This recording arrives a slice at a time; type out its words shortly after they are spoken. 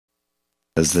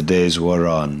As the days wore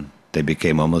on, they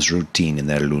became almost routine in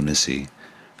their lunacy.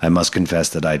 I must confess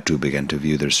that I too began to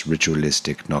view this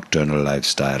ritualistic, nocturnal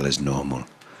lifestyle as normal.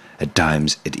 At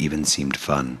times, it even seemed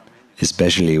fun,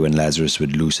 especially when Lazarus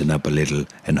would loosen up a little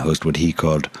and host what he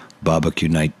called Barbeque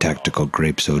Night tactical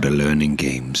grape soda learning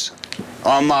games.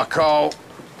 On my call.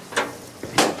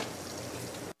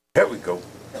 Here we go.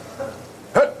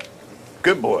 Hut.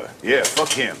 Good boy. Yeah, fuck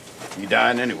him. You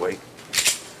dying anyway.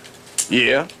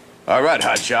 Yeah. All right,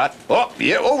 hotshot. Oh,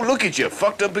 yeah. Oh, look at you.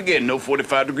 Fucked up again. No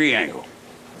 45-degree angle.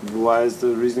 Why is the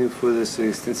reason for this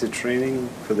extensive training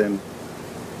for them?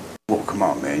 Oh, come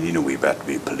on, man. You know we about to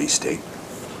be a police state.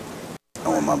 I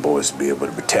want my boys to be able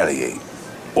to retaliate,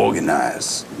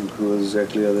 organize. Who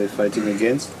exactly are they fighting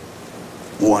against?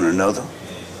 One another.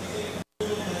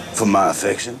 For my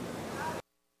affection.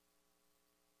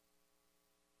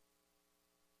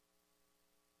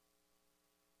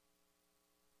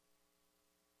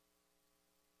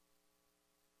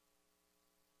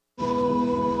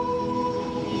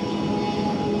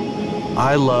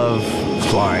 I love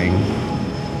flying.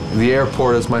 The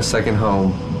airport is my second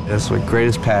home. It's my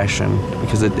greatest passion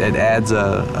because it adds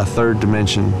a third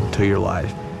dimension to your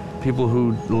life. People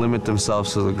who limit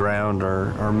themselves to the ground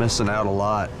are missing out a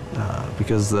lot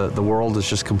because the world is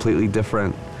just completely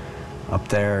different up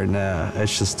there, and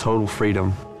it's just total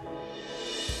freedom.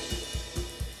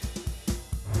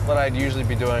 What I'd usually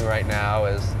be doing right now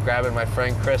is grabbing my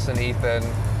friend Chris and Ethan,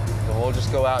 and we'll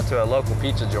just go out to a local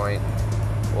pizza joint.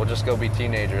 We'll just go be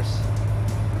teenagers.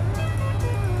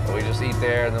 We just eat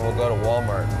there, and then we'll go to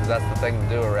Walmart, because that's the thing to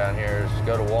do around here, is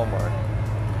go to Walmart.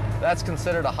 That's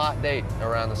considered a hot date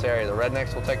around this area. The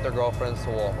rednecks will take their girlfriends to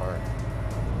Walmart.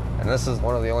 And this is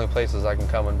one of the only places I can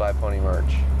come and buy pony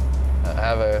merch. I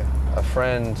have a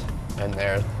friend in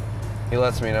there. He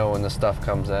lets me know when the stuff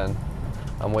comes in.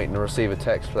 I'm waiting to receive a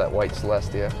text for that white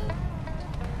Celestia.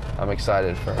 I'm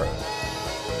excited for her.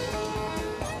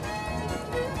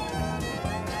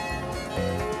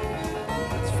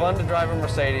 Fun to drive a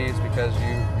Mercedes because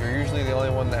you're usually the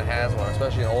only one that has one,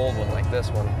 especially an old one like this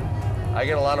one. I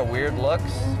get a lot of weird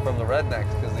looks from the rednecks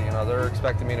because they're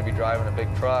expecting me to be driving a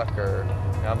big truck, or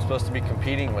I'm supposed to be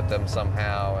competing with them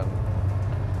somehow,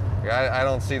 and I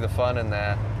don't see the fun in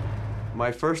that.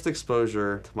 My first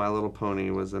exposure to My Little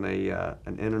Pony was in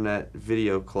an internet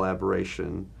video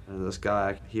collaboration. And this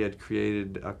guy, he had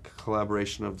created a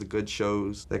collaboration of the good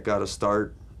shows that got a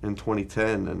start in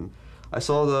 2010, and I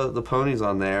saw the ponies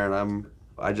on there, and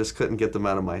I just couldn't get them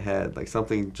out of my head. Like,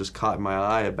 something just caught my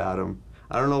eye about them.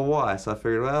 I don't know why, so I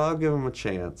figured, well, I'll give them a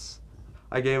chance.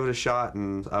 I gave it a shot,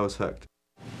 and I was hooked.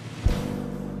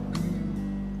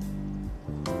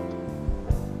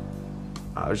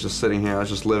 I was just sitting here, I was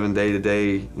just living day to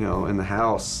day, in the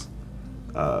house,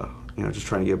 just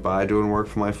trying to get by, doing work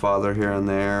for my father here and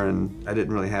there, and I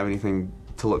didn't really have anything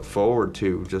to look forward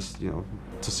to, just,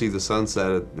 to see the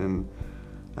sunset, and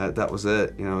that was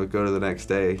it, go to the next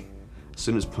day. As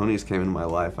soon as ponies came into my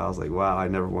life, I was like, wow, I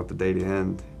never want the day to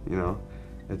end,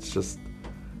 It's just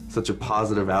such a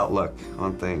positive outlook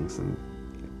on things, and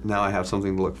now I have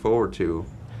something to look forward to.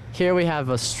 Here we have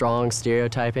a strong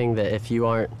stereotyping that if you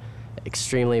aren't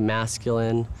extremely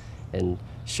masculine and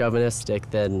chauvinistic,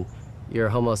 then you're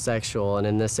homosexual, and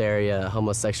in this area,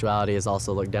 homosexuality is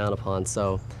also looked down upon.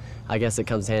 So I guess it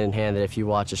comes hand in hand that if you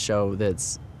watch a show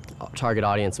that's target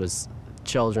audience was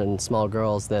children, small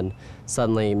girls, then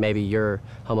suddenly maybe you're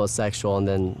homosexual, and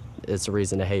then it's a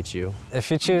reason to hate you. If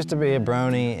you choose to be a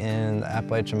brony in the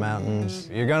Appalachian Mountains,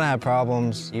 you're gonna have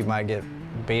problems. You might get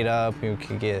beat up, you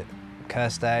could get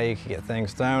cussed at, you could get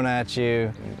things thrown at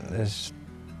you. It's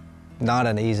not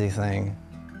an easy thing.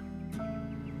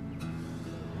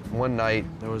 One night,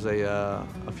 there was a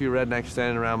few rednecks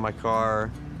standing around my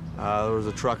car. There was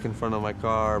a truck in front of my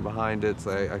car, behind it,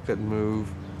 so I couldn't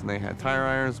move. And they had tire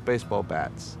irons, baseball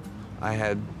bats. I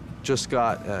had just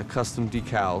got custom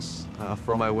decals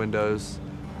for my windows.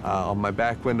 On my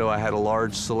back window, I had a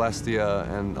large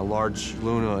Celestia and a large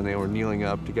Luna, and they were kneeling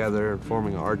up together,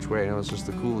 forming an archway, and it was just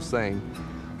the coolest thing.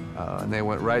 And they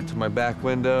went right to my back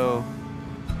window,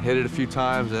 hit it a few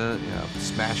times, and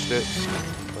smashed it.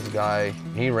 The guy,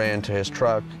 he ran to his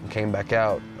truck and came back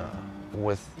out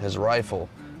with his rifle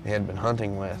he had been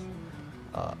hunting with.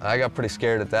 I got pretty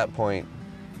scared at that point.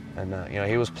 And,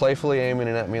 he was playfully aiming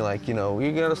it at me like, you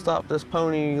gotta stop this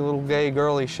pony, little gay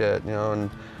girly shit, and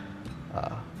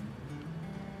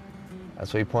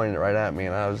that's what he pointed it right at me,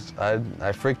 and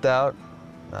I freaked out.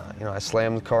 I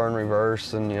slammed the car in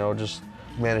reverse and, just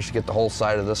managed to get the whole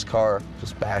side of this car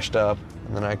just bashed up.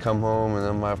 And then I come home, and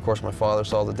then of course my father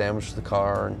saw the damage to the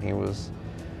car, and he was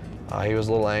He was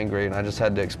a little angry, and I just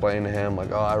had to explain to him,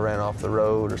 like, oh, I ran off the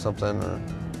road or something, or,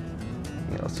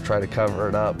 you know, to try to cover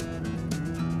it up.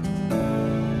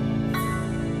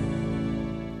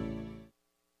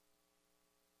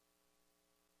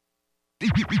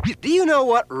 Do you know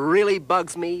what really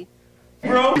bugs me?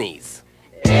 Bronies.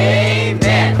 I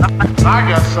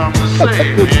got something to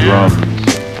say, The drums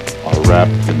are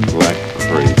wrapped in black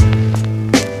crepe.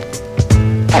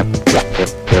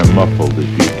 They're muffled, as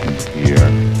you can hear,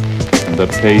 and the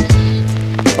pace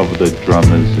of the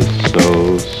drummers is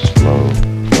so slow.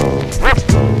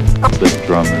 The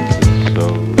drummers is so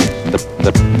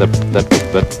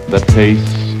the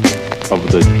pace of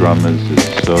the drummers is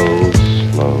so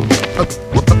slow.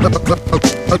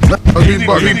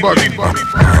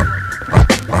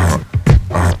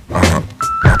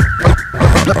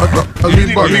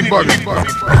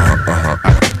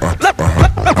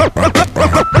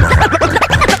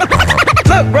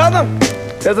 Look, brother,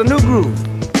 there's a new groove.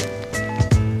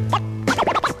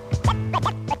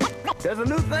 There's a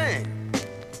new thing.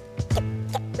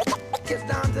 Gets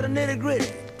down to the nitty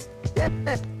gritty.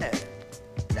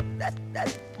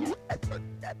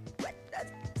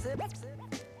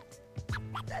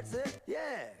 That's it,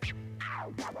 yeah.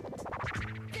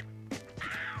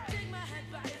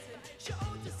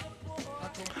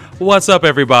 What's up,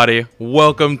 everybody?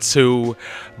 Welcome to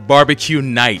Barbeque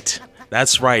Night.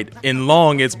 That's right. In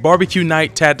long, it's Barbeque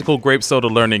Night Tactical Grape Soda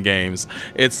Learning Games.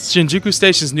 It's Shinjuku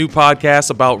Station's new podcast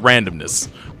about randomness,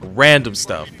 random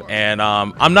stuff. And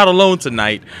I'm not alone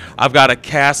tonight. I've got a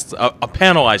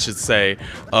panel, I should say,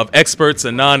 of experts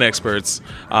and non-experts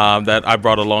that I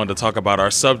brought along to talk about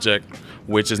our subject,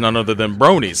 which is none other than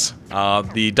Bronies,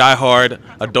 the diehard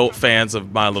adult fans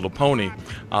of My Little Pony.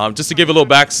 Just to give a little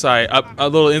a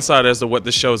little insight as to what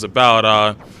this show is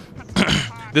about.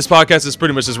 This podcast is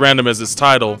pretty much as random as its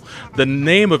title. The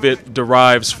name of it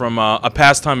derives from a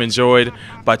pastime enjoyed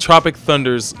by Tropic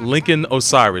Thunder's Lincoln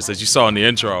Osiris, as you saw in the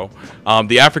intro.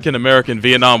 The African-American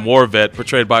Vietnam War vet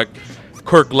portrayed by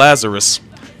Kirk Lazarus.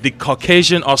 The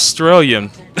Caucasian Australian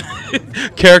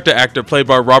character actor played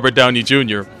by Robert Downey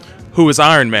Jr., who is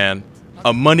Iron Man,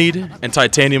 a moneyed and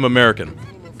titanium American.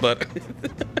 But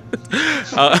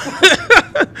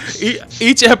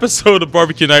each episode of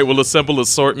Barbeque Night will assemble an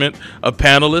assortment of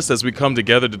panelists as we come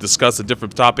together to discuss a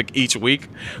different topic each week,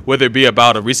 whether it be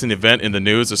about a recent event in the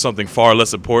news or something far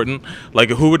less important, like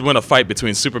who would win a fight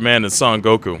between Superman and Son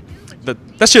Goku.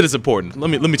 That shit is important. Let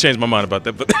me change my mind about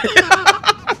that.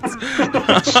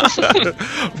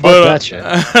 But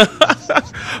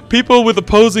people with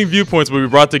opposing viewpoints will be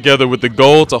brought together with the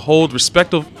goal to hold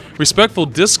respectful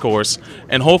discourse,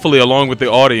 and hopefully, along with the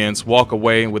audience, walk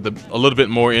away with a little bit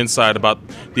more insight about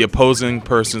the opposing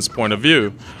person's point of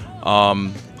view.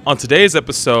 On today's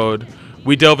episode,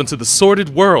 we delve into the sordid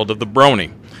world of the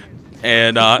Brony,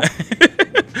 and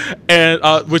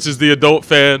which is the adult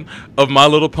fan of My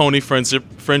Little Pony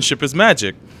Friendship is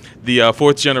Magic, the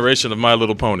fourth generation of My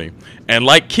Little Pony. And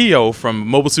like Kyo from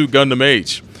Mobile Suit Gundam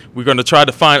Age, we're going to try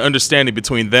to find understanding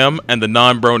between them and the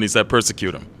non-Bronies that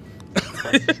persecute them.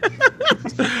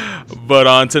 But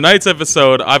on tonight's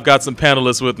episode, I've got some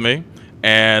panelists with me,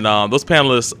 and those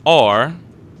panelists are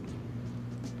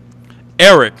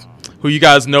Eric, who you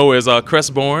guys know as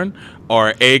Crestborn,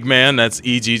 or Eggman, that's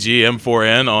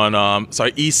EGG-M4N on,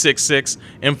 E66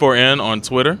 M4N on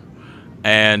Twitter.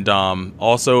 And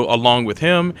also along with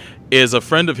him is a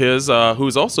friend of his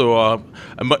who's also,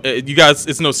 you guys,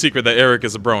 it's no secret that Eric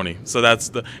is a Brony. So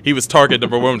he was target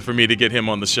number one for me to get him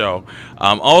on the show.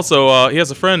 Also, he has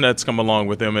a friend that's come along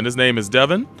with him, and his name is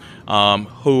Devin,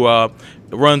 who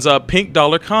runs Pink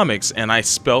Dollar Comics, and I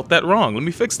spelt that wrong. Let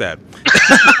me fix that.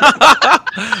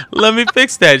 Let me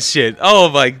fix that shit. Oh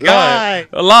my god,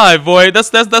 live boy. That's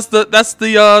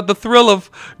the thrill of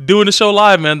doing the show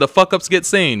live, man. The fuck ups get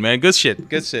seen, man. Good shit.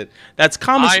 That's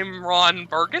comics. I'm Ron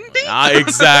Burgundy.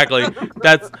 Exactly.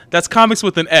 That's comics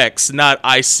with an X, not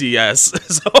ICS.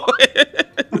 So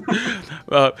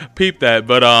peep that.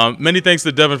 But many thanks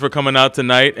to Devin for coming out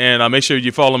tonight, and make sure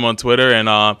you follow him on Twitter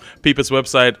and peep his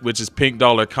website, which is Pink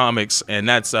Dollar Comics, and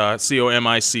that's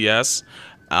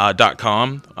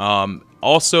COMICS.com.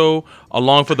 Also,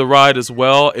 along for the ride as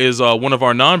well is one of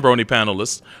our non-Brony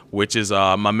panelists, which is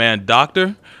my man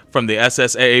Doctor from the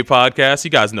SSAA podcast. You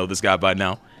guys know this guy by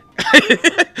now.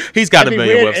 He's got a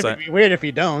million websites. It'd be weird if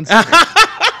you don't. I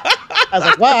was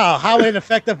like, wow, how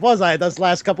ineffective was I those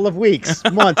last couple of weeks,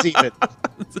 months even?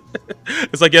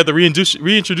 It's like you have to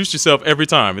reintroduce yourself every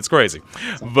time. It's crazy.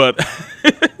 But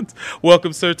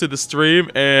welcome, sir, to the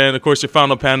stream. And, of course, your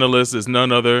final panelist is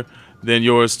none other than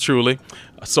yours truly,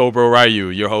 Sobro Ryu,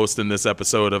 your host in this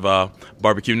episode of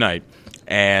Barbeque Night.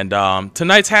 And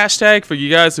tonight's hashtag, for you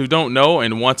guys who don't know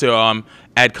and want to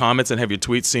add comments and have your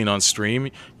tweets seen on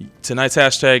stream, tonight's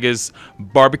hashtag is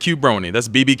Barbecue Brony. That's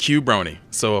BBQ Brony.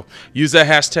 So use that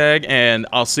hashtag and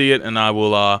I'll see it, and I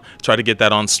will try to get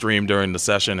that on stream during the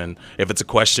session. And if it's a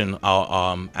question,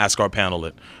 I'll ask our panel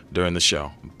it during the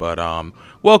show. But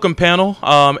welcome, panel.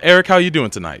 Eric, how you doing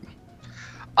tonight?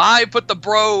 I put the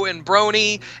bro in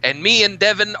Brony, and me and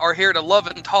Devin are here to love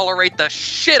and tolerate the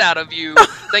shit out of you.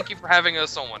 Thank you for having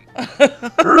us on.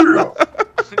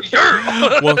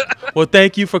 well,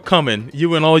 thank you for coming,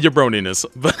 you and all your broniness.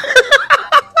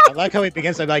 I like how he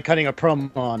begins by cutting a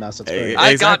promo on us. It's great.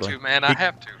 I got to, man. I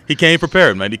have to. He came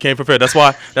prepared, man. He came prepared. That's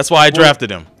why I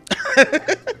drafted him.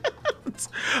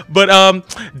 But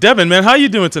Devin, man, how you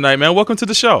doing tonight, man? Welcome to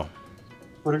the show.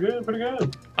 Pretty good, pretty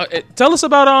good. Tell us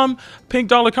about Pink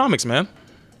Dollar Comics, man.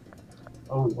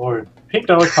 Oh Lord, Pink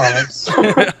Dollar Comics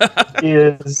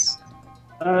is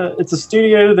it's a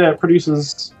studio that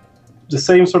produces the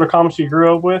same sort of comics you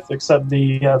grew up with, except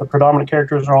the predominant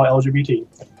characters are all LGBT.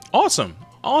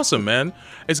 Awesome, man.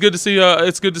 It's good to see.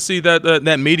 It's good to see that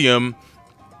that medium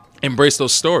embrace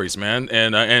those stories, man,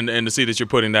 and to see that you're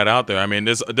putting that out there. I mean,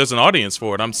 there's an audience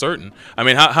for it, I'm certain. I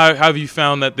mean, how have you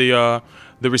found that the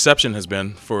reception has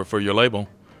been for your label?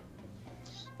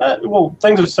 Well,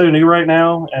 things are so new right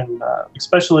now, and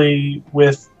especially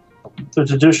with the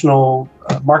traditional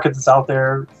market that's out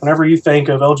there. Whenever you think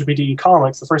of LGBT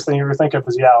comics, the first thing you ever think of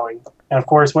is yaoi. And of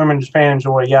course, women in Japan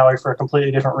enjoy yaoi for a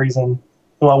completely different reason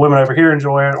than what women over here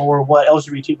enjoy it, or what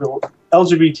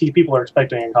LGBT people are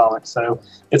expecting in comics. So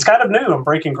it's kind of new. I'm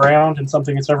breaking ground in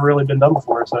something that's never really been done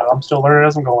before. So I'm still learning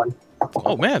as I'm going.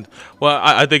 Oh, man. Well,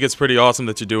 I think it's pretty awesome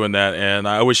that you're doing that, and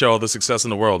I wish you all the success in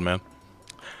the world, man.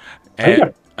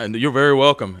 And you're very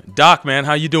welcome. Doc, man,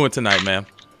 how you doing tonight, man?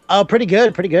 Oh, pretty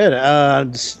good, pretty good.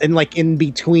 In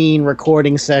between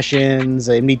recording sessions,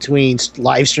 in between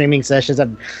live streaming sessions,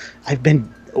 I've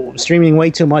been streaming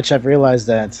way too much. I've realized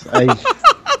that.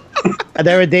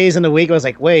 There were days in the week I was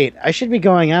like, wait, I should be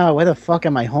going out. Why the fuck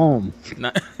am I home?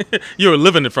 You were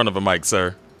living in front of a mic,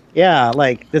 sir. Yeah,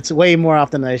 like that's way more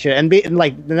often than I should. And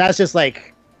that's just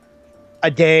like a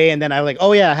day, and then I'm like,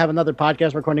 oh yeah, I have another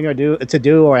podcast recording to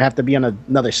do, or I have to be on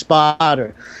another spot,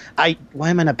 or why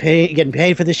am I not getting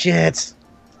paid for this shit?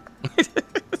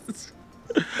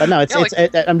 But no,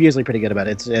 I'm usually pretty good about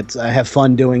it. I have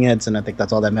fun doing it, and I think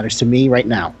that's all that matters to me right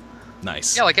now.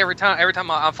 Nice. Yeah, like every time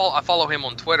I follow him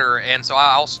on Twitter, and so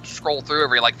I'll scroll through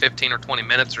every like 15 or 20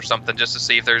 minutes or something just to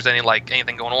see if there's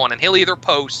anything going on, and he'll either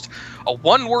post a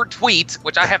one-word tweet,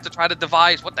 which I have to try to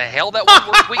devise what the hell that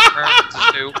one-word tweet references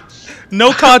to.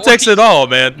 No context at all,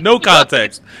 man. No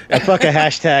context. Fuck a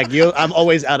hashtag. I'm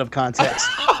always out of context.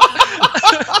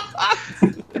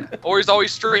 Or he's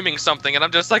always streaming something, and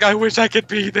I'm just like, I wish I could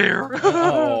be there.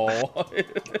 Oh.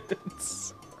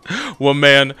 Well,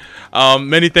 man,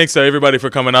 many thanks to everybody for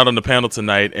coming out on the panel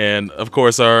tonight. And, of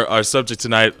course, our subject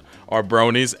tonight are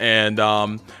bronies.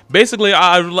 And basically,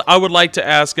 I would like to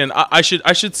ask, and I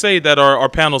should say that our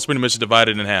panel is pretty much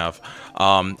divided in half.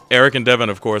 Eric and Devin,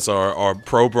 of course, are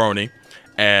pro-brony.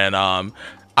 And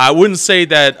I wouldn't say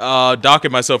that Doc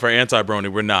and myself are anti-brony.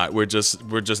 We're not. We're just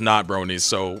not bronies.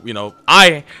 So,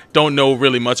 I don't know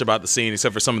really much about the scene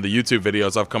except for some of the YouTube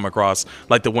videos I've come across,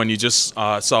 like the one you just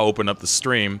saw open up the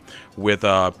stream with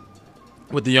the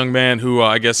young man who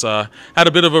I guess had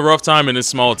a bit of a rough time in his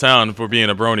small town for being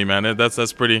a brony, man.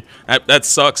 That's pretty. That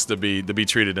sucks to be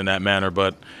treated in that manner.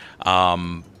 But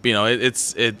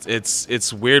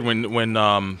it's weird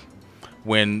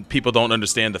when people don't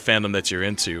understand the fandom that you're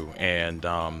into, and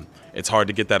it's hard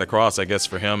to get that across, I guess,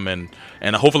 for him, and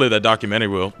hopefully that documentary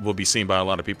will be seen by a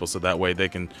lot of people, so that way they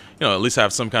can, at least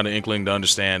have some kind of inkling to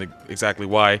understand exactly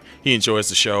why he enjoys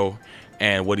the show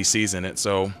and what he sees in it.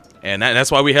 So, and that's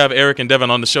why we have Eric and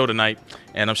Devin on the show tonight,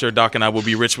 and I'm sure Doc and I will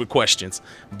be rich with questions.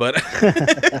 But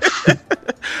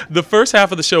the first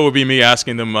half of the show will be me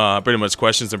asking them pretty much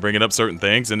questions and bringing up certain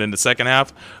things, and then the second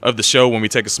half of the show, when we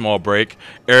take a small break,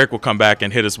 Eric will come back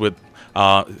and hit us with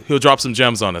he'll drop some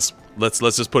gems on us. Let's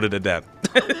just put it at that.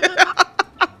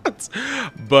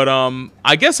 But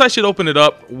I guess I should open it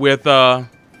up with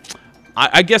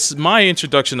I guess my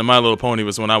introduction to My Little Pony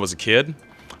was when I was a kid.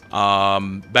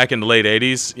 Back in the late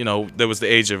 80s, there was the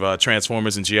age of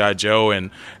Transformers and G.I. Joe,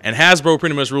 and Hasbro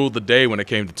pretty much ruled the day when it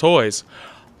came to toys.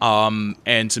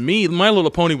 And to me, My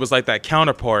Little Pony was like that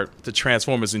counterpart to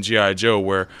Transformers and G.I. Joe,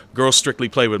 where girls strictly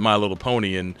played with My Little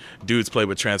Pony and dudes played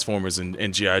with Transformers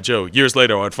and G.I. Joe. Years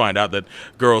later, I would find out that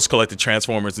girls collected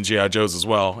Transformers and G.I. Joes as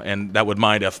well, and that would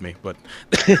mind F me. But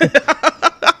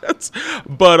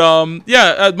But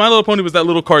yeah, My Little Pony was that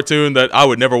little cartoon that I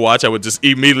would never watch. I would just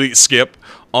immediately skip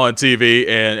on TV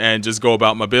and just go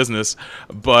about my business.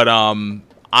 But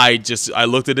I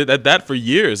looked at it at that for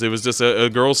years. It was just a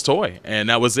girl's toy, and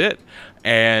that was it.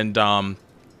 And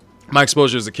my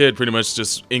exposure as a kid pretty much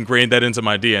just ingrained that into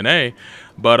my DNA.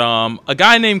 But a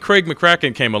guy named Craig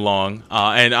McCracken came along,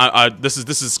 and this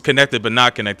is connected but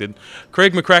not connected.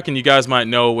 Craig McCracken, you guys might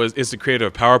know, is the creator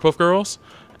of Powerpuff Girls,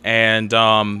 and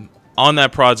on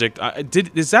that project,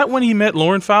 is that when he met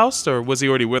Lauren Faust, or was he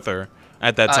already with her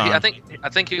at that time? I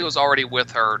think he was already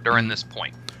with her during this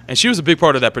point. And she was a big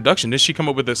part of that production. Did she come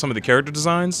up with some of the character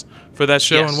designs for that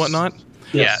show and whatnot?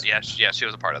 Yes. Yeah, she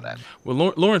was a part of that.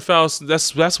 Well, Lauren Faust,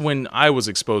 that's when I was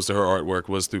exposed to her artwork,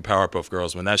 was through Powerpuff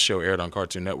Girls, when that show aired on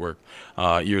Cartoon Network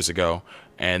years ago.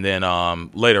 And then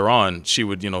later on, she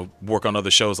would, work on other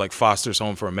shows like Foster's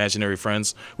Home for Imaginary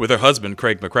Friends with her husband,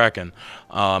 Craig McCracken.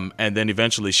 And then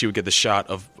eventually she would get the shot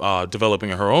of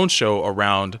developing her own show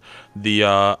around the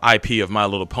IP of My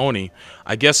Little Pony.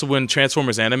 I guess when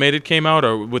Transformers Animated came out,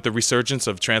 or with the resurgence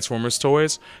of Transformers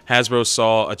toys, Hasbro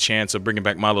saw a chance of bringing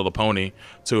back My Little Pony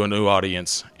to a new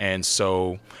audience. And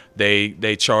so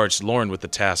they charged Lauren with the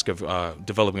task of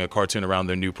developing a cartoon around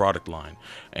their new product line.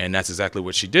 And that's exactly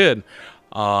what she did.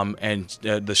 And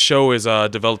the show is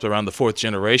developed around the fourth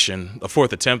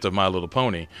attempt of My Little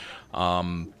Pony.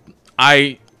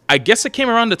 I guess it came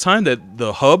around the time that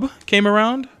the Hub came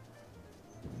around.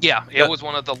 Yeah, it was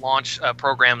one of the launch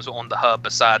programs on the Hub,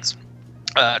 besides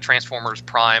Transformers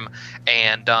Prime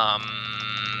and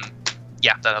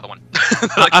yeah, that other one.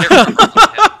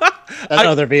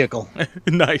 Another vehicle.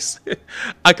 Nice.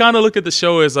 I kind of look at the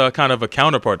show as kind of a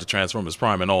counterpart to Transformers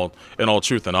Prime in all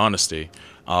truth and honesty.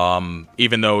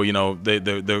 Even though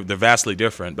they're vastly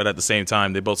different, but at the same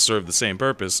time they both serve the same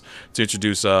purpose, to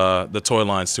introduce the toy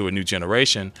lines to a new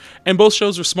generation. And both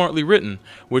shows are smartly written,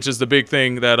 which is the big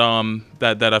thing that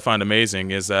I find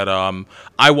amazing, is that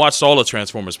I watched all of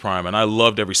Transformers Prime and I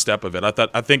loved every step of it.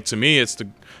 I think to me it's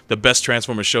the best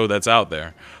Transformers show that's out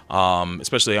there,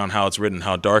 especially on how it's written,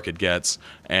 how dark it gets.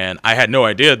 And I had no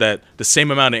idea that the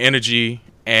same amount of energy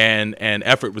and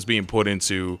effort was being put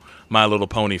into My Little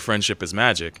Pony Friendship is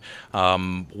Magic.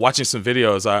 Watching some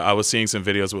videos, I was seeing some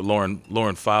videos with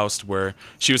Lauren Faust, where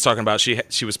she was talking about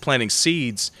she was planting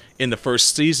seeds in the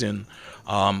first season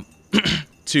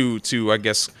to I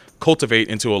guess cultivate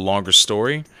into a longer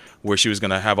story, where she was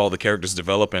going to have all the characters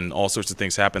develop and all sorts of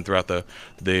things happen throughout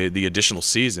the additional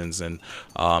seasons. And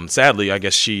sadly, I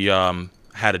guess she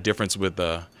had a difference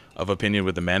of opinion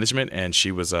with the management, and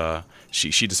she was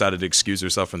she decided to excuse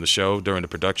herself from the show during the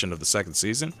production of the second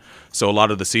season. So a lot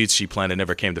of the seeds she planted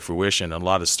never came to fruition, and a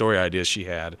lot of story ideas she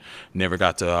had never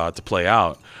got to play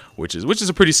out, which is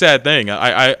a pretty sad thing.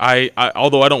 I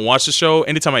although I don't watch the show,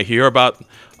 anytime I hear about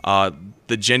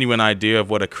the genuine idea of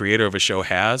what a creator of a show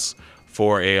has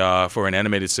for an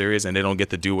animated series, and they don't get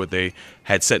to do what they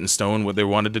had set in stone, what they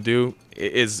wanted to do,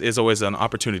 is always an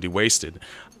opportunity wasted.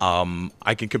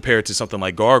 I can compare it to something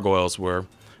like Gargoyles, where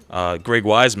Greg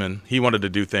Wiseman, he wanted to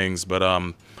do things, but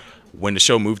when the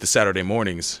show moved to Saturday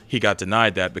mornings, he got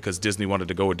denied that because Disney wanted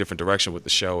to go a different direction with the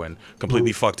show and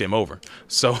completely fucked him over.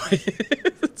 So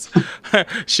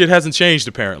shit hasn't changed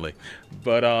apparently.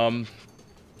 But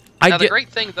the great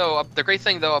thing though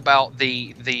about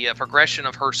the progression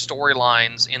of her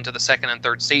storylines into the second and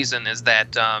third season is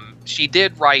that she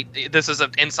did write. This is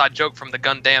an inside joke from the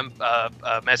Gundam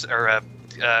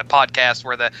podcast,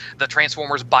 where the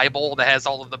Transformers Bible that has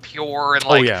all of the pure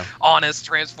and honest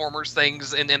Transformers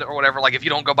things in or whatever. Like, if you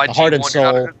don't go by the heart and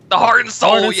soul, the heart and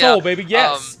soul, baby,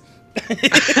 yes. You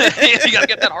gotta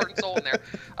get that heart and soul in there.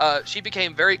 She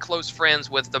became very close friends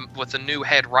with the new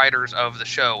head writers of the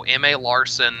show, M.A.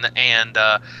 Larson and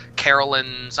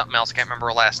Carolyn something else, I can't remember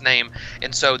her last name.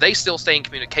 And so they still stay in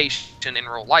communication in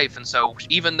real life. And so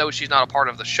even though she's not a part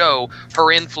of the show,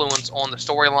 her influence on the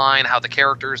storyline, how the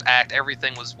characters act,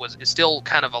 everything is still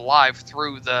kind of alive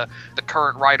through the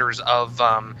current writers of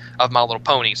My Little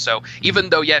Pony. So even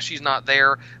though she's not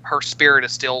there, her spirit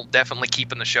is still definitely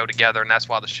keeping the show together, and that's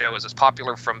why the show is as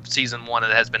popular from season 1 as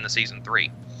it has been to season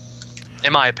 3,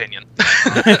 in my opinion.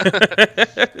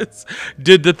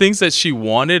 Did the things that she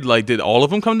wanted, did all of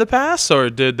them come to pass,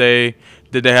 or did they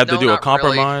have to do a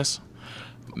compromise?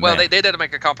 Really. Well, they did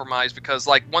make a compromise, because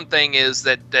one thing is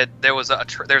that there's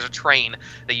a train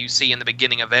that you see in the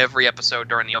beginning of every episode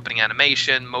during the opening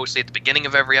animation, mostly at the beginning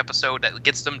of every episode, that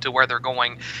gets them to where they're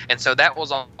going. And so that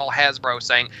was all Hasbro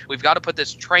saying, we've got to put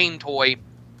this train toy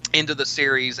into the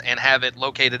series and have it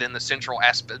located in the central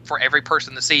aspect for every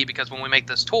person to see, because when we make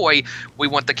this toy, we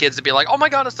want the kids to be like, oh my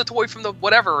god, it's the toy from the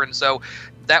whatever. And so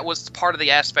that was part of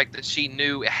the aspect that she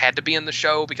knew it had to be in the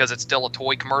show, because it's still a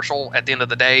toy commercial at the end of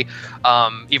the day.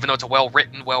 Even though it's a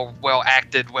well-written, well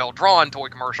acted, well-drawn toy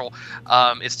commercial,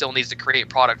 it still needs to create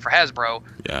product for Hasbro.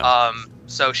 Yeah.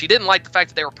 So she didn't like the fact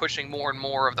that they were pushing more and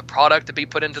more of the product to be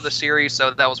put into the series,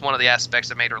 so that was one of the aspects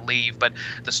that made her leave. But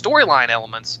the storyline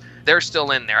elements, they're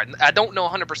still in there. I don't know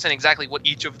 100% exactly what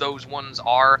each of those ones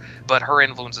are, but her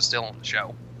influence is still on the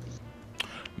show.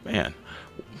 Man.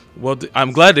 Well,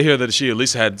 I'm glad to hear that she at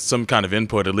least had some kind of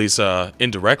input, at least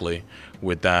indirectly,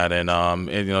 with that. And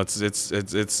you know,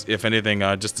 it's if anything,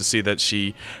 just to see that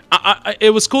she,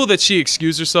 it was cool that she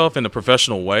excused herself in a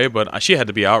professional way, but she had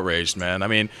to be outraged, man. I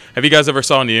mean, have you guys ever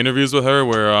saw any interviews with her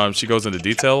where she goes into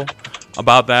detail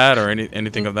about that or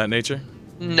anything of that nature?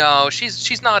 No,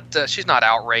 she's not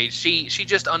outraged. She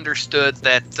just understood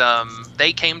that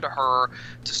they came to her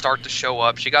to start the show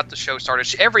up. She got the show started.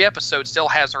 Every episode still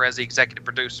has her as the executive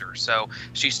producer, so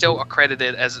she's still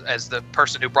accredited as the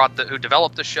person who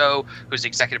developed the show, who's the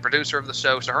executive producer of the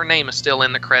show. So her name is still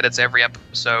in the credits every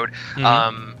episode.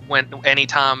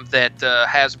 Anytime that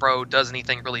Hasbro does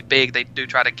anything really big, they do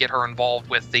try to get her involved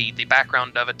with the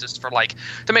background of it, just for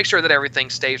to make sure that everything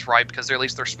stays right, because at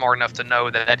least they're smart enough to know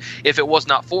that if it was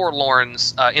not for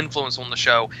Lauren's influence on the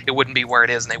show, it wouldn't be where it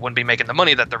is, and they wouldn't be making the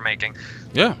money that they're making.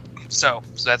 Yeah. So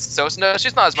she's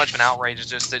not as much of an outrage. It's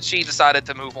just that she decided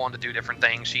to move on to do different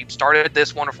things. She started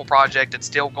this wonderful project. It's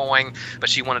still going, but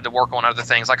she wanted to work on other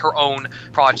things, like her own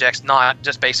projects, not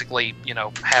just basically,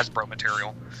 Hasbro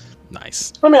material.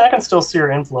 Nice. I mean, I can still see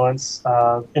her influence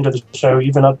into the show,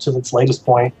 even up to its latest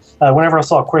point. Whenever I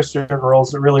saw Question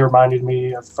Girls, it really reminded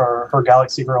me of her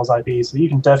Galaxy Girls IP, so you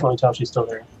can definitely tell she's still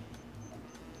there.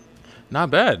 Not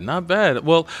bad, not bad.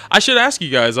 Well, I should ask you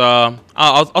guys.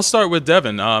 I'll start with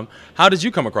Devin. How did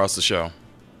you come across the show?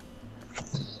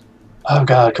 Oh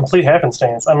god, complete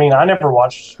happenstance. I mean, I never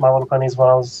watched My Little Ponies when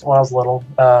I was little,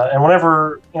 and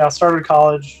whenever I started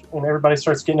college, and everybody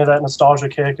starts getting into that nostalgia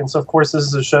kick, and so of course this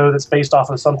is a show that's based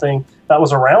off of something that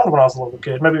was around when I was a little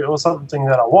kid. Maybe it was something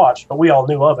that I watched, but we all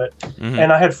knew of it.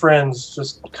 And I had friends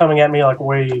just coming at me like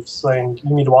waves, saying,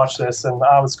 "You need to watch this," and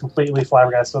I was completely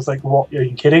flabbergasted. I was like, "Well, are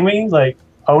you kidding me? Like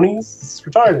ponies? It's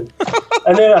retarded."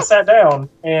 And then I sat down,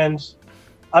 and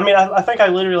I mean, I think I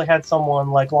literally had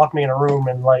someone lock me in a room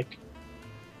and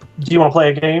do you want to play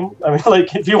a game? I mean,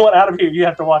 if you want out of here, you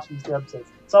have to watch these 2 episodes.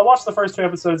 So I watched the first 2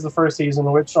 episodes of the first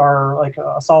season, which are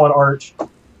a solid arch,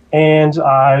 and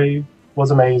I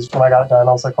was amazed when I got it done.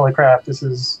 I was like, holy crap, it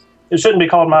shouldn't be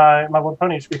called My Little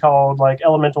Pony. It should be called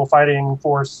Elemental Fighting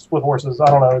Force with Horses. I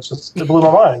don't know. It blew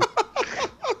my mind.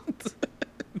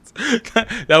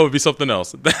 That would be something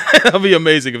else. That would be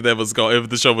amazing if if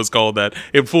the show was called that.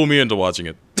 It'd fool me into watching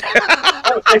it.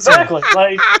 Exactly.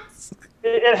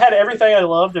 It had everything I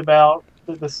loved about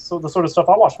the sort of stuff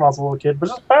I watched when I was a little kid, but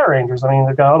just Power Rangers. I mean,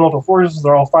 they've got elemental forces.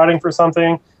 They're all fighting for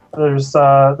something. There's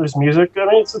music. I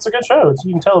mean, it's a good show.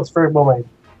 You can tell it's very well made.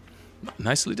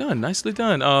 Nicely done. Nicely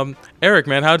done. Eric,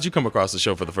 man, how did you come across the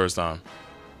show for the first time?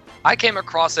 I came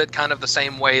across it kind of the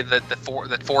same way that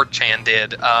 4chan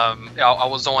did. I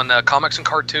was on the Comics and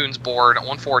Cartoons board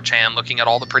on 4chan looking at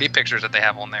all the pretty pictures that they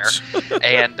have on there.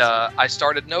 And I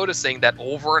started noticing that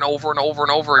over and over and over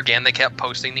and over again, they kept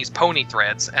posting these pony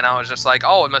threads. And I was just like,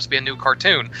 oh, it must be a new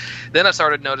cartoon. Then I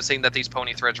started noticing that these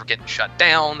pony threads were getting shut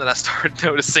down. Then I started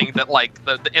noticing that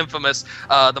the infamous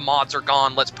the mods are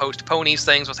gone, let's post ponies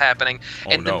things was happening.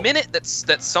 And the minute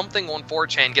that something on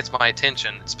 4chan gets my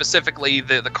attention, specifically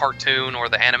the cartoon or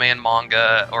the anime and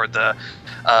manga or the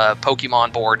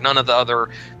Pokemon board, none of the other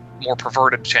more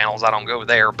perverted channels, I don't go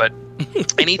there, but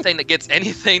anything that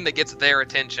gets their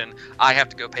attention, I have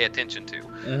to go pay attention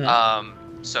to.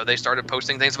 So they started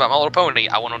posting things about My Little Pony.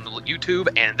 I went on YouTube,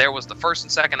 and there was the first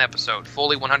and second episode,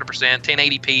 fully 100%,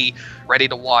 1080p, ready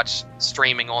to watch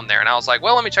streaming on there. And I was like,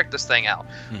 well, let me check this thing out.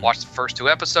 Watched the first 2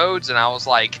 episodes, and I was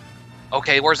like,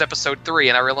 okay, where's episode 3?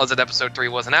 And I realized that episode 3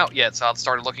 wasn't out yet, so I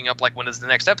started looking up, when does the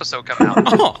next episode come out?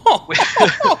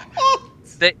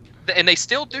 They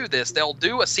still do this. They'll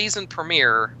do a season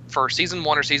premiere for season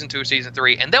 1 or season 2 or season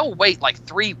 3, and they'll wait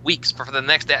 3 weeks for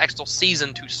the actual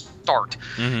season to start.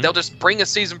 They'll just bring a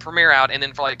season premiere out, and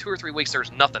then for 2 or 3 weeks,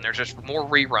 there's nothing. There's just more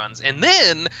reruns. And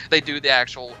then they do the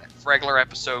actual regular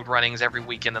episode runnings every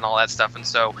weekend and all that stuff. And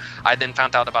so I then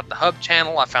found out about the Hub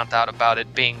channel. I found out about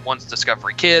it being Once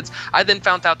Discovery Kids. I then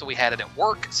found out that we had it at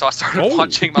work, so I started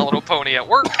watching My Little Pony at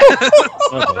work.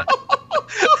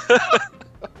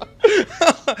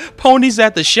 Ponies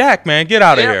at the Shack, man. Get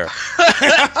out of here.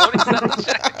 Ponies at the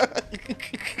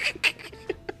Shack.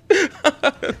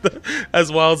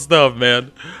 That's wild stuff,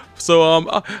 man.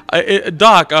 So,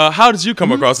 Doc, how did you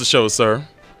come across the show, sir?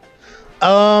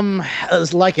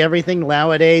 It's like everything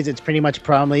nowadays, it's pretty much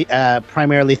primarily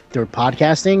through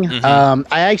podcasting.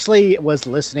 Mm-hmm. I actually was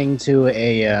listening to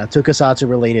a Tokusatsu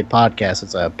related podcast.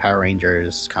 It's a Power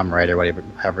Rangers Kamen Rider, whatever,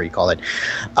 however you call it.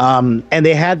 And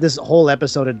they had this whole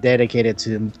episode dedicated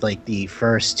to like the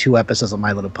first 2 episodes of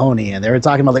My Little Pony, and they were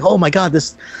talking about like, oh my god,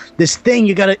 this thing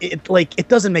it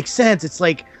doesn't make sense. It's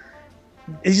like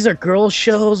these are girls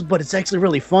shows, but it's actually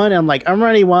really fun. And I'm like, I'm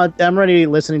already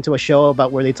listening to a show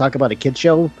about where they talk about a kid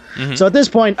show. Mm-hmm. So at this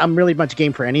point, I'm really much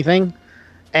game for anything.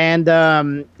 And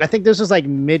I think this was like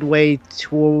midway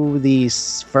to the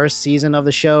first season of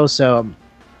the show, so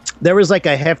there was like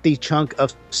a hefty chunk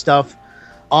of stuff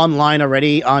online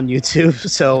already on YouTube.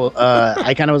 So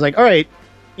I kind of was like, all right,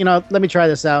 let me try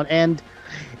this out, and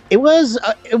it was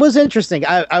interesting.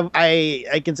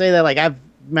 I can say that like I've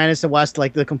managed to watch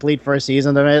like the complete first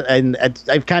season of it, and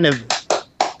I've kind of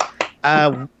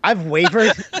I've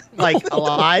wavered like a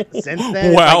lot since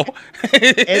then. Wow.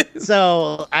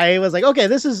 So I was like, okay,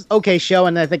 this is okay show,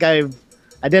 and I think I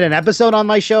did an episode on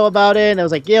my show about it, and I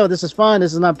was like, yo, this is fun,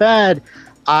 this is not bad.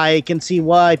 I can see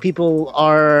why people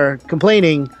are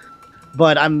complaining,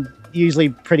 but I'm usually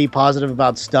pretty positive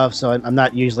about stuff, so I'm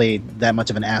not usually that much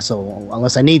of an asshole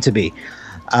unless I need to be.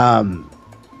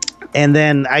 And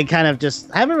then I kind of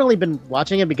I haven't really been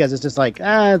watching it because it's just like,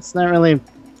 it's not really,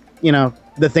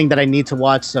 the thing that I need to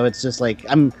watch. So it's just like,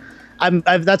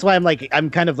 that's why I'm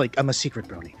kind of like, I'm a secret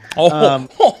brony.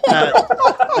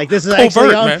 Like this is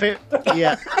actually unfair.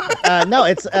 Yeah. No,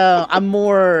 it's, I'm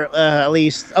more, at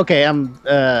least, okay.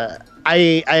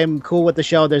 I am cool with the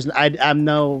show. I'm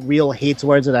no real hate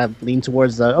towards it. I've leaned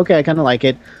towards I kind of like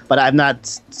it, but I'm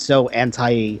not so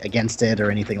against it or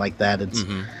anything like that.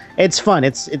 It's fun.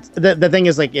 It's the thing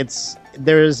is like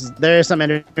there is some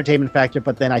entertainment factor,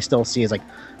 but then I still see it's like,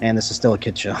 man, this is still a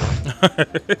kid show.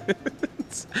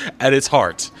 At its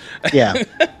heart. Yeah.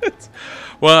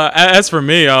 Well, as for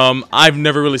me, I've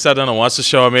never really sat down and watched the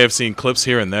show. I may have seen clips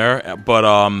here and there, but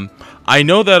I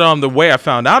know that the way I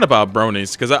found out about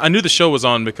Bronies, because I knew the show was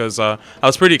on because I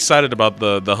was pretty excited about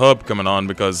the hub coming on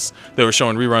because they were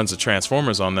showing reruns of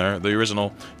Transformers on there, the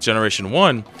original Generation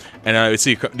 1, and I would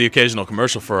see the occasional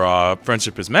commercial for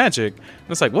Friendship is Magic,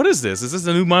 and it's like, what is this? Is this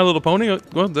the new My Little Pony?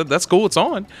 Well, that's cool, it's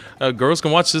on. Girls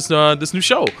can watch this new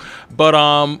show. But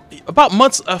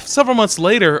several months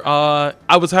later,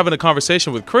 I was having a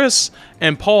conversation with Chris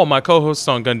and Paul, my co-hosts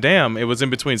on Gundam. It was in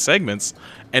between segments,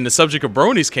 and the subject of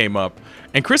Bronies came up,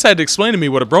 and Chris had to explain to me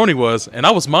what a Brony was, and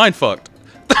I was mind-fucked.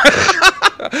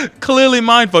 Clearly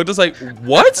mind-fucked. It's like,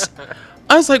 what?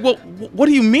 I was like, well, what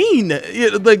do you mean?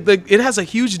 It has a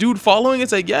huge dude following?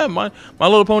 It's like, yeah, my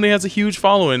Little Pony has a huge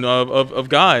following of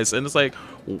guys, and it's like,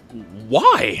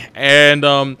 why? And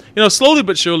slowly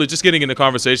but surely, just getting into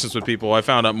conversations with people, I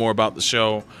found out more about the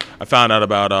show. I found out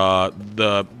about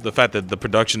the fact that the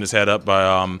production is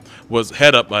was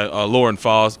head up by Lauren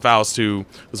Faust, who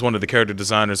was one of the character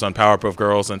designers on Powerpuff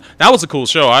Girls, and that was a cool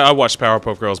show. I watched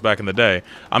Powerpuff Girls back in the day.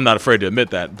 I'm not afraid to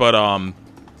admit that, but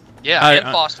yeah, and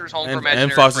Foster's Home for Imaginary Friends.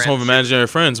 And Foster's Home for Imaginary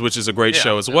Friends, which is a great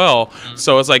show as well. Mm-hmm.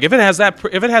 So it's like, if it has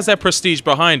that prestige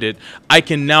behind it, I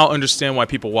can now understand why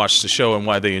people watch the show and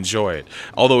why they enjoy it.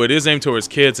 Although it is aimed towards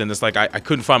kids, and it's like I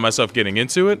couldn't find myself getting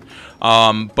into it,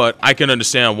 but I can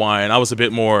understand why, and I was a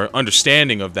bit more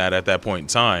understanding of that at that point in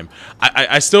time.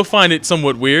 I still find it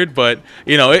somewhat weird, but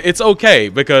it's okay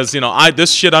because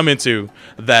this shit I'm into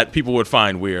that people would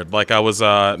find weird. Like I was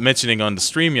mentioning on the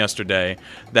stream yesterday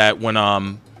that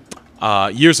when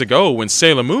years ago when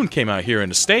Sailor Moon came out here in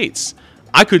the States,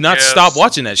 I could not stop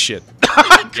watching that shit.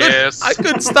 I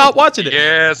couldn't stop watching it.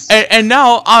 Yes. And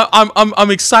now I'm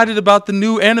excited about the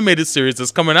new animated series that's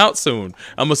coming out soon.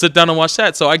 I'm gonna sit down and watch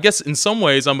that. So I guess in some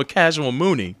ways I'm a casual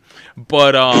Moonie,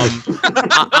 but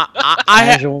I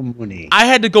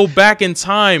had to go back in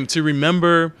time to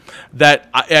remember that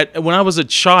when I was a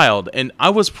child, and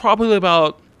I was probably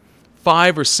about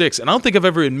 5 or 6, and I don't think I've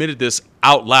ever admitted this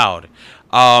out loud.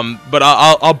 But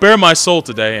I'll bare my soul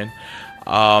today.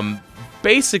 And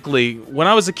basically, when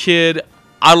I was a kid,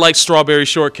 I liked strawberry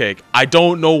shortcake. I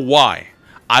don't know why.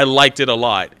 I liked it a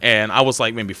lot. And I was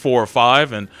like maybe 4 or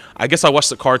 5. And I guess I watched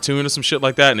the cartoon or some shit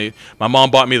like that. And my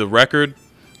mom bought me the record.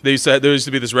 There used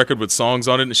to be this record with songs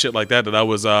on it and shit like that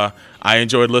I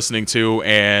enjoyed listening to.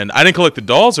 And I didn't collect the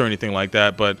dolls or anything like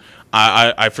that, but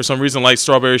I for some reason liked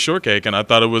strawberry shortcake, and I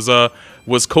thought it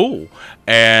was cool.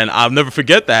 And I'll never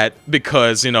forget that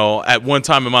because at one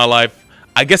time in my life,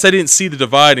 I guess I didn't see the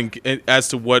divide as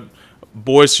to what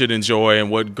boys should enjoy and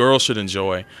what girls should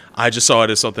enjoy. I just saw it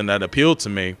as something that appealed to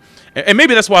me, and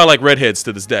maybe that's why I like redheads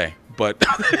to this day. but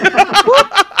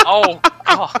Oh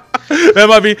God.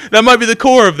 that might be the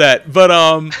core of that. But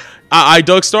I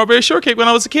dug Strawberry Shortcake when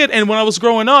I was a kid, and when I was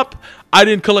growing up, I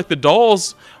didn't collect the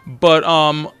dolls, but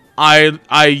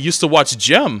I used to watch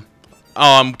Gem.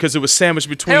 Because it was sandwiched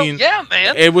between. Hell yeah,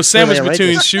 man! It was sandwiched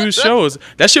between shows.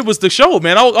 That shit was the show,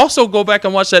 man. I'll also go back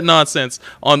and watch that nonsense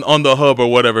on the hub or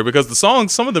whatever, because the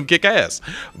songs, some of them kick ass.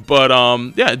 But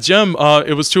yeah, Gem,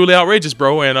 it was truly outrageous,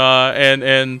 bro.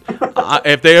 And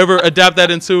if they ever adapt that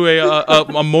into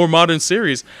a more modern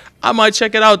series, I might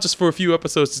check it out just for a few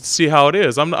episodes to see how it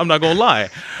is. I'm not gonna lie.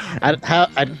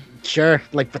 Sure,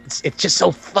 like, but it's just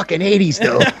so fucking 80s,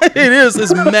 though. It is.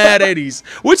 It's mad 80s,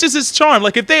 which is its charm.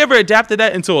 Like, if they ever adapted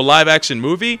that into a live-action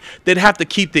movie, they'd have to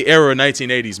keep the era of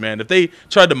 1980s, man. If they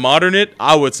tried to modern it,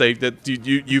 I would say that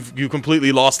you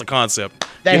completely lost the concept.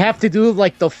 They have to do,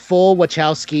 like, the full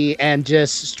Wachowski and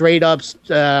just straight-up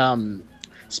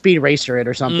Speed Racer it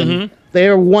or something. Mm-hmm.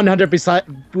 They're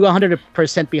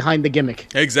 100% behind the gimmick.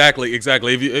 Exactly.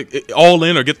 If you all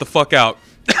in or get the fuck out.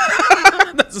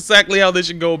 That's exactly how they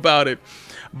should go about it.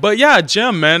 But yeah,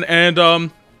 Gem, man. And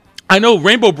I know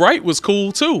Rainbow Bright was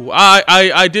cool too.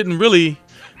 I didn't really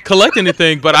collect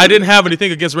anything, but I didn't have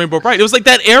anything against Rainbow Bright. It was like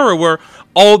that era where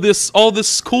all this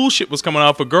cool shit was coming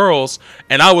out for girls,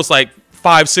 and I was like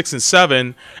 5, 6, and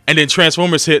 7, and then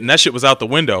Transformers hit, and that shit was out the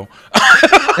window.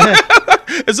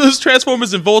 As soon as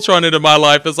Transformers and Voltron into my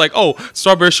life, it's like, oh,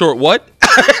 Strawberry Short, what?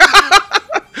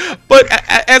 But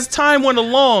as time went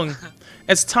along,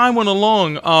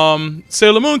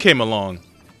 Sailor Moon came along,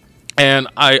 and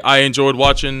I enjoyed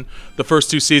watching the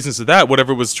first 2 seasons of that,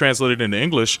 whatever was translated into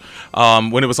English.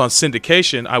 When it was on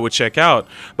syndication, I would check out.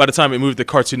 By the time it moved to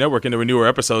Cartoon Network and there were newer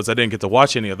episodes, I didn't get to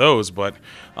watch any of those, but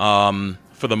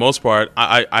for the most part,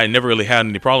 I never really had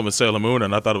any problem with Sailor Moon,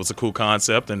 and I thought it was a cool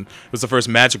concept, and it was the first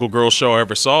magical girl show I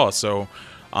ever saw, so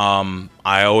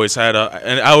I always had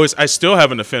I still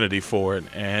have an affinity for it,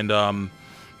 and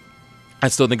I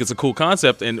still think it's a cool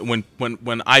concept. And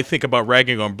when I think about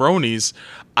ragging on bronies,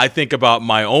 I think about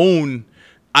my own.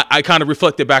 I kind of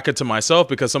reflected back into myself,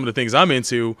 because some of the things I'm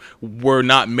into were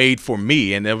not made for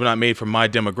me, and they were not made for my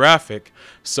demographic.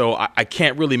 So I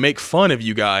can't really make fun of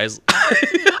you guys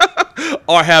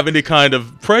or have any kind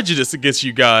of prejudice against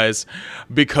you guys,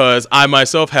 because I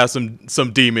myself have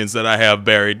some demons that I have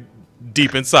buried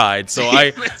deep inside. So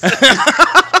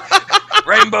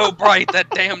Rainbow Bright,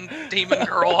 that damn demon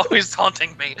girl always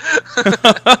taunting me.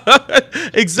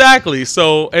 Exactly.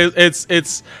 So that's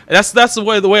the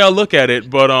way I look at it.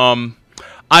 But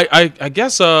I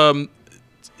guess you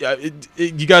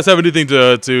guys have anything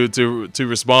to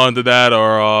respond to that,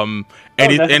 or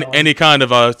any kind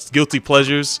of guilty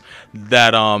pleasures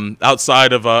that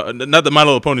outside of not that My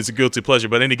Little Pony's a guilty pleasure,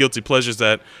 but any guilty pleasures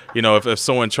that, you know, if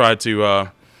someone tried to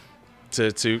well,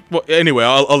 anyway,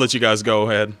 I'll let you guys go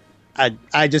ahead.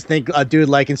 I just think a dude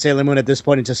liking Sailor Moon at this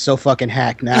point is just so fucking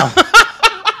hack now.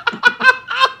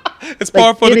 It's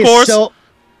par for the course.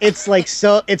 It's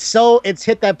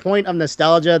hit that point of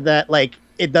nostalgia that, like,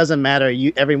 it doesn't matter.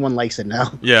 Everyone likes it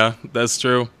now. Yeah, that's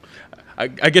true. I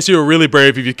guess you were really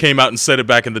brave if you came out and said it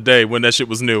back in the day when that shit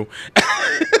was new.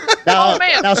 Now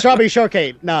Strawberry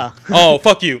Shortcake, nah. Oh,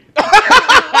 fuck you.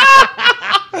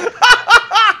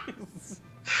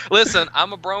 Listen,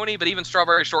 I'm a brony, but even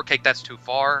Strawberry Shortcake, that's too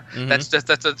far. Mm-hmm.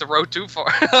 That's a road too far.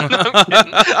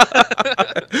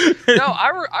 No,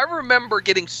 I remember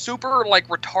getting super, like,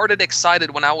 retarded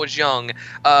excited when I was young,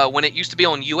 when it used to be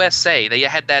on USA. They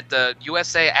had that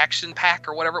USA Action Pack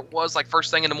or whatever it was. Like,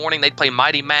 first thing in the morning, they'd play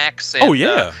Mighty Max and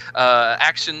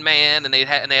Action Man, and they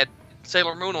had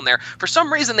Sailor Moon on there. For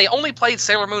some reason, they only played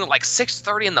Sailor Moon at like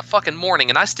 6:30 in the fucking morning,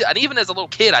 and and even as a little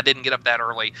kid, I didn't get up that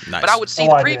early. Nice. But I would see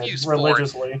the previews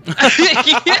religiously. For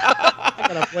it. Yeah. I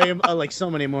gotta play them like so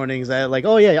many mornings.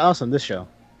 Oh yeah, awesome, this show.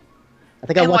 I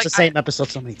think I watched the same episode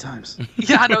so many times.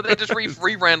 Yeah, I know, they just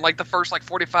reran like the first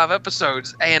 45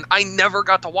 episodes, and I never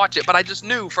got to watch it, but I just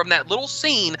knew from that little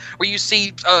scene where you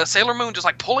see Sailor Moon just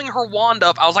like pulling her wand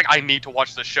up, I was like, I need to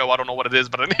watch this show. I don't know what it is,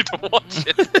 but I need to watch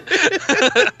it.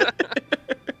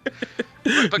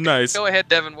 But nice. Go ahead,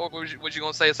 Devin. What was you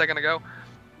going to say a second ago?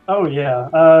 Oh,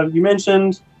 yeah. You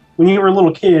mentioned when you were a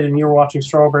little kid and you were watching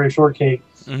Strawberry Shortcake,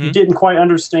 mm-hmm. you didn't quite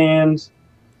understand,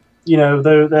 you know,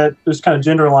 those kind of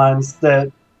gender lines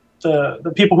that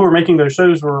the people who were making those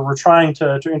shows were trying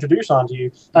to introduce onto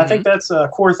you. Mm-hmm. I think that's a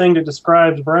core thing that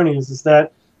describes bronies, is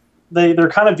that they're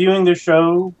kind of viewing this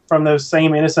show from those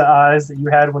same innocent eyes that you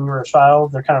had when you were a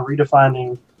child. They're kind of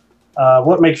redefining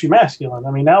what makes you masculine.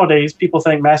 I mean, nowadays people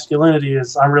think masculinity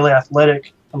is I'm really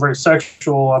athletic, I'm very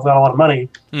sexual, I've got a lot of money.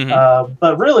 Mm-hmm.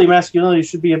 But really, masculinity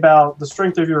should be about the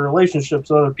strength of your relationships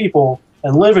with other people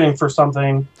and living for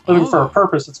something, living for a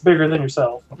purpose that's bigger than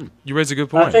yourself. You raise a good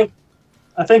point.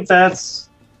 I think that's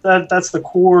the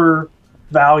core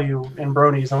value in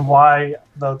Bronies, and why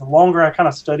the longer I kind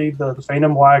of studied the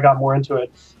fandom, why I got more into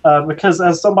it. Because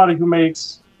as somebody who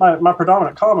makes my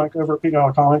predominant comic over at Pink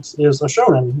Comics is a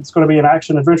shonen. It's going to be an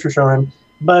action adventure shonen,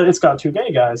 but it's got 2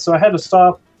 gay guys. So I had to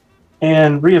stop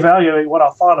and reevaluate what I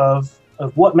thought of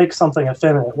what makes something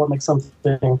effeminate, what makes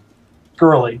something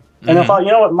girly. And I thought,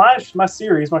 you know what, my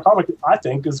series, my comic, I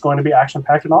think is going to be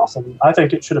action-packed and awesome. I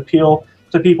think it should appeal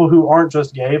to people who aren't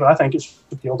just gay, but I think it should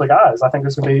appeal to guys. I think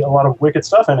there's going to be a lot of wicked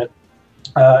stuff in it.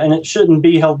 And it shouldn't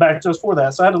be held back just for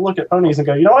that. So I had to look at ponies and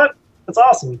go, you know what, it's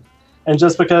awesome. And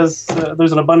just because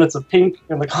there's an abundance of pink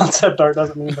in the concept art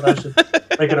doesn't mean that I should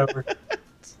make it over.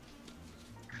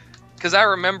 Because I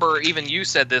remember even you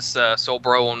said this, Soul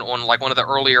Bro, on like one of the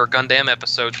earlier Gundam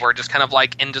episodes, where just kind of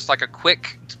like in just like a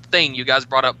quick thing, you guys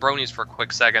brought up Bronies for a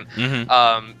quick second.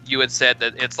 You had said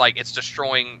that it's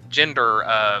destroying gender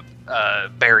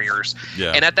barriers.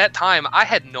 Yeah. And at that time, I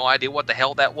had no idea what the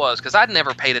hell that was, because I'd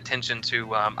never paid attention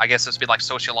to, I guess this would be like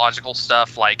sociological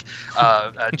stuff, like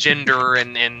gender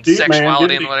and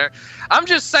sexuality and whatever. I'm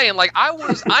just saying, like,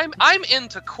 I'm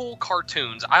into cool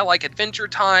cartoons. I like Adventure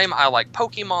Time. I like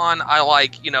Pokemon. I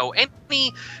like, you know,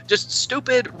 any just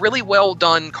stupid, really well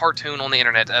done cartoon on the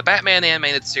internet. Batman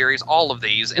animated series, all of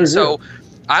these. And so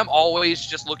I'm always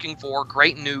just looking for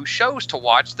great new shows to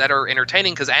watch that are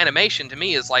entertaining, because animation to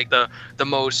me is like the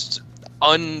most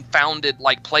unfounded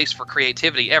like place for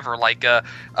creativity ever. Like the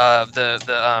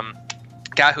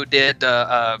guy who did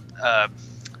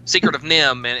Secret of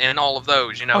Nim and all of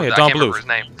those, you know, I can't remember his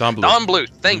name. Don Bluth.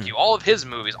 Thank you. All of his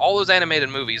movies, all those animated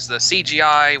movies, the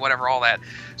CGI, whatever, all that.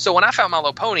 So when I found My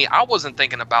Little Pony, I wasn't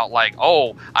thinking about like,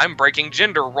 oh, I'm breaking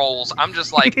gender roles. I'm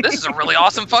just like, this is a really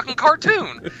awesome fucking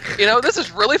cartoon. You know, this is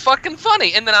really fucking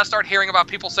funny. And then I start hearing about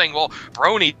people saying, well,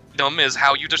 Brony-dom is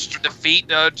how you just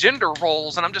defeat gender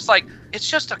roles. And I'm just like, it's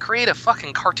just a creative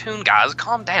fucking cartoon, guys.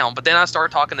 Calm down. But then I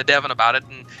started talking to Devin about it,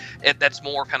 and that's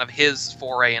more kind of his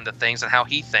foray into things and how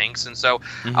he thinks. And so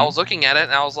I was looking at it,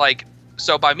 and I was like,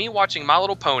 so by me watching My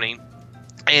Little Pony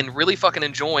and really fucking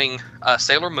enjoying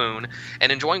Sailor Moon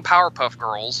and enjoying Powerpuff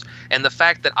Girls, and the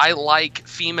fact that I like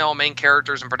female main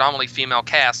characters and predominantly female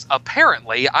casts,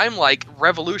 apparently I'm like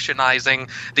revolutionizing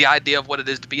the idea of what it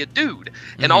is to be a dude.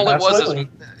 And all it was is,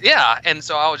 yeah. And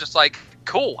so I was just like,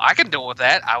 cool, I can deal with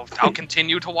that. I'll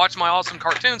continue to watch my awesome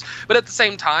cartoons, but at the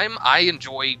same time, I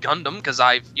enjoy Gundam because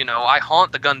I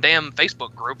haunt the Gundam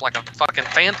Facebook group like a fucking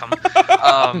phantom.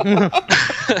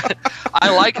 I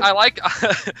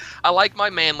like my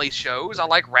manly shows. I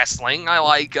like wrestling. I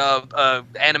like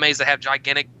animes that have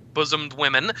gigantic bosomed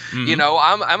women. You know,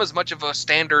 I'm as much of a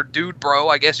standard dude bro,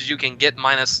 I guess, as you can get,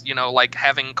 minus, you know, like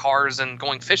having cars and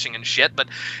going fishing and shit. But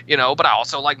you know, but I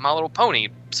also like My Little Pony.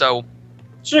 So.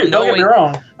 Shoot, don't get me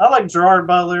wrong. I like Gerard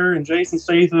Butler and Jason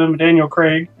Statham and Daniel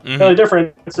Craig. The only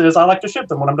difference is I like to ship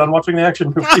them when I'm done watching the action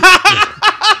movie.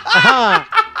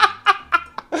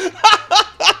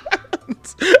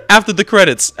 After the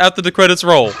credits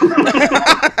roll.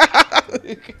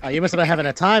 You must have been having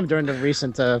a time during the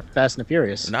recent Fast and the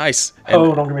Furious. Nice.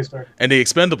 Don't get me started. And the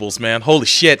Expendables, man. Holy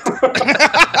shit.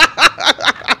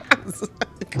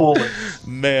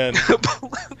 Man.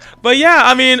 But yeah,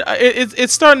 I mean,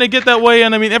 it's starting to get that way,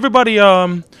 and I mean, everybody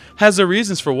has their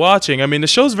reasons for watching. I mean, the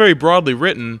show's very broadly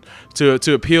written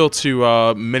to appeal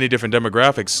to many different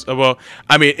demographics. Well,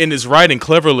 I mean, in its writing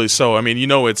cleverly so. I mean, you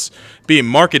know, it's being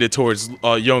marketed towards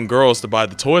young girls to buy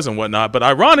the toys and whatnot. But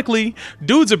ironically,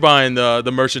 dudes are buying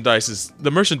the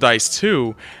merchandise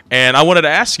too. And I wanted to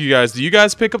ask you guys: do you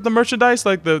guys pick up the merchandise,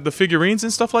 like the figurines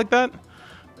and stuff like that?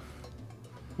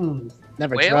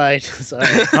 Never tried. Sorry.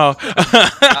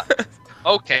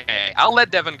 Okay, I'll let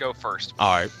Devin go first.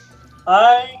 All right.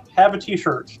 I have a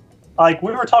t-shirt. Like,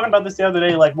 we were talking about this the other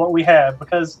day, like what we have,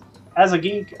 because as a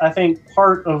geek, I think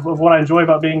part of what I enjoy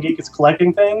about being a geek is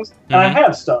collecting things. And I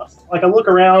have stuff. Like, I look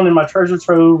around in my treasure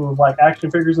trove of like action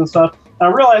figures and stuff, and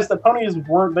I realized that ponies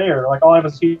weren't there. Like, all I have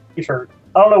is a t-shirt.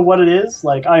 I don't know what it is.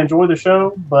 Like, I enjoy the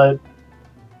show, but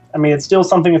I mean, it's still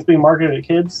something that's being marketed at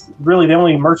kids. Really, the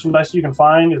only merchandise you can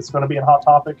find is going to be in Hot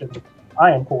Topic, and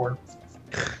I am poor.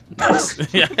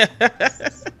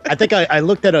 I think I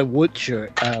looked at a Woot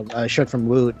shirt, a shirt from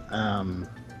Woot.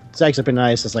 It's actually pretty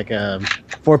nice. It's like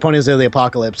 4 ponies of the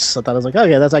apocalypse. I thought I was like, oh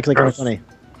yeah, that's actually kind of funny.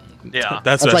 Yeah,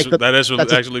 that's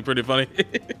actually pretty funny.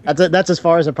 that's as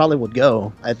far as it probably would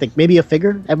go. I think maybe a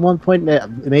figure at one point,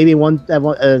 maybe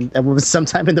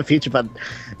sometime in the future. But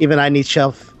even I need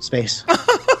shelf space.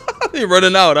 You're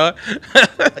running out, huh?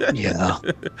 Yeah.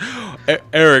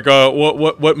 Eric,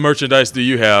 what merchandise do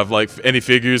you have? Like any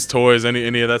figures, toys,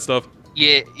 any of that stuff?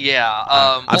 Yeah.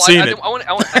 I've seen it. I wanted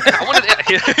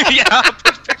yeah, I'll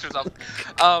put pictures of.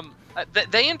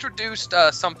 They introduced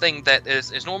something that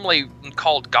is normally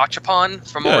called gachapon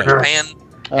from over in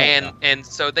Japan. And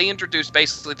so they introduced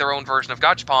basically their own version of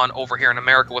gachapon over here in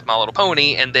America with My Little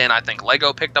Pony, and then I think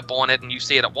Lego picked up on it, and you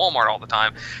see it at Walmart all the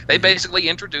time. They basically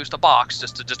introduced a box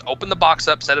to open the box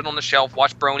up, set it on the shelf,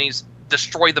 watch bronies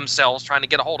destroy themselves trying to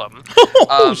get a hold of them.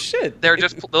 Oh shit! They're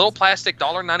just little plastic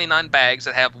 $1.99 bags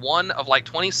that have one of like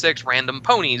 26 random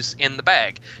ponies in the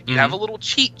bag. You have a little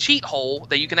cheat hole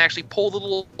that you can actually pull the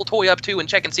little toy up to and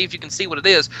check and see if you can see what it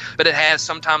is. But it has,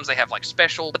 sometimes they have like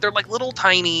special, but they're like little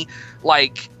tiny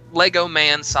like Lego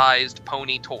man-sized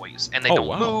pony toys, and they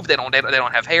don't move. They don't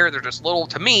have hair. They're just little,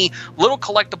 to me, little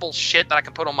collectible shit that I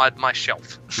can put on my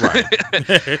shelf. Right.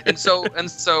 and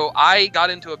so I got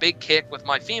into a big kick with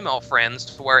my female friends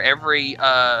to where every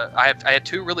I had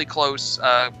two really close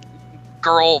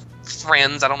girl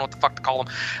friends. I don't know what the fuck to call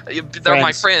them. They're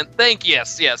my friend.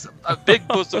 Yes, big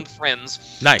bosomed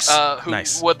friends. Nice.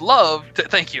 Who would love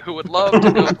to who would love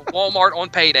to go to Walmart on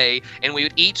payday, and we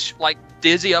would each like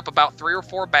dizzy up about 3 or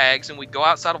 4 bags, and we'd go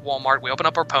outside of Walmart. We open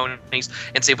up our ponies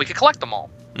and see if we could collect them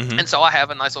all. And so I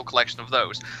have a nice little collection of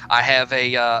those. I have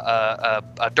a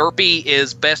Derpy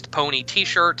is Best Pony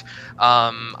T-shirt.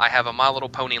 I have a My Little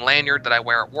Pony lanyard that I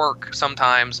wear at work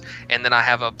sometimes, and then I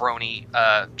have a Brony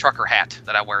trucker hat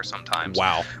that I wear sometimes.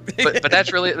 Wow. but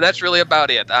that's really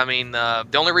about it. I mean,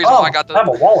 the only reason why I got I have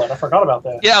a wallet. I forgot about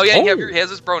that. Yeah, he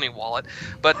has his Brony wallet.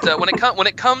 But when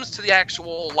it comes to the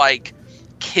actual like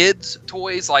kids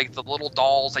toys, like the little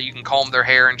dolls that you can comb their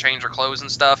hair and change their clothes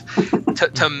and stuff,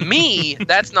 to me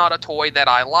that's not a toy that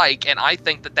I like, and I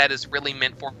think that is really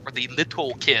meant for the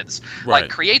little kids. Right. Like,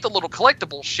 create the little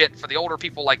collectible shit for the older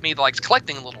people like me that likes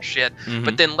collecting little shit,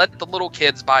 but then let the little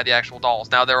kids buy the actual dolls.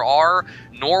 Now there are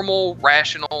normal,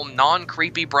 rational,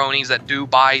 non-creepy bronies that do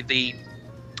buy the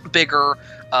bigger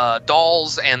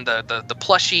dolls and the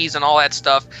plushies and all that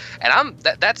stuff, and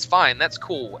that's fine, that's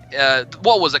cool.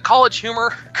 What was it? College Humor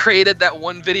created that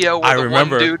one video where one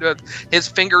dude, his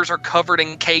fingers are covered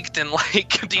and caked in like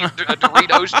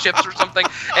Doritos chips or something,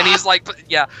 and he's like,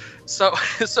 yeah. So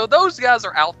those guys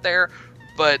are out there.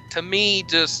 But to me,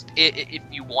 just if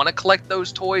you want to collect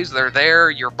those toys, they're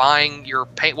there. You're paying.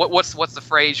 What's the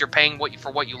phrase? You're paying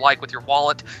for what you like with your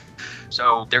wallet.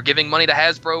 So they're giving money to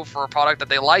Hasbro for a product that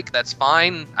they like. That's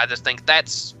fine. I just think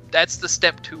that's the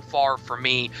step too far for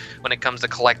me when it comes to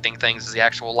collecting things, is the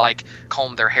actual like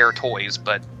comb their hair toys.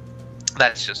 But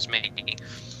that's just me.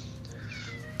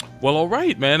 Well, all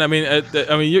right, man. I mean,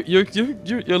 you're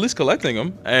at least collecting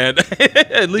them, and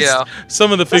at least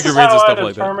some of the figurines and stuff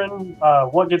like that. I determine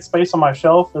what gets space on my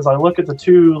shelf is I look at the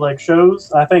two like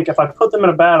shows. I think if I put them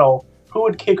in a battle, who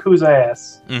would kick whose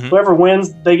ass? Whoever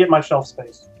wins, they get my shelf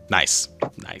space. Nice.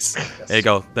 There you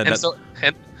go.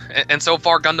 And so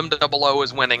far, Gundam 00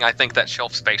 is winning. I think that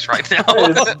shelf space right now.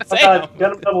 I've got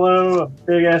Gundam 00, a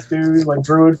big ass dude like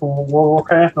Druid from World of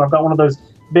Warcraft, and I've got one of those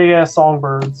big ass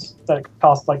songbirds that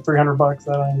cost like $300.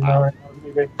 That I don't know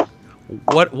right now.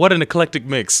 What an eclectic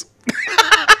mix.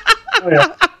 Oh,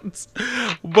 yeah.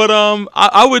 But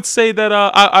I would say that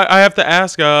I have to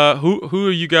ask who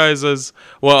are you guys as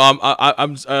well?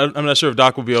 I'm not sure if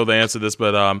Doc will be able to answer this,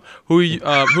 but who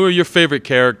are your favorite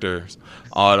characters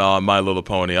on My Little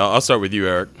Pony? I'll start with you,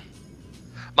 Eric.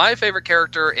 My favorite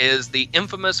character is the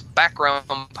infamous background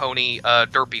pony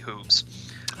Derpy Hooves.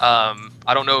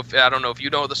 I don't know if you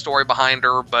know the story behind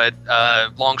her, but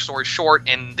long story short,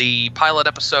 in the pilot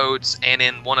episodes and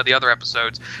in one of the other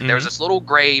episodes, there was this little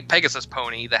gray Pegasus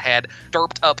pony that had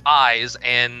derped up eyes,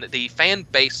 and the fan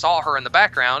base saw her in the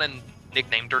background and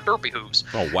nicknamed her Derpy Hooves.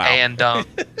 Oh wow! And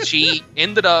she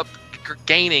ended up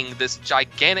gaining this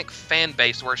gigantic fan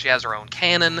base where she has her own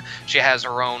canon. She has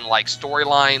her own like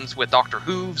storylines with Dr.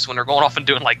 Hooves when they're going off and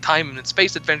doing like time and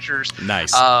space adventures.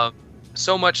 Nice.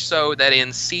 So much so that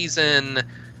in season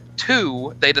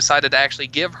 2, they decided to actually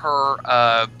give her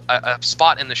a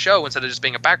spot in the show instead of just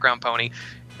being a background pony.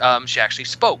 She actually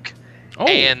spoke. Oh.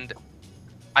 And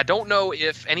I don't know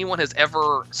if anyone has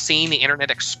ever seen the internet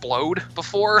explode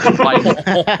before. Like,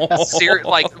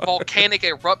 like volcanic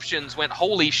eruptions went,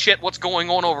 holy shit, what's going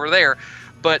on over there?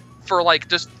 But for like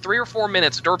just 3 or 4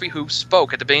 minutes, Derpy Hooves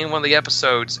spoke at the beginning of one of the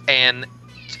episodes, and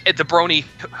the Brony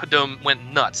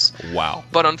went nuts. Wow.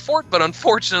 But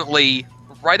unfortunately,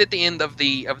 right at the end of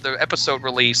the episode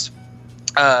release,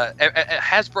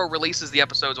 Hasbro releases the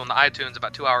episodes on the iTunes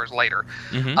about 2 hours later.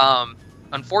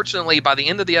 Unfortunately, by the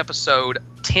end of the episode,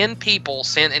 10 people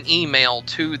sent an email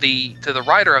to the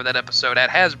writer of that episode at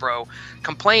Hasbro,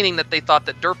 complaining that they thought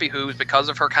that Derpy Who's, because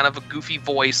of her kind of a goofy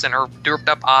voice and her derped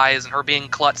up eyes and her being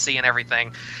klutzy and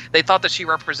everything, they thought that she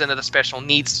represented a special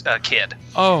needs kid.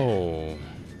 Oh.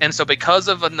 And so because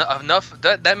of enough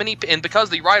that many, and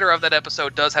because the writer of that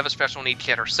episode does have a special need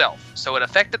kid herself, so it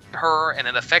affected her and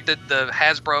it affected the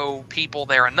Hasbro people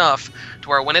there enough to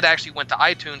where when it actually went to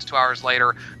iTunes 2 hours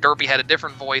later, Derpy had a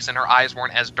different voice and her eyes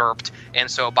weren't as derped,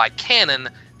 and so by canon,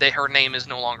 her name is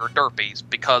no longer Derpy's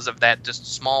because of that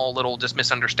just small little just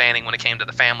misunderstanding when it came to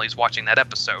the families watching that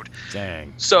episode.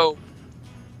 Dang. So.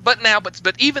 But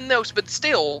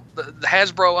still, the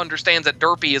Hasbro understands that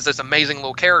Derpy is this amazing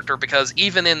little character because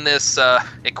even in this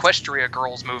Equestria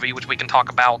Girls movie, which we can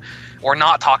talk about or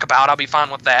not talk about, I'll be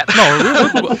fine with that.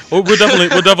 No, we'll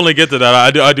definitely get to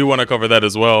that. I do want to cover that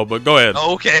as well. But go ahead.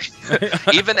 Okay.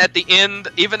 even at the end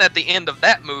of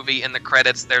that movie, in the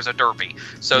credits, there's a Derpy.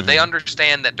 So they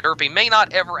understand that Derpy may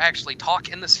not ever actually talk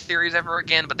in the series ever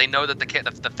again, but they know that the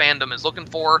fandom is looking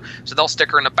for her, so they'll stick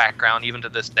her in the background even to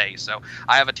this day. So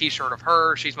I have a t-shirt of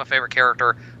her. She's my favorite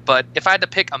character. But if I had to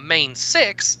pick a main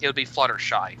 6, it would be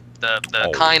Fluttershy,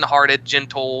 the kind-hearted,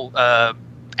 gentle,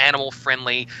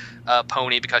 animal-friendly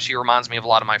pony, because she reminds me of a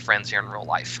lot of my friends here in real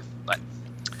life. But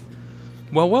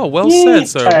well said,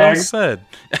 sir. Well said.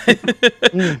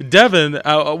 Devin,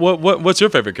 what's your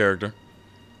favorite character?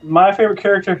 My favorite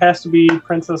character has to be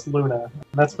Princess Luna.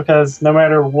 That's because no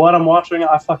matter what I'm watching,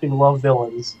 I fucking love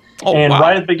villains.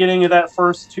 Right at the beginning of that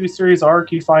first 2-series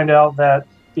arc, you find out that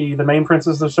the main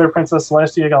princess of the show, Princess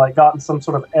Celestia, got in some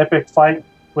sort of epic fight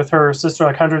with her sister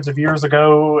like hundreds of years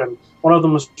ago, and one of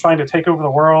them was trying to take over the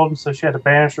world, so she had to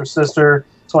banish her sister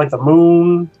to like the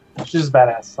moon. She's just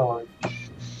badass. So,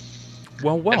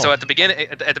 well. And so at the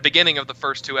beginning of the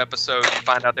first 2 episodes, you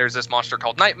find out there's this monster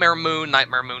called Nightmare Moon.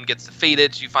 Nightmare Moon gets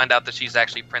defeated. You find out that she's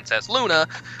actually Princess Luna,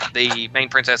 the main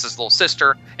princess's little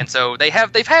sister. And so they've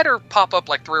had her pop up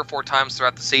like 3 or 4 times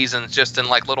throughout the seasons, just in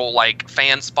like little like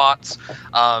fan spots.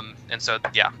 And so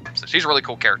so she's a really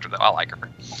cool character though. I like her.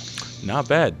 Not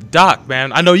bad. Doc,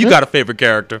 man, I know you got a favorite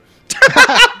character.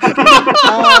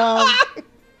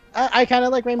 I kind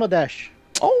of like Rainbow Dash.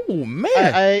 Oh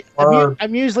man,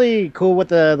 I'm usually cool with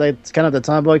the kind of the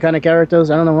tomboy kind of characters.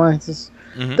 I don't know why. It's just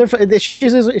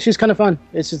she's kind of fun.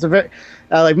 It's just a very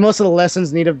like most of the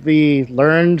lessons need to be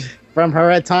learned from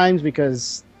her at times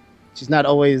because she's not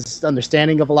always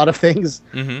understanding of a lot of things.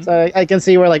 So I can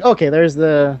see where like okay, there's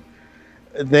their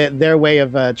way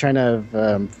of trying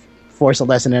to force a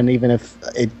lesson in, even if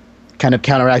it kind of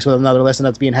counteracts with another lesson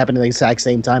that's being happening at the exact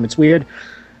same time. It's weird.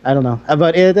 I don't know,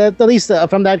 but at least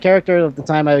from that character of the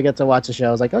time I get to watch the show,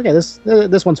 I was like, okay,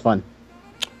 this one's fun.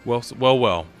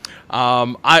 Well.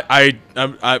 I'm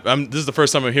this is the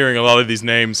first time I'm hearing a lot of these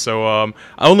names, so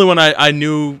only one I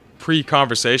knew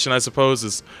pre-conversation, I suppose,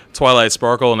 is Twilight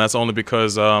Sparkle, and that's only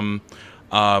because God,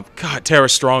 Tara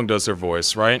Strong does her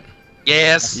voice, right?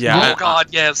 Yes. Yeah. Oh God,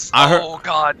 yes.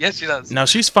 God, yes, she does. Now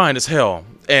she's fine as hell.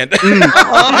 And let me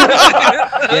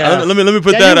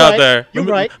put that out there.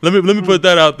 Let me put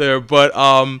that out there. But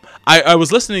I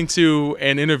was listening to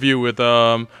an interview with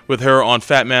her on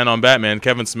Fat Man on Batman,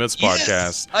 Kevin Smith's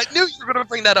podcast. I knew you were gonna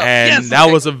bring that up. And that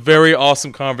was a very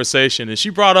awesome conversation. And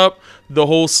she brought up the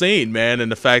whole scene, man,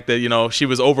 and the fact that she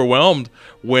was overwhelmed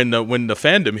when the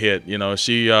fandom hit.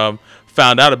 She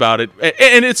found out about it,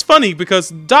 and it's funny because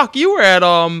Doc, you were at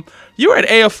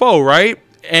AFO, right?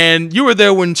 And you were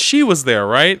there when she was there,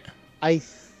 right? I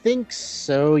think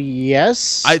so.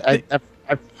 Yes. I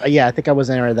think I was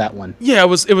there at that one. Yeah, it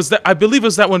was that. I believe it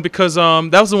was that one because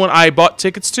that was the one I bought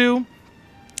tickets to.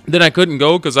 Then I couldn't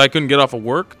go because I couldn't get off of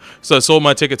work, so I sold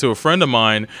my ticket to a friend of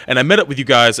mine, and I met up with you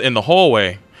guys in the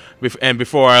hallway. And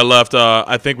before I left,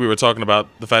 I think we were talking about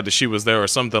the fact that she was there or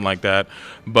something like that.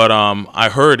 But I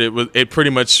heard it pretty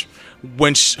much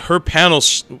when her panel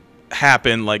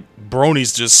happened, like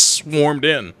Bronies just swarmed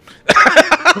in.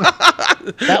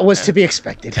 That was to be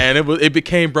expected. And it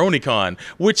became BronyCon,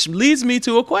 which leads me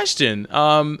to a question.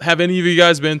 Have any of you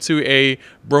guys been to a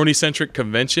Brony-centric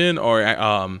convention or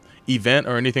event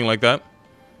or anything like that?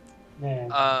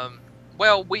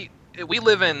 Well, we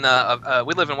live in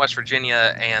West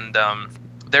Virginia, and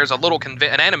there's a little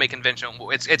an anime convention.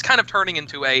 It's kind of turning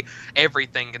into a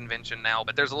everything convention now,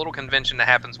 but there's a little convention that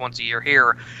happens once a year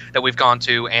here that we've gone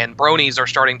to, and Bronies are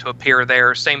starting to appear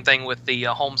there. Same thing with the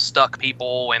Homestuck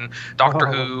people and Doctor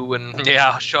Who and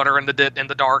Shudder in the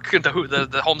Dark.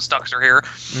 The Homestucks are here.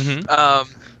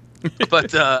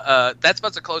 But that's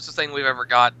about the closest thing we've ever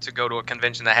got to go to a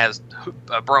convention that has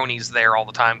bronies there all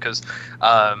the time, because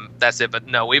that's it. But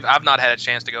no, I've not had a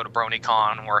chance to go to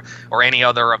BronyCon or any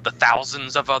other of the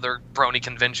thousands of other brony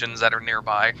conventions that are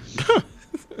nearby.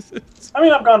 I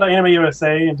mean, I've gone to Anime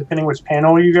USA, and depending which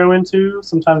panel you go into,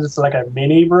 sometimes it's like a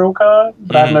mini BroCon,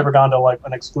 but I've never gone to like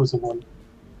an exclusive one.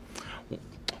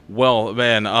 Well,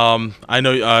 man, I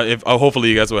know if hopefully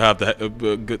you guys will have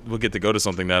to we'll get to go to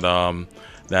something that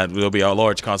that will be a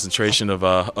large concentration of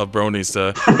bronies.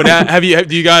 But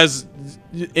do you guys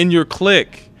in your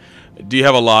clique? Do you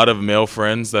have a lot of male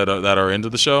friends that are into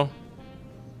the show?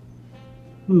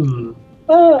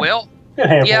 Well,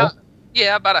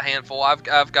 yeah, about a handful.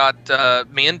 I've got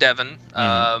me and Devin.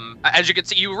 As you can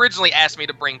see, you originally asked me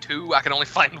to bring 2. I can only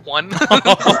find 1.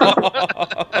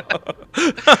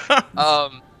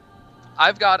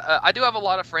 I do have a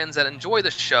lot of friends that enjoy the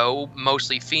show,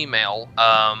 mostly female,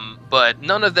 but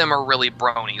none of them are really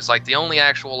bronies. Like, the only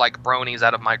actual like bronies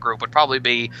out of my group would probably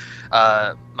be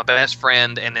my best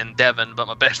friend and then Devin, but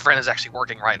my best friend is actually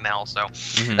working right now, so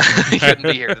he couldn't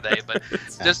be here today. But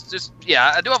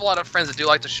yeah, I do have a lot of friends that do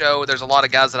like the show. There's a lot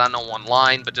of guys that I know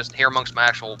online, but just here amongst my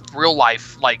actual real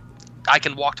life, like, I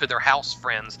can walk to their house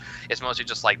friends, it's mostly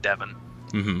just like Devin.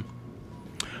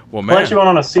 Well, man, I'll let you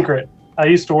on a secret. I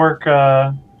used to work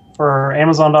for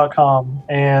Amazon.com,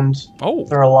 and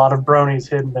there are a lot of bronies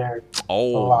hidden there. A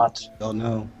lot. Oh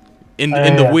no. In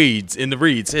the weeds, in the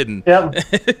reeds, hidden.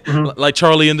 Yep. Like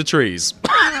Charlie in the trees.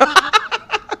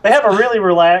 They have a really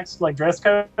relaxed like dress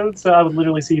code, so I would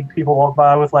literally see people walk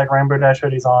by with like Rainbow Dash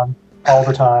hoodies on all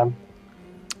the time.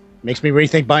 Makes me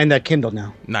rethink buying that Kindle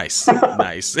now. Nice,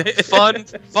 nice.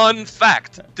 Fun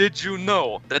fact. Did you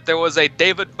know that there was a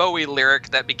David Bowie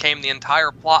lyric that became the entire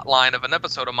plot line of an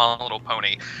episode of My Little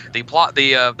Pony?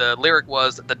 The lyric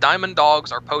was, "The diamond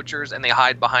dogs are poachers and they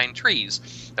hide behind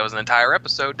trees." There was an entire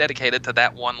episode dedicated to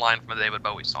that one line from a David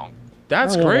Bowie song.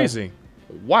 That's crazy.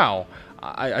 Wow.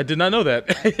 I did not know that.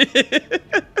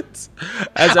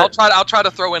 I'll try to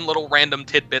throw in little random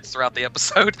tidbits throughout the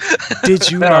episode.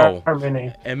 Did you know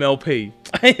MLP?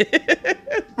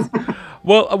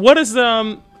 Well, what is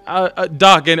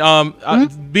Doc,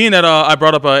 and being that I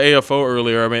brought up AFO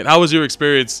earlier, I mean, how was your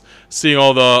experience seeing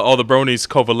all the bronies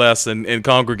coalesce and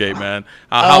congregate, man?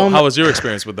 How was your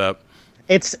experience with that?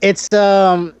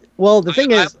 Well, the thing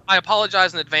is, I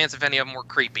apologize in advance if any of them were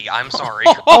creepy. I'm sorry.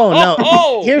 Oh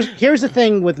no. Here's the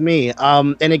thing with me,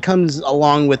 and it comes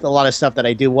along with a lot of stuff that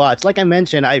I do watch. Like I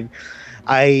mentioned,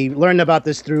 I learned about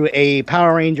this through a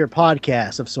Power Ranger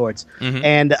podcast of sorts,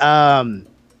 and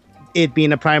it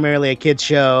being primarily a kids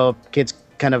show, kids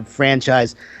kind of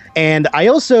franchise. And I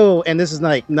also, and this is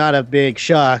not a big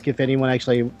shock if anyone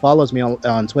actually follows me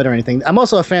on Twitter or anything, I'm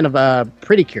also a fan of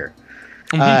Pretty Cure.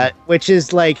 Which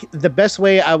is like the best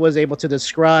way I was able to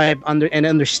describe and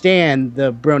understand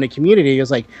the Brony community. It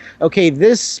was like, okay,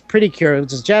 this Pretty Cure,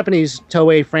 which is a Japanese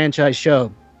Toei franchise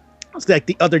show, it's like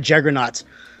the other juggernauts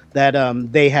that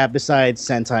they have besides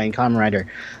Sentai and Kamen Rider,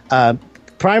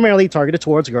 primarily targeted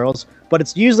towards girls, but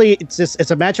it's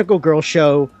a magical girl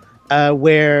show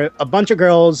where a bunch of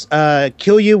girls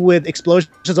kill you with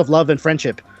explosions of love and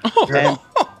friendship.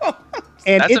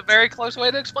 And that's a very close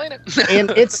way to explain it. And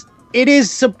it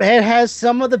has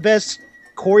some of the best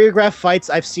choreographed fights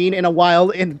I've seen in a while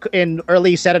in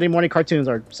early Saturday morning cartoons,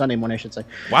 or Sunday morning, I should say.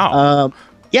 Wow.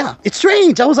 Yeah, it's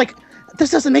strange. I was like,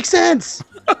 this doesn't make sense.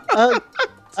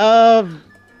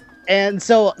 And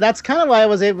so that's kind of why I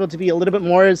was able to be a little bit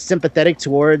more sympathetic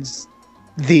towards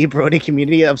the Brony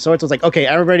community of sorts. I was like, okay,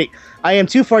 I am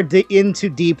too far into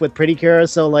deep with Pretty Cure,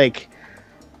 so like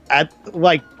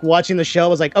watching the show, I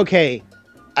was like, okay,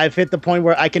 I've hit the point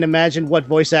where I can imagine what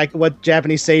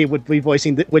Japanese say would be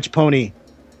voicing which pony,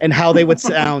 and how they would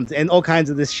sound, and all kinds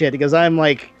of this shit. Because I'm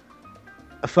like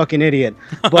a fucking idiot.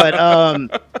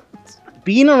 But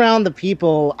being around the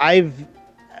people,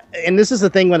 and this is the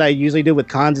thing what I usually do with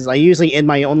cons is I usually in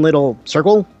my own little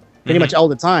circle pretty much all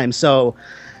the time. So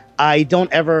I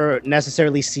don't ever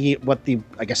necessarily see what the,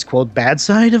 I guess, quote, bad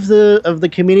side of the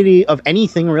community of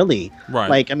anything really. Right.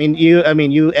 Like,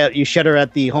 you shudder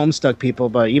at the Homestuck people,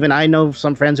 but even I know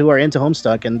some friends who are into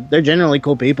Homestuck, and they're generally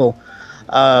cool people.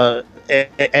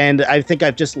 And I think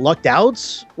I've just lucked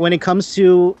out when it comes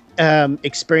to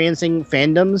experiencing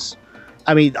fandoms.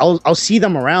 I mean, I'll see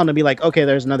them around and be like, okay,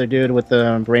 there's another dude with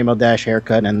the Rainbow Dash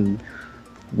haircut and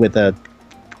with a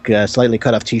slightly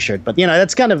cut off T-shirt, but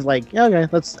that's kind of like, okay,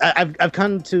 I've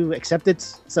come to accept it.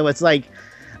 So it's like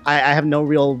I have no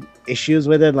real issues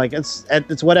with it. Like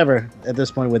it's whatever at this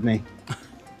point with me.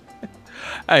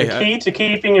 The key to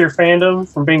keeping your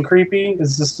fandom from being creepy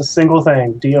is just a single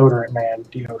thing: deodorant, man,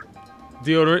 deodorant.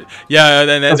 Deodorant? Yeah,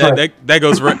 and that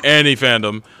goes for any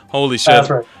fandom. Holy shit. That's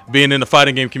right. Being in the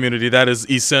fighting game community, that is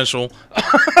essential.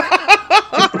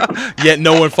 Yet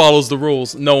no one follows the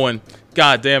rules. No one.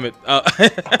 God damn it.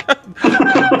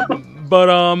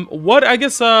 But what, I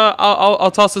guess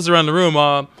I'll toss this around the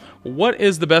room. What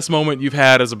is the best moment you've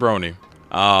had as a brony?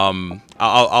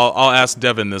 I'll ask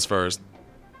Devin this first.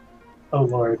 Oh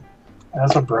Lord,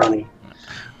 as a brony.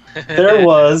 There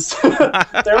was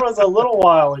a little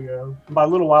while ago. By a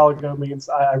little while ago means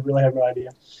I really have no idea.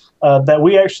 That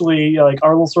we actually, like,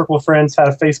 our little circle of friends had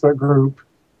a Facebook group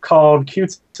called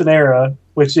Cutenera,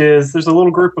 which is, there's a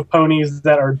little group of ponies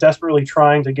that are desperately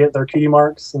trying to get their cutie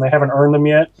marks and they haven't earned them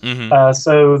yet.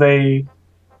 So they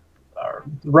are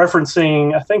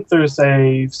referencing, I think there's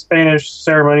a Spanish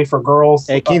ceremony for girls.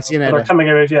 Quinceañera. They're coming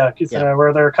of age, Quinceañera,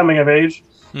 where they're coming of age.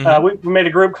 We made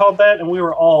a group called that, and we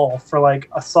were all, for like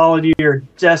a solid year,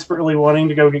 desperately wanting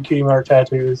to go get cutie mark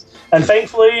tattoos. And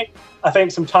thankfully, I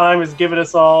think some time has given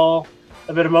us all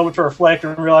a bit of moment to reflect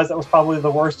and realize that was probably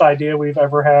the worst idea we've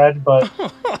ever had, but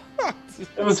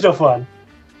it was still fun.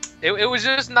 It was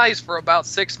just nice for about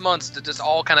 6 months to just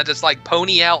all kind of just like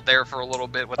pony out there for a little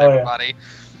bit with everybody.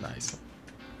 Yeah. Nice.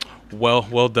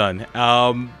 Well done.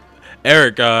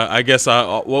 Eric, I guess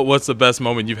what's the best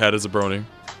moment you've had as a brony?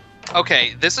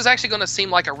 Okay, this is actually going to seem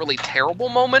like a really terrible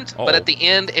moment, but at the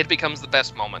end, it becomes the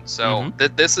best moment. So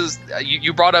this is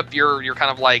you brought up your kind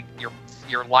of like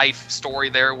your life story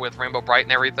there with Rainbow Bright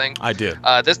and everything. I did.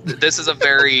 This is a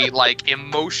very like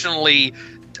emotionally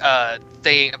a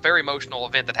very emotional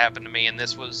event that happened to me, and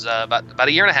this was about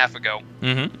a year and a half ago.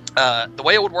 The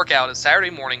way it would work out is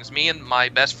Saturday mornings, me and my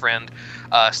best friend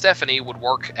Stephanie would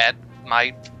work at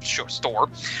my store.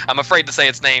 I'm afraid to say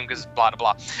its name because blah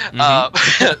blah blah.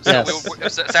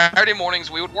 Saturday mornings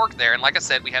we would work there, and like I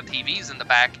said, we have TVs in the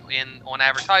back on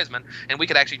advertisement, and we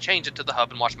could actually change it to the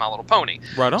hub and watch My Little Pony.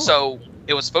 Right on. So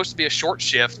it was supposed to be a short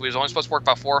shift. We was only supposed to work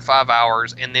about 4 or 5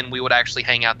 hours, and then we would actually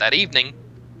hang out that evening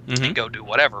and go do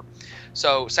whatever.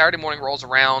 So Saturday morning rolls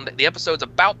around, the episode's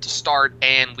about to start,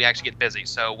 and we actually get busy.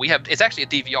 So it's actually a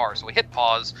DVR, so we hit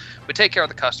pause, we take care of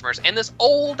the customers, and this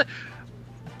old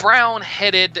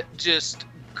brown-headed, just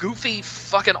goofy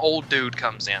fucking old dude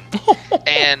comes in.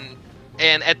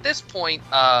 and at this point,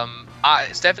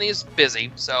 Stephanie is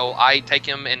busy, so I take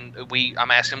him and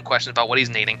I'm asking him questions about what he's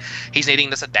needing. He's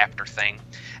needing this adapter thing,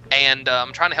 and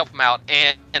I'm trying to help him out,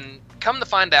 and come to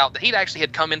find out that he'd actually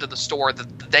had come into the store the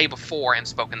day before and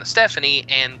spoken to Stephanie,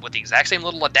 and with the exact same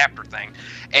little adapter thing,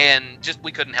 and just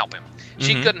we couldn't help him.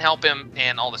 She couldn't help him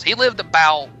and all this. He lived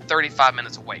about 35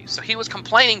 minutes away, so he was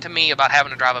complaining to me about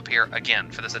having to drive up here again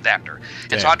for this adapter.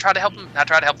 And so I tried to help him. I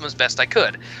tried to help him as best I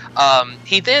could.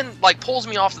 He then like pulls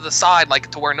me off to the side, like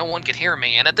to where no one could hear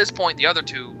me. And at this point, the other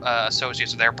two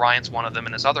associates are there. Brian's one of them,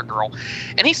 and this other girl.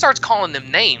 And he starts calling them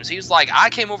names. He's like,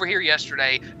 "I came over here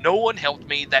yesterday. No one helped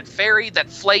me. That fairy, that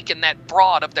flake, and that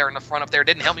broad up there in the front up there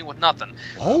didn't help me with nothing."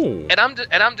 Oh. And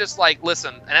I'm just like,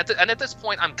 listen. And at this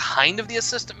point, I'm kind of the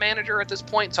assistant manager at this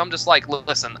point, so I'm just like,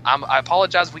 listen. I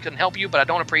apologize if we couldn't help you, but I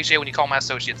don't appreciate when you call my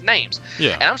associates names.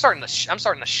 Yeah. And I'm starting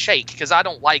to shake because I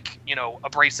don't like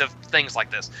abrasive things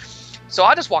like this. So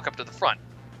I just walk up to the front.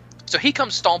 So he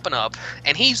comes stomping up,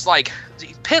 and he's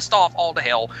pissed off all to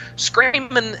hell,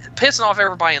 screaming, pissing off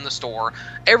everybody in the store.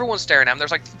 Everyone's staring at him.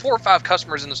 There's like 4 or 5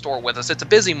 customers in the store with us. It's a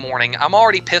busy morning. I'm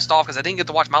already pissed off because I didn't get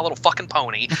to watch My Little fucking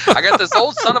Pony. I got this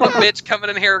old son of a bitch coming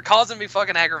in here causing me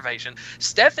fucking aggravation.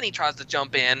 Stephanie tries to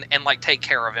jump in and like take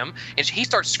care of him, and he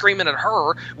starts screaming at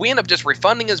her. We end up just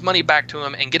refunding his money back to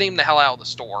him and getting him the hell out of the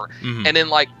store. And then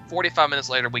like 45 minutes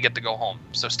later, we get to go home.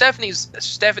 So Stephanie's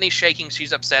shaking.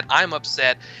 She's upset. I'm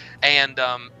upset. And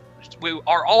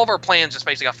all of our plans just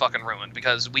basically got fucking ruined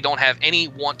because we don't have any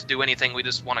want to do anything. We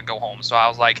just want to go home. So I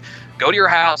was like, go to your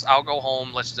house. I'll go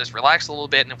home. Let's just relax a little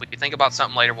bit. And if we think about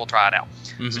something later, we'll try it out.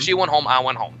 So she went home. I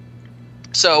went home.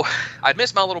 So I'd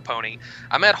missed My Little Pony.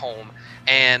 I'm at home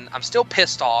and I'm still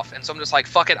pissed off. And so I'm just like,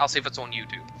 fuck it. I'll see if it's on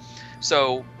YouTube.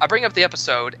 So I bring up the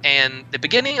episode, and the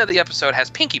beginning of the episode has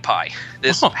Pinkie Pie,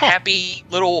 this happy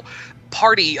little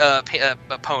party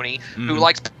pony who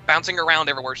likes bouncing around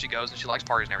everywhere she goes, and she likes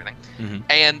parties and everything.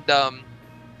 And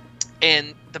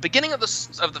the beginning of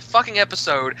the fucking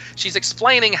episode, she's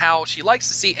explaining how she likes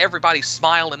to see everybody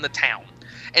smile in the town.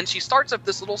 and she starts up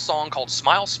this little song called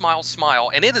Smile, Smile,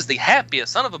 Smile, and it is the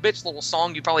happiest son of a bitch little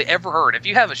song you probably ever heard. If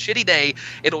you have a shitty day,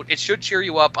 it should cheer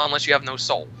you up unless you have no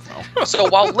soul. So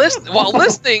while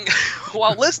listening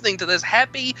to this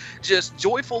happy, just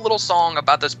joyful little song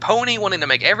about this pony wanting to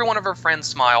make every one of her friends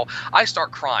smile, I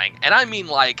start crying. And I mean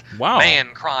like, man,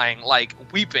 crying, like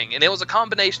weeping. And it was a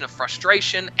combination of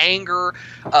frustration, anger,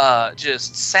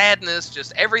 just sadness,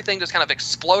 just everything just kind of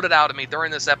exploded out of me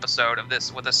during this episode of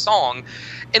this with this song.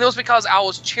 And it was because I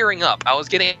was cheering up. I was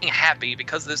getting happy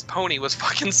because this pony was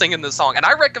fucking singing this song. And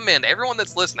I recommend everyone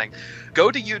that's listening,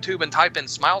 go to YouTube and type in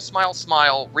Smile, Smile,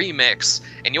 Smile remix,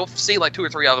 and you'll see like 2 or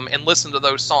 3 of them and listen to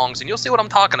those songs, and you'll see what I'm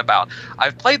talking about.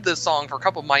 I've played this song for a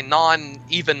couple of my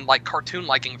non-even like cartoon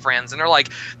liking friends, and they're like,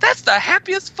 that's the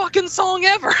happiest fucking song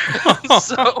ever.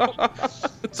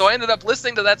 So I ended up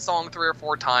listening to that song 3 or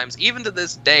 4 times. Even to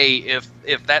this day,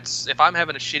 if I'm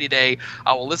having a shitty day,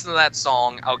 I will listen to that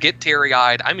song. I'll get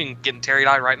teary-eyed. I mean, getting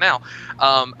teary-eyed right now.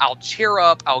 I'll cheer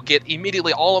up. I'll get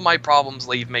immediately all of my problems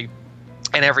leave me,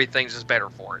 and everything's just better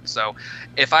for it. So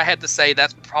if I had to say,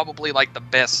 that's probably like the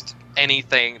best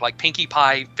anything, like Pinkie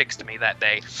Pie fixed me that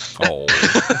day. Oh.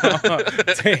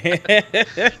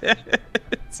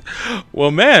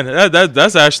 Well, man,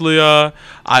 that's actually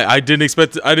I didn't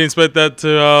expect that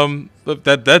to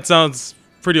that sounds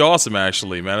pretty awesome,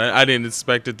 actually, man. I didn't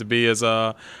expect it to be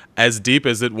as deep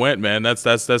as it went, man.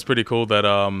 That's pretty cool that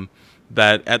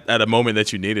that at a moment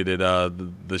that you needed it,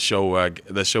 the show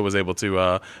was able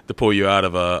to pull you out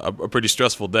of a pretty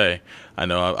stressful day. I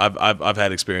know I've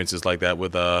had experiences like that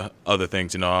with other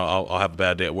things. You know, I'll have a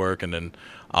bad day at work, and then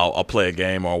I'll play a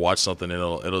game or watch something.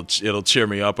 It'll cheer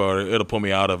me up, or it'll pull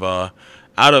me out of a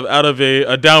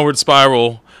downward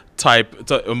spiral type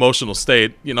emotional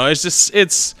state. You know, it's just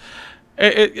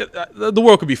the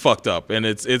world could be fucked up, and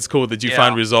it's cool that you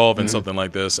find resolve in something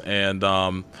like this. And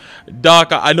Doc,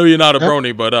 I know you're not a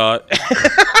brony, but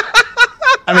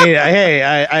I mean,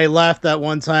 hey, I laughed that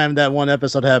one time that one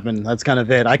episode happened. That's kind of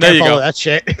it. I can't follow that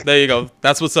shit. There you go.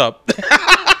 That's what's up.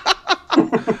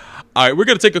 All right, we're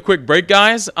going to take a quick break,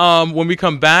 guys. When we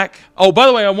come back... Oh, by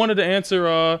the way, I wanted to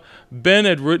answer... Ben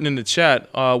had written in the chat,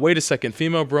 wait a second,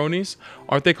 female bronies,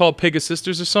 aren't they called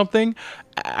Pegasisters or something?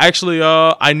 Actually,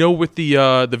 I know with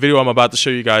the video I'm about to show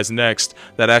you guys next,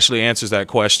 that actually answers that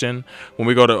question. When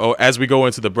we go to... as we go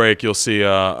into the break, you'll see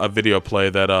a video play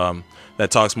that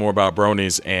talks more about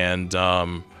bronies and...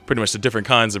 pretty much the different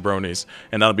kinds of bronies,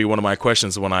 and that'll be one of my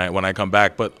questions when I come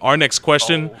back. But our next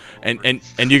question, and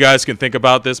you guys can think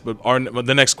about this, but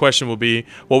the next question will be,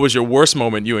 what was your worst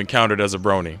moment you encountered as a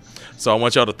brony? So I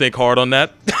want y'all to think hard on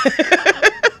that.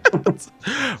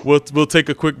 We'll take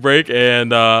a quick break,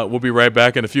 and we'll be right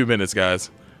back in a few minutes, guys.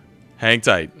 Hang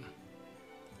tight.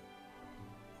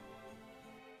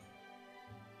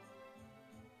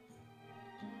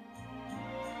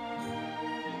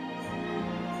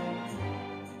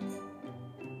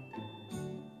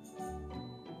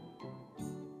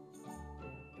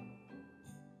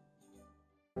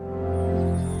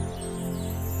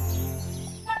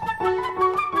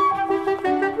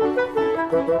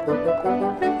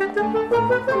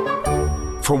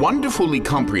 For one to fully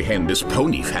comprehend this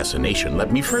pony fascination,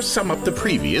 let me first sum up the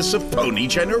previous of pony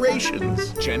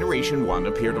generations. Generation 1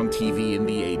 appeared on TV in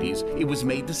the 80s. It was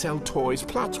made to sell toys.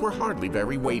 Plots were hardly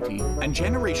very weighty. And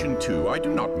Generation 2, I do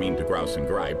not mean to grouse and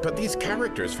gripe, but these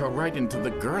characters fell right into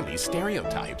the girly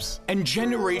stereotypes. And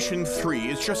Generation 3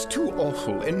 is just too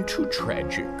awful and too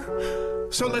tragic.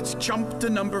 So let's jump to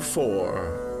number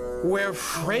 4, where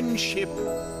friendship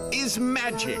is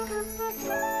magic.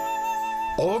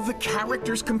 All the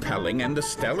characters compelling, and the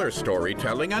stellar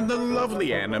storytelling, and the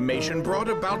lovely animation brought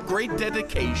about great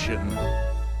dedication.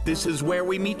 This is where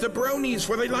we meet the bronies,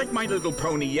 for they like My Little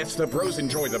Pony. Yes, the bros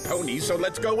enjoy the ponies, so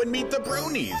let's go and meet the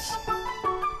bronies.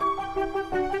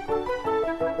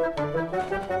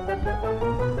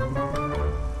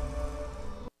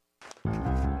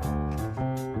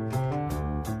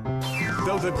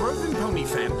 Though the growth in pony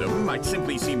fandom might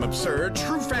simply seem absurd,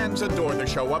 true fans adore the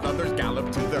show, while others gallop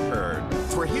to the herd.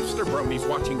 For hipster bronies,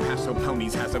 watching Paso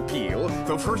ponies has appeal.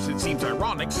 Though first it seems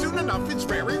ironic, soon enough it's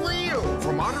very real.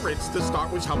 For moderates, the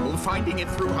start was humble, finding it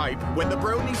through hype, when the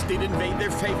bronies did invade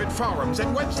their favorite forums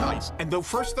and websites. And though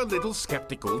first a little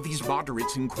skeptical, these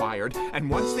moderates inquired, and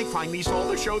once they finally saw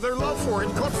the show, their love for it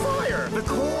caught fire. The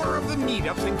core of the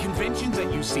meetups and conventions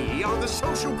that you see are the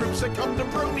social groups that come to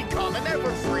BronyCon and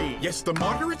Everfree. Yes, the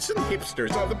moderates and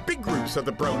hipsters are the big groups of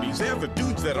the bronies. They're the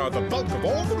dudes that are the bulk of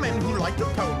all the men who like the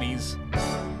ponies.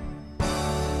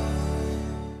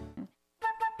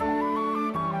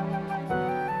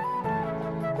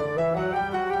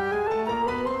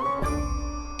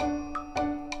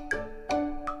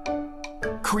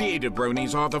 Creative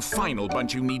Bronies are the final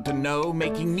bunch you need to know,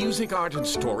 making music, art, and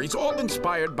stories, all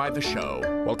inspired by the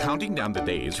show. While counting down the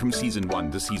days from Season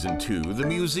 1 to Season 2, the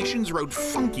musicians wrote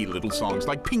funky little songs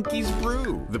like Pinky's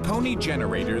Brew. The Pony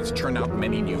Generators churn out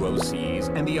many new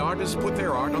OCs, and the artists put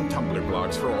their art on Tumblr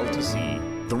blogs for all to see.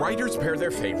 The writers pair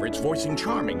their favorites, voicing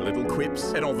charming little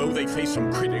quips, and although they face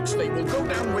some critics, they will go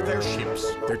down with their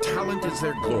ships. Their talent is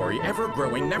their glory, ever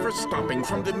growing, never stopping,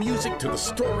 from the music to the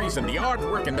stories and the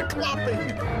artwork and the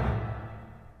clopping.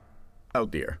 Oh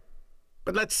dear.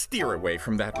 But let's steer away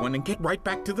from that one and get right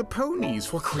back to the ponies,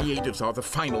 for creatives are the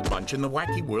final bunch in the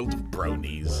wacky world of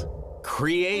bronies.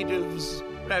 Creatives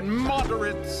and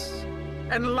moderates,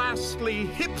 and lastly,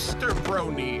 hipster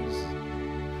bronies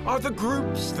are the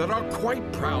groups that are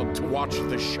quite proud to watch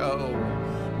the show.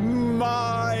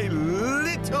 My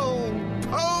Little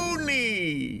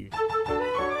Pony!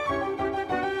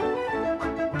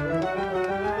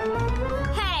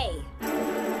 Hey!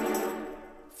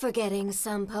 Forgetting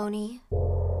some pony?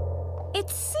 It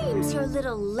seems your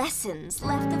little lessons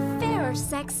left the fairer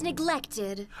sex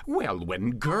neglected. Well,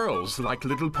 when girls like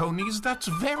little ponies, that's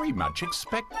very much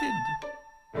expected.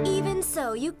 Even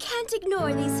so, you can't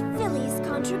ignore these fillies'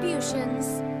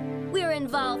 contributions. We're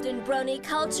involved in brony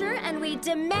culture, and we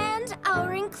demand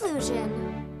our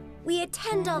inclusion. We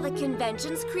attend all the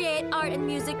conventions, create art and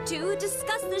music too,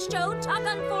 discuss the show, talk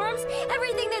on forums,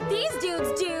 everything that these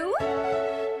dudes do.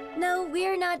 No,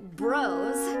 we're not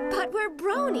bros, but we're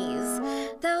bronies,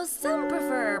 though some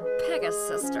prefer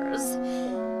Pegasisters.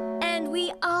 And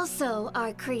we also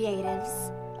are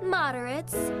creatives,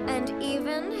 moderates, and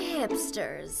even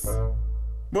hipsters.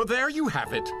 Well, there you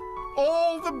have it.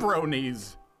 All the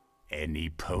bronies. Any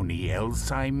pony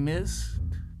else I missed?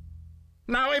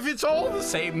 Now, if it's all the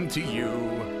same to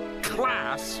you,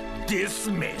 class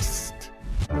dismissed.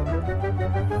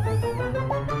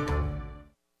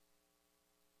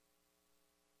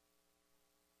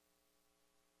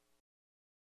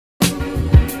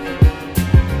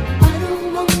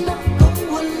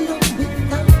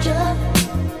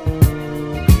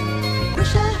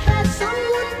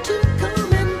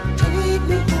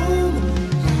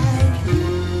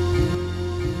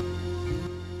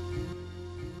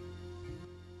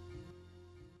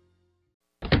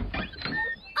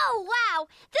 Oh, wow!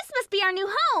 This must be our new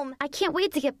home! I can't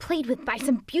wait to get played with by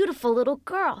some beautiful little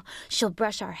girl. She'll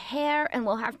brush our hair, and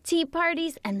we'll have tea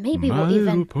parties, and maybe we'll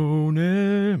even...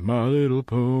 My little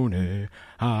pony,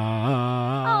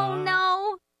 ah. Oh,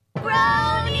 no!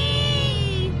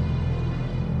 Brony!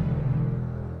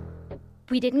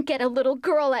 We didn't get a little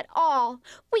girl at all.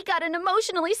 We got an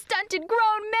emotionally stunted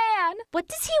grown man. What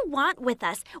does he want with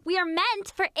us? We are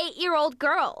meant for 8-year-old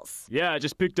girls. Yeah, I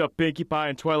just picked up Pinkie Pie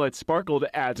and Twilight Sparkle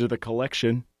to add to the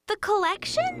collection. The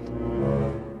collection?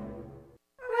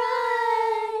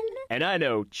 Run! And I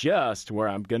know just where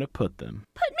I'm gonna put them.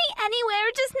 Put me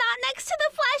anywhere, just not next to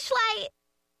the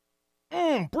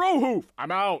flashlight. Bro hoof!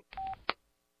 I'm out!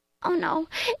 Oh no.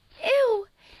 Ew!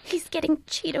 He's getting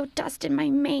Cheeto dust in my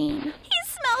mane. He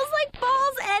smells like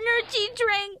Ball's energy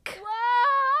drink.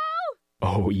 Whoa!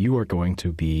 Oh, you are going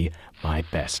to be my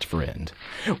best friend.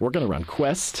 We're gonna run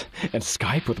Quest and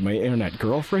Skype with my internet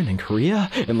girlfriend in Korea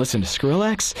and listen to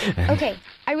Skrillex and... Okay,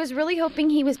 I was really hoping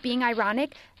he was being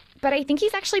ironic, but I think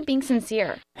he's actually being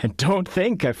sincere. And don't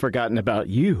think I've forgotten about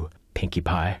you, Pinkie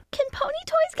Pie. Can pony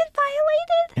toys get violated?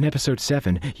 In episode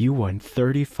 7, you won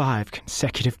 35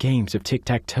 consecutive games of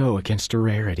tic-tac-toe against a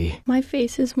rarity. My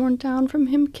face is worn down from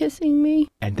him kissing me.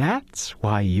 And that's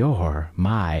why you're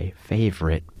my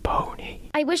favorite pony.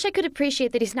 I wish I could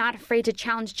appreciate that he's not afraid to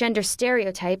challenge gender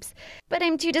stereotypes, but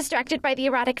I'm too distracted by the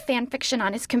erotic fan fiction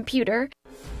on his computer.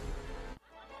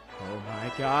 Oh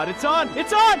my god, it's on!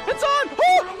 It's on! It's on!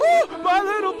 Oh, my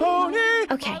little pony!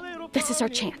 Okay, this is our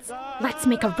chance. Let's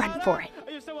make a run for it.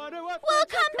 We'll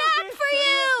come back for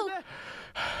you!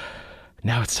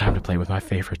 Now it's time to play with my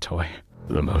favorite toy.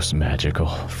 The most magical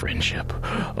friendship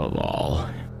of all.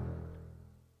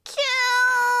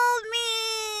 Kill me!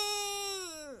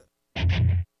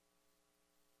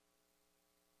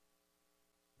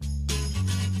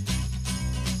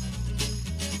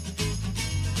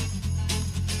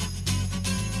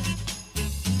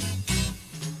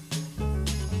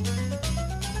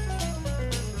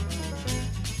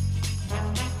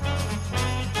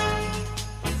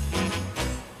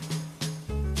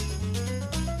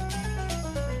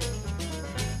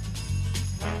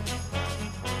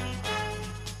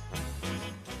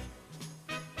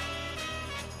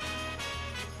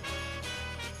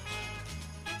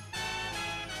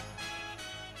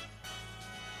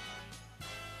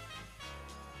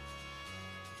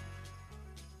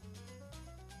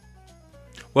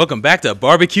 Welcome back to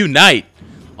Barbeque Night.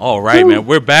 All right, man.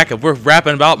 We're back and we're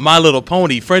rapping about My Little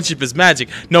Pony. Friendship is magic.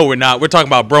 No, we're not. We're talking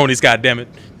about bronies, goddammit.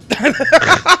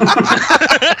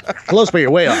 Close, but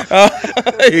you're way off.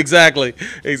 Exactly.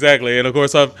 And of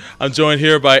course, I'm joined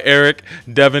here by Eric,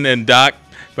 Devin, and Doc.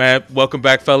 Man, welcome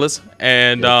back, fellas.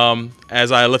 And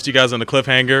as I left you guys on the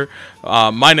cliffhanger,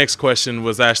 my next question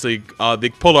was actually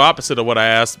the polar opposite of what I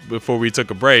asked before we took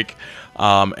a break.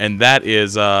 And that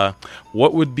is,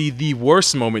 what would be the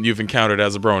worst moment you've encountered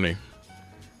as a brony?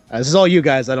 This is all you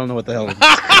guys. I don't know what the hell it is.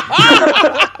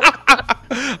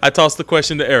 I tossed the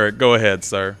question to Eric. Go ahead,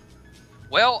 sir.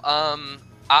 Well,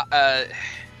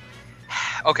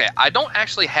 okay, I don't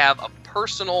actually have a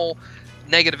personal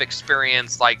negative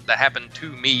experience like that happened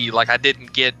to me. Like I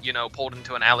didn't get, pulled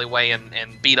into an alleyway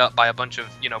and beat up by a bunch of,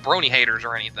 brony haters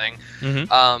or anything.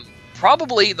 Mm-hmm.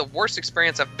 Probably the worst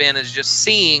experience I've been is just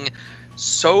seeing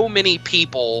so many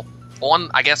people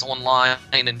online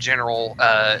in general,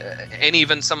 and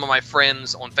even some of my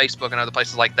friends on Facebook and other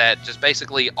places like that, just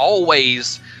basically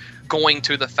always going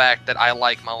to the fact that I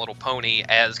like My Little Pony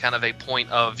as kind of a point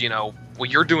of, well,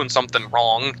 you're doing something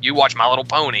wrong. You watch My Little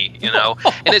Pony,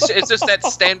 and it's just that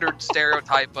standard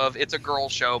stereotype of it's a girl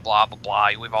show, blah blah blah.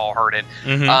 We've all heard it.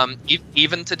 Mm-hmm.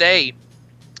 Even today,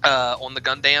 on the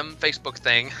Gundam Facebook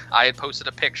thing, I had posted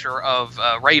a picture of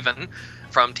Raven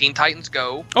from Teen Titans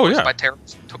Go, voiced by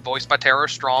Tara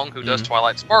Strong, who does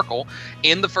Twilight Sparkle.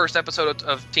 In the first episode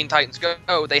of Teen Titans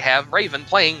Go, they have Raven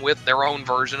playing with their own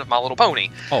version of My Little Pony.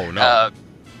 Oh, no.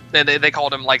 They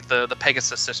called him like the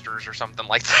Pegasus Sisters or something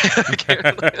like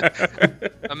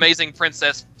that. Amazing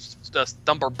Princess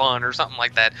Thumberbun or something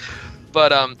like that.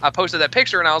 But I posted that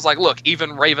picture and I was like, look,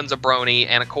 even Raven's a brony.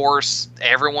 And of course,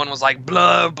 everyone was like,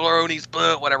 blah, bronies,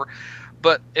 blah, whatever.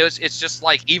 But it's just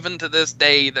like, even to this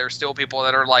day, there's still people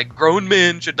that are like, grown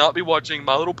men should not be watching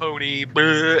My Little Pony.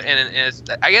 And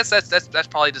I guess that's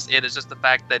probably just it. It's just the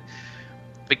fact that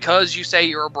because you say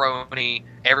you're a brony,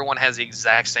 everyone has the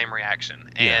exact same reaction.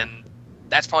 Yeah. And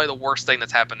that's probably the worst thing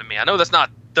that's happened to me. I know that's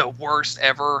not the worst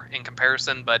ever in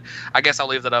comparison, but I guess I'll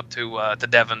leave that up to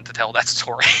Devin to tell that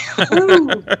story.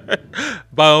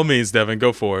 By all means, Devin,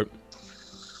 go for it.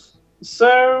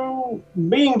 So,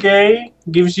 being gay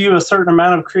gives you a certain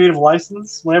amount of creative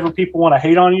license whenever people want to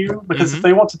hate on you, because if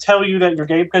they want to tell you that you're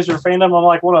gay because you're a fandom, I'm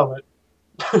like, what of it?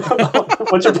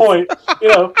 What's your point?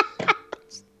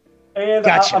 And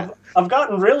gotcha. I've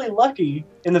gotten really lucky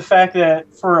in the fact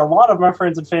that for a lot of my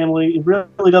friends and family, it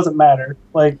really doesn't matter.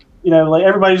 Like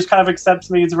everybody just kind of accepts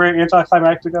me. It's very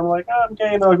anticlimactic. I'm like, I'm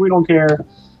gay, and they're like, we don't care.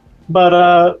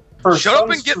 But shut up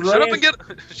and get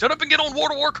on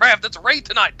World of Warcraft. It's a raid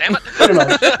tonight, damn it. Pretty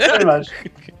much.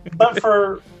 But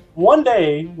for one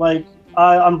day, like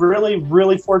I'm really,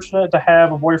 really fortunate to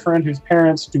have a boyfriend whose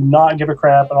parents do not give a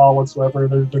crap at all whatsoever.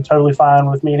 They're totally fine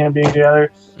with me and him being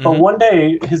together. But one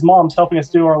day, his mom's helping us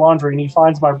do our laundry, and she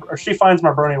finds my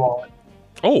brony wallet.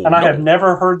 Oh, and I have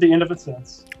never heard the end of it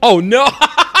since. Oh no!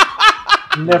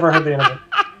 Never heard the end of it.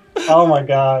 Oh my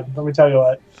god! Let me tell you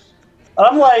what.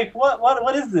 I'm like,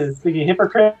 what is this? Like, you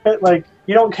hypocrite? Like,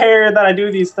 you don't care that I do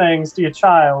these things to your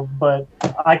child, but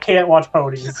I can't watch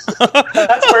ponies.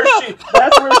 That's where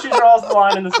she draws the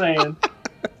line in the sand.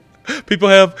 People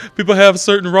have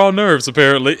certain raw nerves,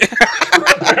 apparently.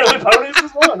 Apparently, ponies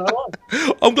is one.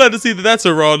 I'm glad to see that that's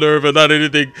a raw nerve and not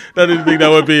anything that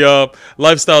would be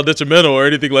lifestyle detrimental or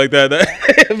anything like that.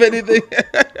 If anything,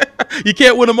 you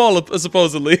can't win them all,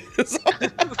 supposedly.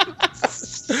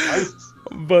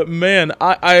 But man,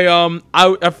 I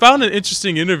found an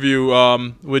interesting interview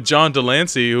with John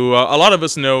Delancey, who a lot of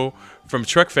us know from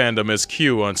Trek fandom as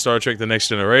Q on Star Trek: The Next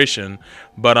Generation.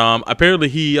 But apparently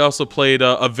he also played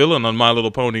a villain on My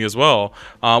Little Pony as well.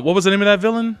 What was the name of that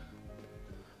villain?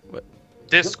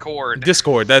 Discord.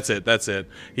 Discord, that's it.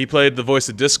 He played the voice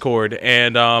of Discord,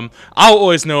 and I'll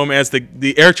always know him as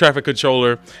the air traffic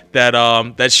controller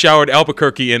that showered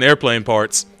Albuquerque in airplane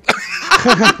parts.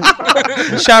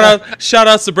 shout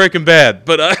outs to Breaking Bad,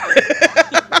 but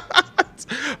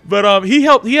he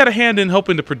had a hand in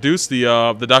helping to produce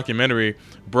the documentary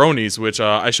Bronies, which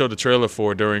I showed the trailer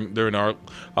for during our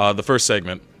the first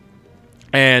segment,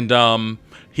 and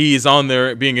he's on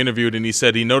there being interviewed, and he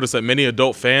said he noticed that many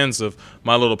adult fans of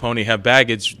My Little Pony have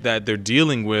baggage that they're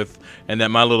dealing with, and that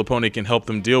My Little Pony can help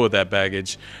them deal with that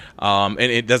baggage.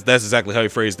 And that's exactly how he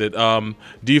phrased it.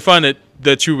 Do you find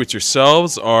that true with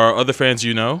yourselves or other fans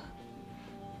you know?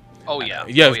 Oh yeah.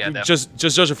 Yeah. Just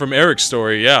judging from Eric's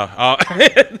story, yeah.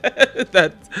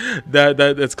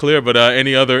 That's clear. But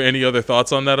any other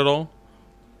thoughts on that at all?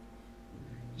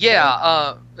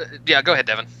 Yeah. Go ahead,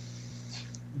 Devin.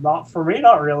 Not for me,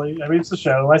 not really. I mean, it's a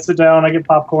show. I sit down, I get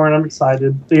popcorn, I'm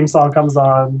excited. Theme song comes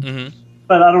on. Mm-hmm.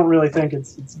 but I don't really think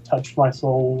it's touched my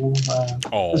soul.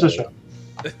 It's a show.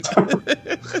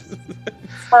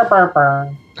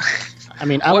 I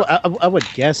mean, I would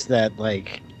guess that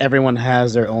like everyone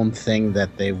has their own thing that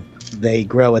they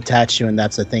grow attached to, and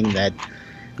that's a thing that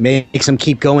makes them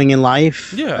keep going in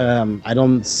life. Yeah. I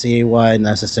don't see why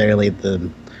necessarily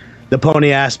the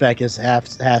pony aspect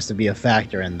has to be a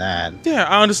factor in that. Yeah,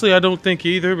 honestly, I don't think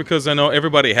either, because I know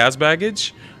everybody has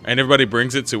baggage and everybody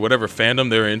brings it to whatever fandom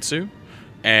they're into.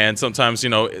 And sometimes,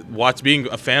 being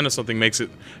a fan of something makes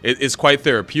it's quite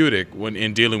therapeutic when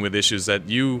in dealing with issues that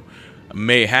you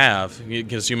may have,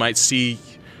 because you might see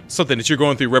something that you're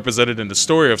going through represented in the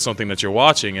story of something that you're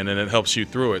watching, and then it helps you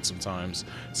through it sometimes.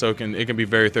 So it can be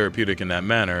very therapeutic in that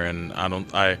manner, and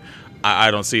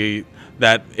I don't see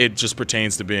that it just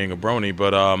pertains to being a brony.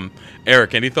 But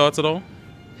Eric, any thoughts at all?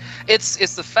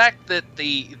 It's the fact that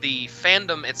the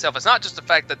fandom itself, it's not just the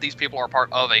fact that these people are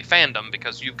part of a fandom,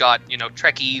 because you've got,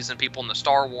 Trekkies and people in the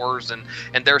Star Wars, and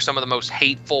they're some of the most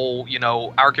hateful,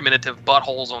 argumentative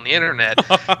buttholes on the internet.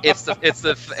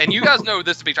 And you guys know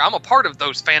this to be true. I'm a part of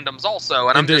those fandoms also,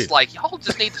 and I'm just like, y'all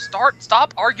just need to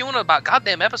stop arguing about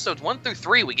goddamn episodes 1 through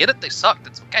 3. We get it, they sucked.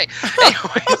 It's okay.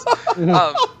 Anyways,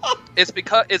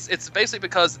 it's basically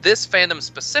because this fandom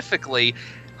specifically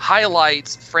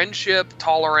highlights friendship,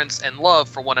 tolerance, and love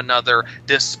for one another,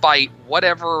 despite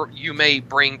whatever you may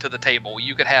bring to the table.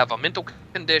 You could have a mental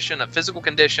condition, a physical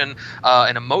condition,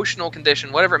 an emotional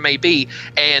condition, whatever it may be,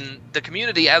 and the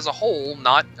community as a whole,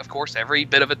 not, of course, every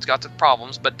bit of it's got its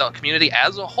problems, but the community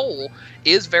as a whole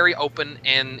is very open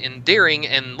and endearing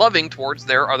and loving towards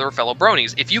their other fellow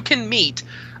bronies. If you can meet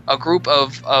a group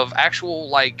of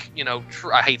actual, I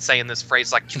hate saying this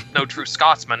phrase, like no true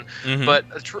Scotsman, but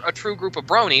a true group of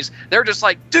bronies, they're just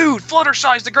like, dude,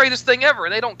 Fluttershy's the greatest thing ever.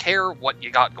 And they don't care what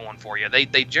you got going for you.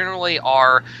 They generally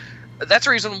are. That's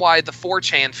the reason why the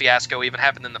 4chan fiasco even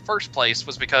happened in the first place,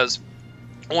 was because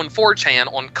on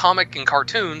 4chan, on comic and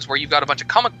cartoons, where you've got a bunch of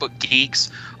comic book geeks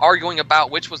arguing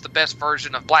about which was the best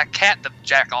version of Black Cat to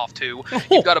jack off to,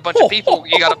 you've got a bunch of people.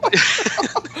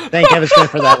 Thank Kevin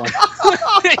Smith for that one.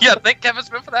 Yeah, thank Kevin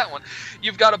Smith for that one.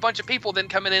 You've got a bunch of people then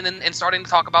coming in and starting to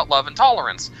talk about love and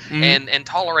tolerance, and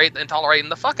tolerating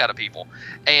the fuck out of people.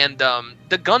 And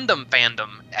the Gundam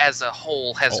fandom as a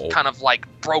whole has kind of like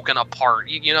broken apart.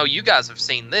 You guys have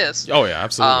seen this. Oh yeah,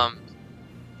 absolutely.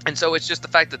 And so it's just the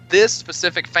fact that this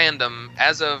specific fandom,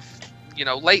 as of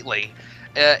lately,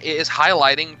 is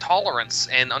highlighting tolerance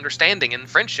and understanding and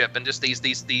friendship, and just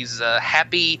these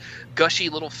happy, gushy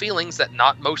little feelings that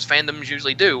not most fandoms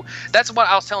usually do. That's what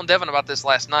I was telling Devin about this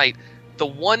last night. The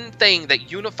one thing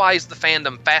that unifies the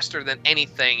fandom faster than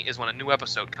anything is when a new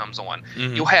episode comes on.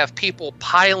 You'll have people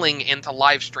piling into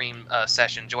live stream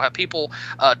sessions. You'll have people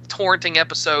torrenting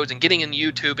episodes and getting in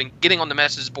YouTube and getting on the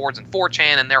message boards and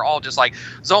 4chan, and they're all just like,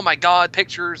 oh my god,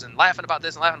 pictures, and laughing about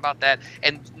this and laughing about that.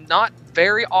 And not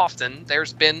very often,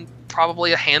 there's been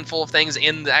probably a handful of things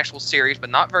in the actual series, but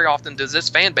not very often does this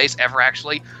fan base ever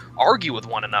actually argue with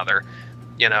one another,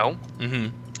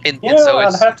 And so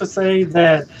I'd have to say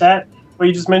that what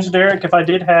you just mentioned, Eric, if I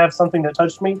did have something that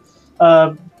touched me,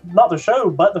 not the show,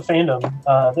 but the fandom,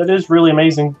 that is really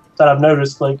amazing that I've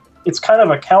noticed. Like, it's kind of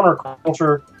a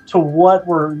counterculture to what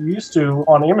we're used to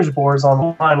on image boards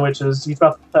online, which is you've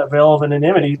got that veil of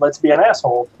anonymity, let's be an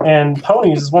asshole. And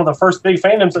Ponies is one of the first big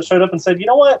fandoms that showed up and said, you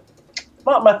know what,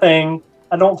 not my thing,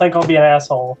 I don't think I'll be an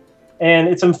asshole. And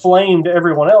it's inflamed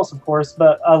everyone else, of course,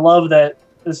 but I love that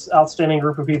this outstanding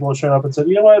group of people have shown up and said,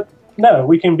 you know what, no,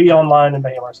 we can be online and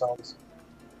behave ourselves.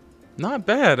 Not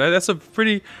bad. That's a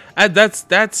pretty. That's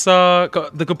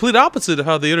the complete opposite of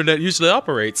how the internet usually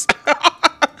operates.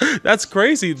 That's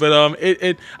crazy, but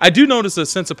I do notice a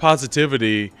sense of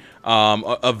positivity,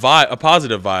 a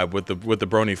positive vibe with the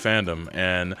brony fandom,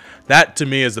 and that to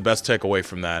me is the best takeaway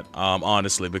from that.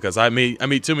 Honestly, because I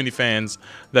meet too many fans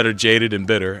that are jaded and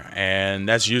bitter, and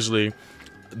that's usually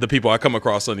the people I come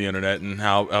across on the internet, and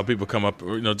how people come up,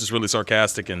 just really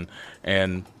sarcastic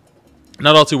and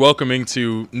not all too welcoming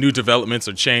to new developments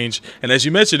or change. And as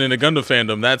you mentioned, in the Gundam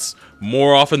fandom, that's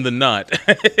more often than not.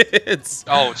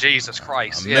 Oh, Jesus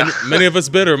Christ. Many of us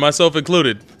bitter, myself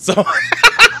included. So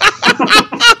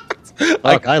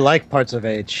I like parts of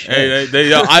age. Hey,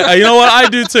 you know what? I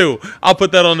do too. I'll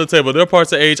put that on the table. There are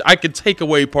parts of age. I can take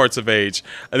away parts of age.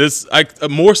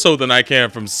 More so than I can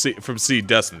from Seed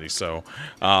Destiny. So,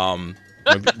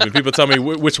 when people tell me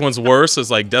which one's worse, it's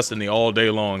like Destiny all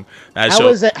day long. How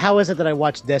is it that I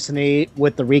watched Destiny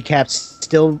with the recaps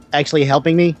still actually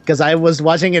helping me? Because I was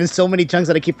watching it in so many chunks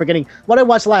that I keep forgetting what I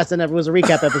watched last, and it was a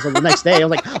recap episode the next day. I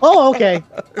was like, oh, okay,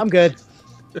 I'm good.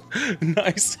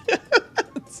 Nice.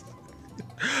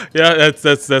 Yeah,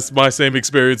 that's my same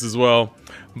experience as well.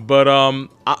 But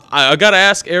I gotta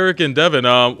ask Eric and Devin,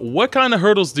 what kind of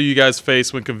hurdles do you guys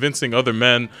face when convincing other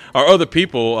men or other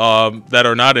people that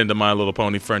are not into My Little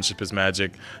Pony: Friendship is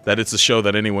Magic that it's a show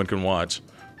that anyone can watch,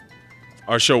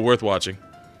 or a show worth watching?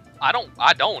 I don't.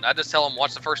 I just tell them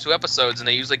watch the first 2 episodes, and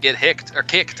they usually get kicked.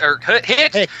 Hooked.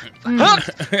 Hookity.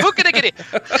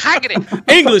 Hackity.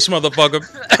 English, motherfucker.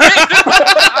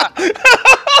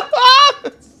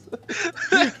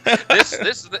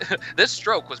 This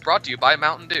stroke was brought to you by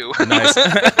Mountain Dew. Nice.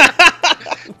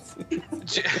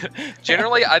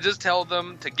 Generally, I just tell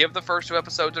them to give the first 2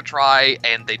 episodes a try,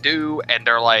 and they do, and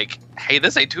they're like, "Hey,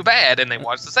 this ain't too bad," and they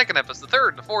watch the second episode, the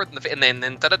third, the fourth, and the fifth, and then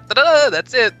da-da-da-da,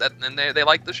 that's it. And they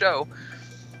like the show.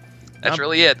 That's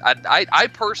really it. I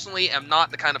personally am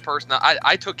not the kind of person that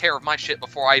I took care of my shit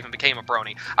before I even became a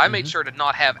brony. I made sure to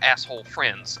not have asshole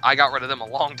friends. I got rid of them a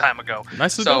long time ago.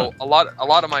 Nicely so done. a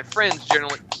lot of my friends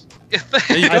generally.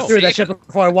 I threw that shit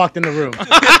before I walked in the room.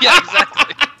 Yeah,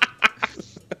 exactly.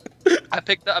 I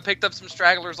picked up some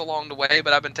stragglers along the way,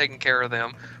 but I've been taking care of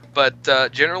them. But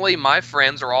generally, my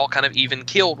friends are all kind of even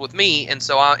keeled with me, and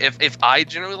so if I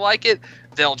generally like it,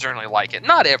 they'll generally like it.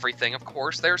 Not everything, of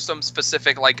course. There's some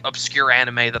specific, like, obscure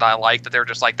anime that I like that they're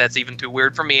just like, that's even too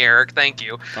weird for me, Eric. Thank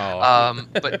you. Oh.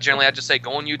 But generally, I just say,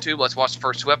 go on YouTube, let's watch the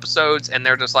first 2 episodes, and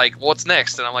they're just like, what's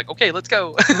next? And I'm like, okay, let's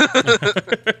go.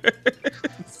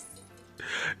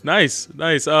 Nice.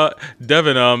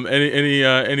 Devin,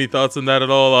 any thoughts on that at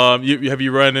all? Have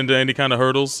you run into any kind of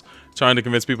hurdles trying to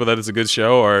convince people that it's a good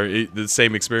show, or the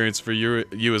same experience for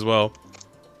you as well?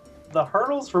 The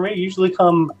hurdles for me usually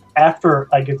come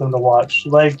after I get them to watch.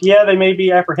 Like, yeah, they may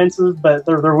be apprehensive, but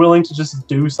they're willing to just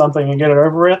do something and get it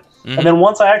over with. Mm-hmm. And then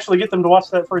once I actually get them to watch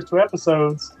that first 2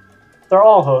 episodes, they're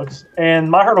all hooked.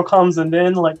 And my hurdle comes and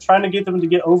then, like, trying to get them to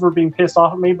get over being pissed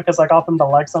off at me because I got them to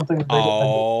like something that they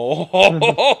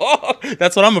Oh,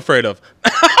 that's what I'm afraid of.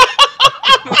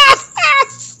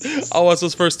 I'll watch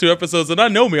those first 2 episodes, and I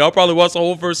know me. I'll probably watch the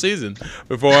whole first season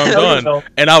before I'm done,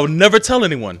 and I would never tell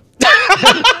anyone.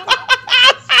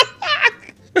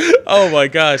 Oh my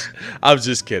gosh, I'm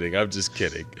just kidding. I'll send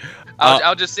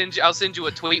you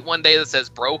a tweet one day that says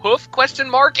 "bro hoof?"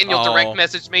 and you'll direct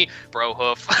message me, bro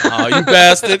hoof. Oh, you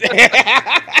bastard.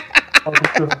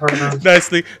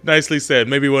 Nicely said.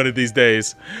 Maybe one of these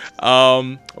days.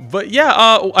 But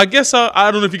yeah, I guess I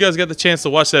don't know if you guys got the chance to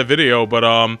watch that video, but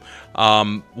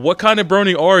what kind of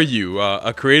brony are you?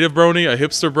 A creative brony, a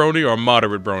hipster brony, or a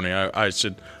moderate brony? I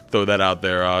should throw that out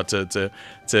there to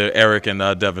Eric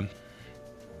and Devin.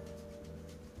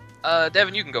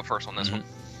 Devin, you can go first on this one.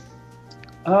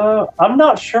 I'm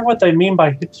not sure what they mean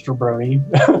by hipster brony,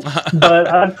 but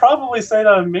I'd probably say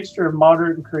that I'm a mixture of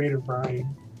moderate and creative brony.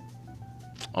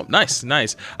 Oh, nice.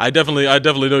 I definitely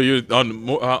know you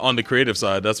on the creative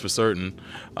side. That's for certain.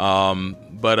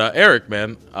 But Eric,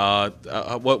 man,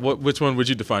 which one would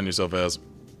you define yourself as?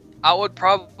 I would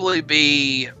probably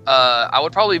be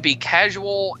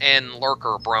casual and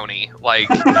lurker brony. Like,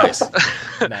 nice.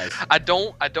 I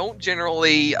don't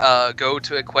generally go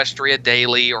to Equestria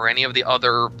Daily or any of the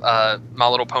other My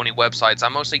Little Pony websites. I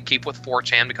mostly keep with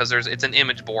 4chan because it's an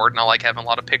image board, and I like having a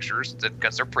lot of pictures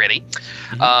because they're pretty.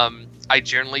 Mm-hmm. I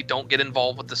generally don't get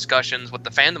involved with discussions with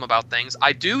the fandom about things.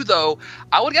 I do, though.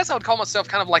 I would call myself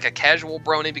kind of like a casual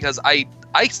brony because I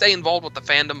stay involved with the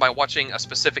fandom by watching a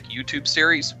specific YouTube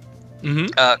series.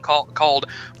 Mm-hmm. Called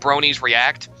Bronies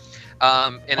React,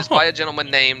 and it's by a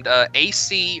gentleman named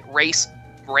AC Race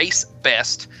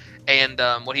Best. And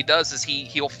what he does is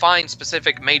he'll find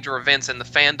specific major events in the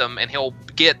fandom, and he'll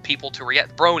get people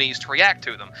bronies to react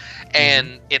to them.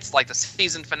 And it's like the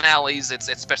season finales. It's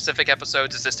specific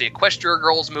episodes. It's just the Equestria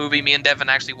Girls movie. Me and Devin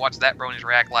actually watched that Bronies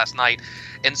React last night.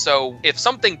 And so if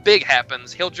something big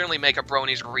happens, he'll generally make a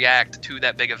Bronies React to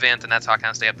that big event, and that's how I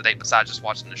kind of stay up to date besides just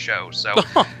watching the show. So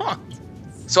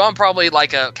so I'm probably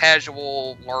like a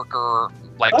casual lurker,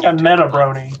 like a meta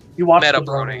brony. You watch meta the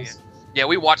bronies. Yeah,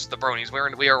 we watch the bronies.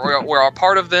 We're a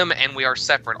part of them, and we are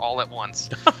separate all at once.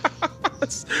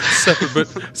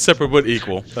 separate but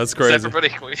equal. That's crazy. Separate but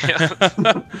equal.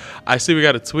 Yeah. I see we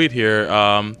got a tweet here.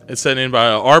 It's sent in by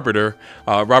Arbiter,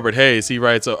 Robert Hayes. He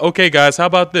writes, "Okay, guys, how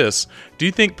about this? Do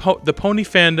you think the pony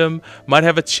fandom might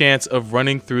have a chance of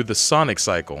running through the Sonic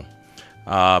cycle?"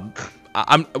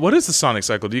 What is the Sonic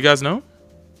cycle? Do you guys know?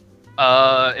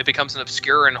 It becomes an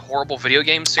obscure and horrible video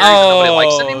game series that nobody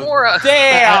likes anymore.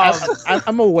 Damn!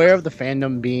 I'm aware of the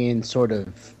fandom being sort of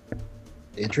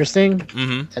interesting.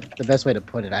 Mm-hmm. That's the best way to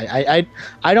put it. I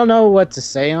don't know what to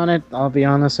say on it. I'll be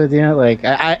honest with you. Like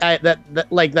I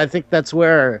think that's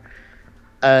where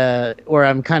where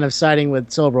I'm kind of siding with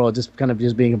Sobro, just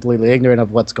being completely ignorant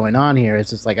of what's going on here. It's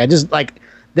just like I just like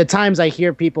the times I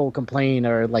hear people complain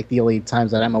are like the only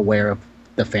times that I'm aware of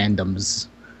the fandoms.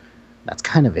 That's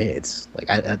kind of it. Like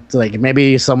like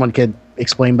maybe someone could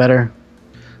explain better.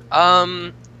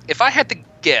 If I had to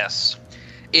guess,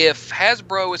 if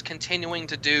Hasbro is continuing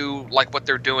to do like what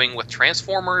they're doing with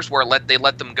Transformers, where they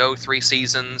let them go 3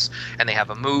 seasons and they have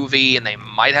a movie and they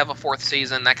might have a 4th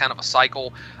season, that kind of a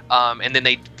cycle, and then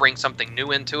they bring something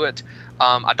new into it.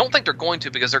 I don't think they're going to,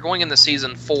 because they're going into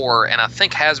season 4, and I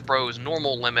think Hasbro's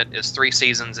normal limit is 3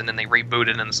 seasons, and then they reboot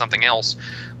it into something else.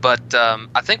 But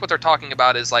I think what they're talking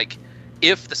about is like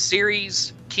if the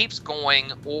series keeps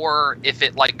going, or if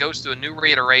it like goes through a new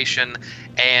reiteration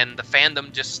and the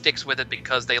fandom just sticks with it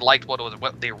because they liked what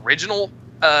the original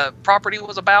property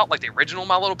was about, like the original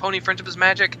My Little Pony Friendship is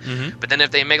Magic. But then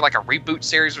if they make like a reboot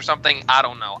series or something, I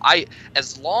don't know.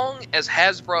 As long as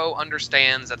Hasbro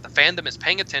understands that the fandom is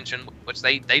paying attention, which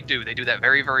they do that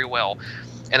very, very well,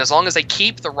 and as long as they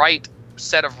keep the right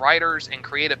set of writers and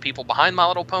creative people behind My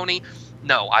Little Pony,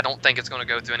 no, I don't think it's going to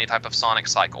go through any type of Sonic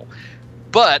cycle.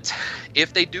 But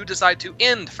if they do decide to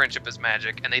end Friendship is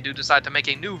Magic and they do decide to make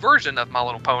a new version of My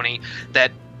Little Pony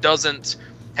that doesn't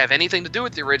have anything to do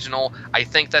with the original, I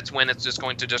think that's when it's just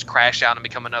going to just crash out and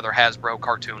become another Hasbro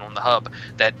cartoon on the hub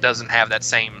that doesn't have that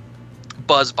same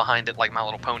buzz behind it like My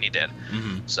Little Pony did.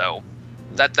 So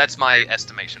that's my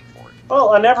estimation for it. Well,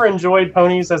 I never enjoyed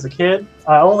ponies as a kid.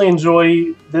 I only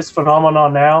enjoy this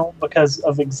phenomenon now because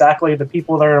of exactly the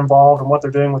people that are involved and what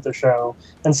they're doing with the show.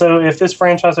 And so if this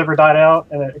franchise ever died out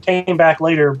and it came back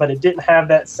later, but it didn't have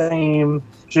that same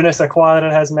je ne sais quoi that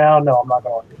it has now, no, I'm not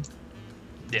going to.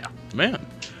 Yeah. Man.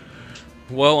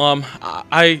 Well,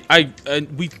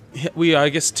 we I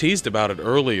guess teased about it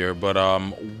earlier, but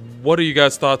what are you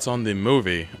guys' thoughts on the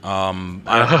movie?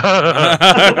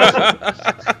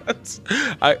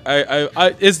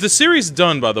 Is the series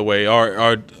done, by the way,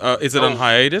 or is it on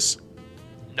hiatus?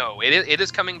 No, it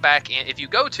is coming back. If you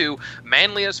go to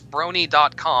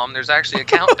manliestbrony.com, there's actually a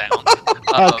countdown.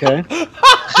 Okay.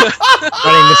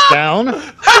 Writing this down.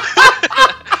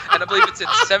 And I believe it's in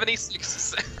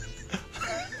 76.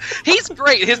 He's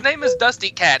great. His name is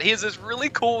Dusty Cat. He is this really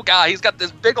cool guy. He's got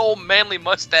this big old manly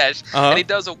mustache, and he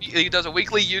does a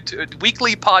weekly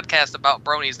podcast about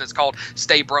bronies, and it's called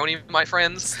Stay Brony, My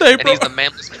Friends. And he's the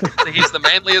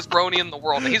manliest brony in the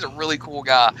world. And he's a really cool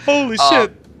guy. Holy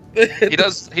shit.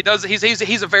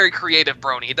 He's a very creative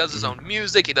brony. He does his own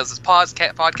music. He does his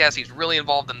podcast. He's really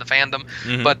involved in the fandom.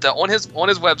 But on his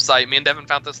website, me and Devin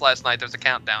found this last night. There's a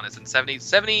countdown. It's in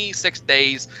 76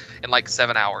 days and like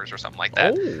 7 hours or something like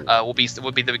that. Will be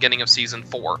the beginning of season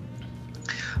 4.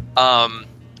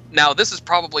 Now this is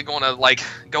probably going to like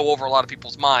go over a lot of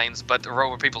people's minds, or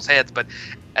over people's heads. But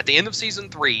at the end of season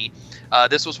 3.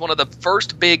 This was one of the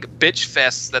first big bitch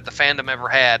fests that the fandom ever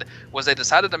had, was they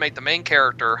decided to make the main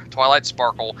character, Twilight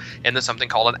Sparkle, into something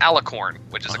called an alicorn,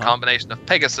 which is a combination of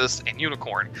Pegasus and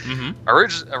unicorn.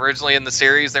 Originally in the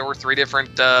series, there were 3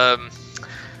 different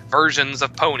versions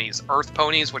of ponies. Earth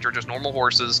ponies, which are just normal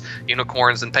horses,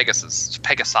 unicorns, and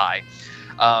Pegasi.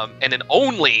 And then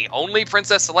only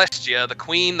Princess Celestia, the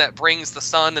queen that brings the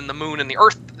sun and the moon and the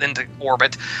earth into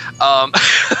orbit,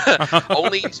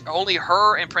 only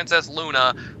her and Princess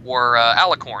Luna were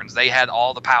alicorns. They had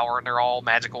all the power, and they're all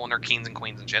magical, and they're kings and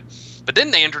queens and shit. But then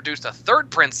they introduced a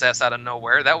 3rd princess out of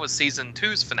nowhere. That was season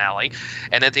 2's finale.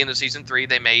 And at the end of season 3,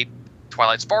 they made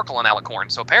Twilight Sparkle and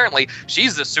alicorn. So apparently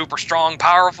she's this super strong,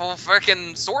 powerful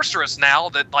freaking sorceress now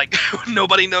that like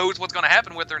nobody knows what's going to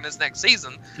happen with her in this next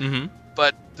season.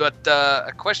 But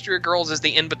Equestria Girls is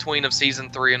the in-between of season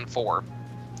 3 and 4.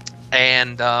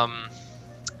 And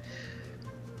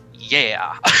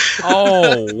yeah.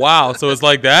 Oh wow. So it's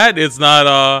like that? It's not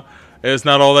all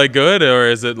that good, or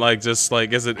is it like just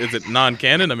like is it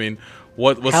non-canon? I mean,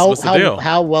 what's the deal?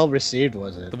 How well received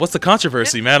was it? What's the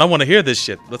controversy, man? I want to hear this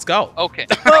shit. Let's go. Okay.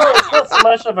 Well, it's not so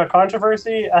much of a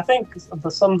controversy. I think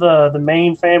some of the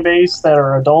main fan base that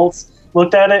are adults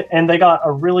looked at it and they got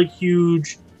a really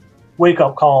huge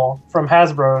wake-up call from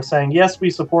Hasbro saying, yes,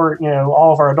 we support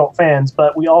all of our adult fans,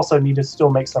 but we also need to still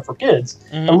make stuff for kids.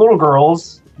 And little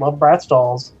girls love Bratz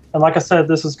dolls. And like I said,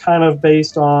 this is kind of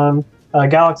based on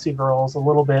Galaxy Girls a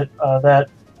little bit that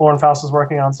Lauren Faust is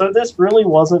working on. So this really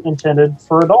wasn't intended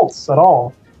for adults at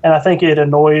all. And I think it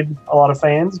annoyed a lot of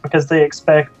fans because they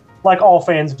expect, like all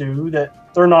fans do,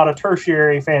 that they're not a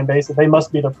tertiary fan base, that they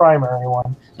must be the primary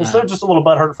one. And so they're just a little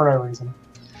butthurt for no reason.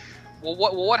 Well,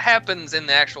 what happens in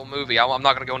the actual movie? I'm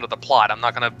not going to go into the plot. I'm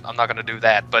not going to do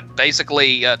that. But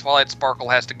basically, Twilight Sparkle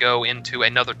has to go into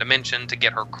another dimension to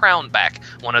get her crown back.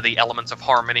 One of the elements of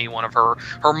harmony, one of her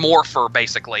morpher,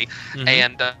 basically. Mm-hmm.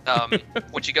 And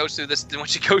when she goes through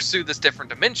this different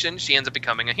dimension, she ends up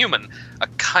becoming a human, a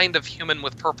kind of human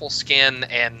with purple skin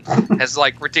and has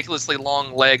like ridiculously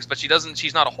long legs. But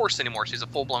she's not a horse anymore. She's a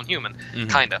full-blown human,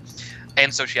 kinda.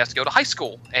 And so she has to go to high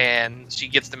school, and she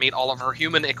gets to meet all of her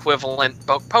human equivalent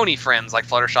pony friends, like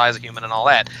Fluttershy is a human and all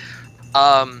that.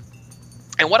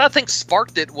 And what I think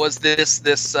sparked it was this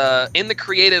in the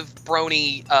creative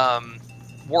Brony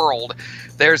world,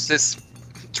 there's this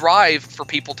drive for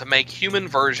people to make human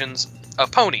versions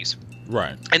of ponies.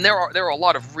 Right. And there are a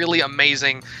lot of really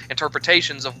amazing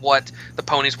interpretations of what the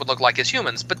ponies would look like as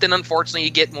humans. But then unfortunately you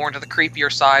get more into the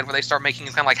creepier side where they start making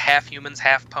them kind of like half humans,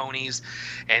 half ponies.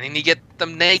 And then you get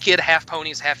them naked, half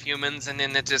ponies, half humans, and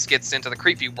then it just gets into the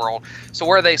creepy world. So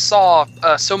where they saw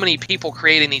so many people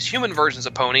creating these human versions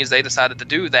of ponies, they decided to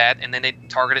do that, and then they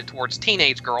targeted it towards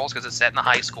teenage girls because it's set in a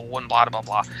high school and blah, blah,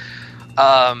 blah.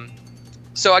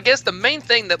 So I guess the main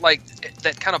thing that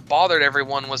kind of bothered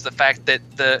everyone was the fact that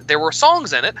there were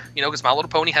songs in it, because My Little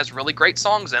Pony has really great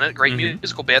songs in it, great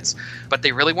musical bits, but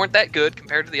they really weren't that good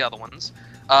compared to the other ones.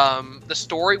 The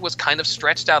story was kind of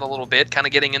stretched out a little bit, kind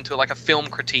of getting into like a film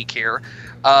critique here.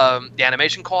 The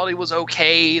animation quality was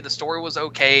okay, the story was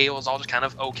okay, it was all just kind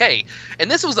of okay. And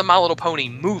this was a My Little Pony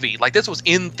movie, like this was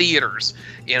in theaters,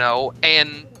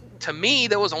 and to me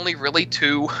there was only really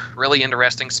two really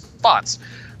interesting spots.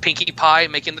 Pinkie Pie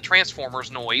making the Transformers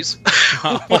noise.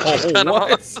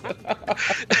 Awesome.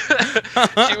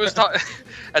 She was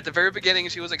at the very beginning.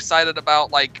 She was excited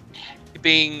about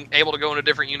being able to go in a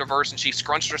different universe, and she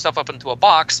scrunched herself up into a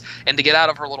box. And to get out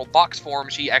of her little box form,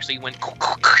 she actually went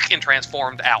and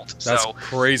transformed out. That's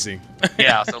crazy.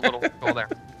 Yeah, so a little there.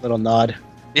 Little nod.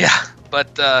 Yeah,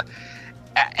 but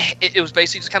it was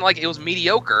basically just kind of like it was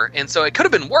mediocre, and so it could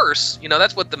have been worse.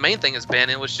 That's what the main thing has been.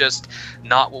 It was just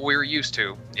not what we were used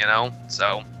to.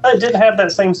 So it didn't have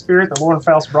that same spirit that Lauren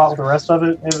Faust brought with the rest of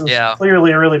it. It was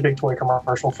clearly a really big toy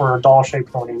commercial for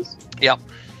doll-shaped ponies. Yep.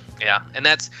 Yeah,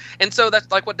 and so that's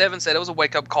like what Devin said. It was a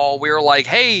wake-up call. We were like,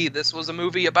 hey, this was a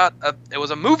movie about it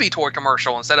was a movie toy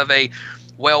commercial instead of a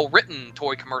well-written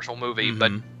toy commercial movie.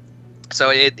 But so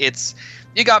it's.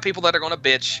 You got people that are going to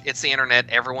bitch. It's the internet.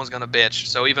 Everyone's going to bitch.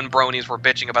 So even Bronies were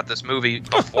bitching about this movie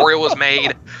before it was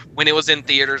made, when it was in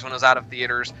theaters, when it was out of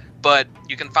theaters. But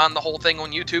you can find the whole thing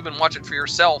on YouTube and watch it for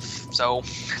yourself. So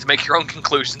to make your own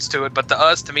conclusions to it. But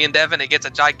to me and Devin, it gets a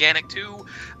gigantic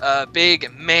big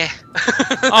meh.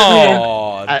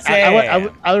 Oh,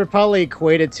 I would probably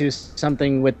equate it to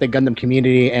something with the Gundam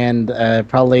community and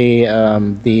probably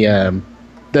the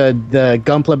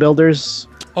Gunpla builders.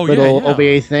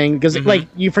 OVA thing, because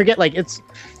you forget it's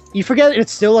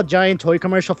still a giant toy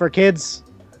commercial for kids,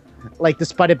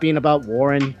 despite it being about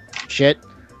war and shit.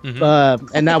 And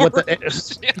now with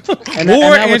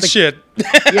the shit.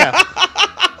 Yeah.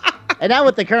 And now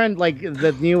with the current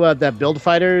the new the Build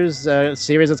Fighters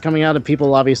series that's coming out, and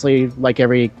people obviously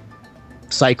every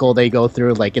cycle they go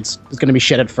through, it's gonna be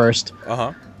shit at first.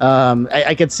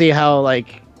 I could see how I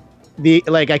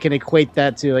can equate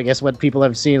that to I guess what people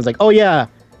have seen is oh yeah,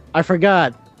 I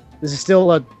forgot this is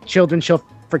still a children's show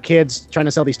for kids trying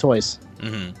to sell these toys.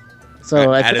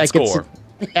 So at its core.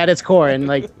 At its core,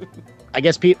 and I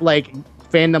guess people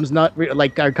fandom's not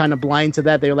are kind of blind to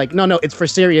that. They're no, it's for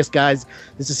serious guys.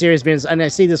 This is serious business, and I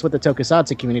see this with the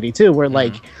Tokusatsu community too, where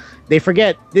they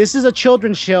forget this is a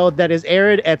children's show that is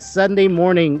aired at Sunday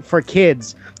morning for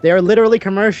kids. They are literally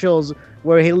commercials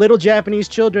where little Japanese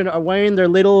children are wearing their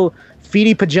little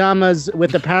feety pajamas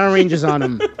with the Power Rangers on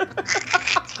them.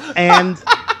 And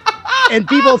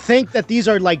people think that these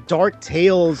are dark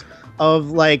tales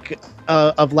of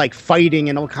fighting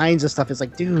and all kinds of stuff. It's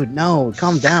dude, no,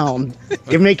 calm down.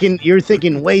 You're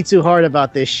thinking way too hard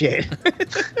about this shit.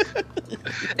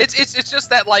 It's just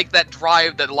that that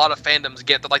drive that a lot of fandoms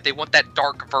get, that they want that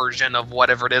dark version of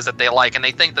whatever it is that they like, and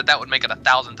they think that would make it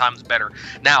 1,000 times better.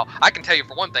 Now I can tell you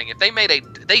for one thing, if they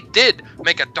did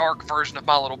make a dark version of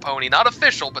My Little Pony, not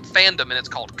official but fandom, and it's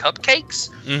called Cupcakes.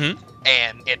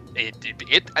 And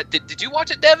did you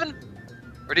watch it, Devin,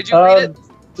 or did you read it?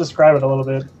 Describe it a little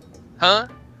bit. Huh?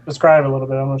 Describe it a little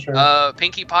bit. I'm not sure.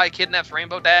 Pinkie Pie kidnaps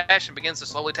Rainbow Dash and begins to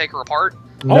slowly take her apart.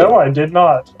 No, I did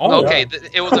not. Okay,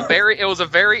 it was a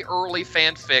very early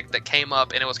fanfic that came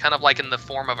up, and it was kind of like in the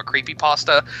form of a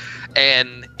creepypasta,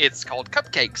 and it's called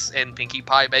Cupcakes, and Pinkie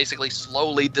Pie basically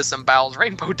slowly disembowels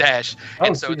Rainbow Dash,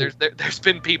 and so there's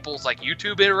been people's like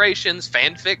YouTube iterations,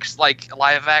 fanfics, like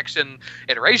live action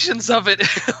iterations of it,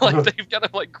 like they've kind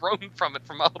of like grown from it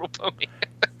from My Little Pony.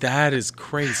 That is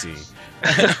crazy.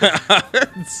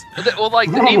 Well, like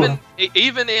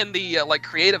even in the like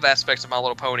creative aspects of My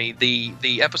Little Pony,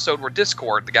 the episode where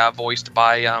Discord, the guy voiced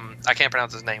by I can't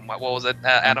pronounce his name. What was it?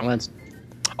 Adam.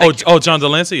 John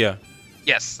Delancey, yeah.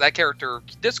 Yes, that character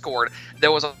Discord.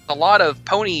 There was a lot of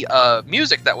pony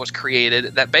music that was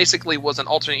created that basically was an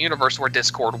alternate universe where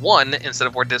Discord won instead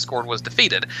of where Discord was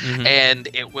defeated, and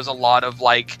it was a lot of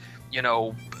like, you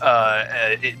know,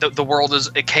 the world is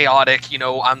chaotic. You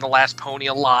know, I'm the last pony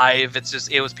alive.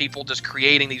 It was people just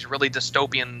creating these really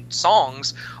dystopian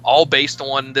songs, all based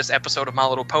on this episode of My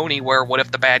Little Pony, where what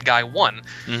if the bad guy won?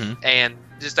 And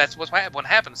just that's what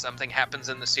happens. Something happens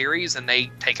in the series, and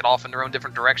they take it off in their own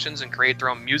different directions and create their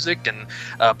own music and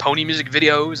pony music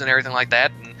videos and everything like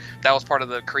that. And that was part of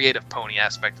the creative pony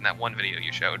aspect in that one video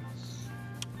you showed.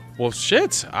 Well,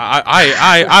 shit.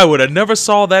 I would have never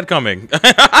saw that coming.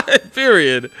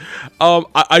 Period.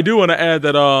 I do want to add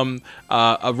that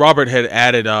Robert had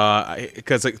added,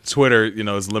 because Twitter, you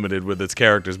know, is limited with its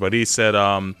characters, but he said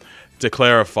to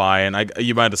clarify, and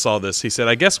you might have saw this. He said,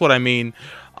 I guess what I mean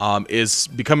is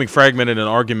becoming fragmented and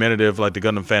argumentative like the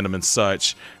Gundam fandom and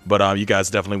such, but you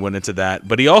guys definitely went into that.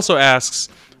 But he also asks,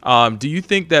 do you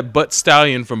think that Butt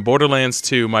Stallion from Borderlands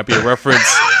 2 might be a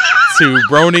reference to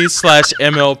Brony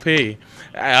 /MLP?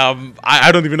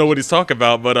 I don't even know what he's talking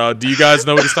about, but do you guys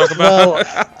know what he's talking about?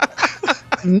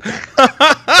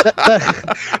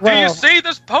 Do you see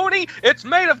this pony? It's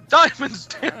made of diamonds.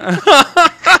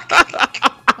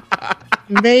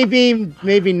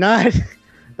 Maybe not.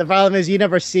 The problem is you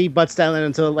never see Butt Stallion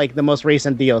until like the most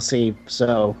recent DLC.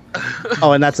 So,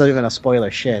 and that's not even a spoiler.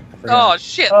 Shit. Oh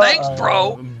shit! Thanks,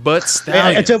 bro. Butt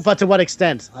Stallion. But to what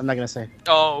extent? I'm not gonna say.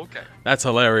 Oh, okay. That's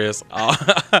hilarious.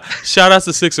 Shout out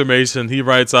to Sixer Mason. He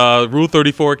writes, Rule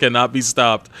 34 cannot be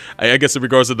stopped. I guess in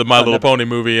regards to the My Little Pony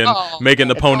movie and making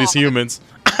the ponies humans.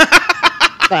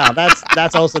 Wow,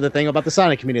 that's also the thing about the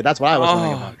Sonic community. That's what I was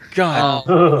wondering about.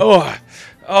 God.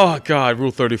 Oh God,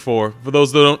 Rule 34. For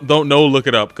those that don't know, look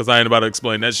it up, because I ain't about to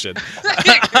explain that shit.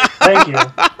 Thank you.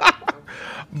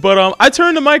 But I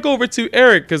turned the mic over to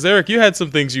Eric, because Eric, you had some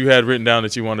things you had written down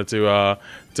that you wanted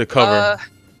to cover.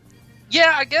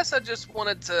 Yeah, I guess I just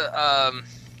wanted to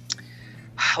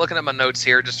looking at my notes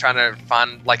here, just trying to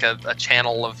find like a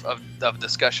channel of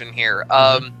discussion here.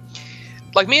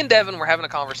 Like me and Devin were having a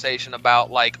conversation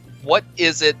about like what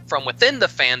is it from within the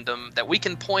fandom that we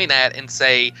can point at and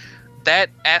say that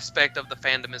aspect of the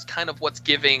fandom is kind of what's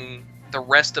giving the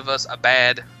rest of us a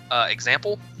bad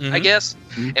example, I guess.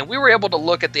 And we were able to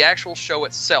look at the actual show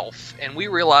itself, and we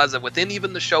realized that within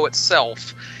even the show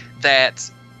itself, that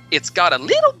it's got a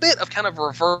little bit of kind of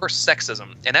reverse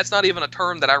sexism. And that's not even a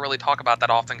term that I really talk about that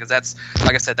often, because that's,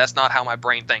 like I said, that's not how my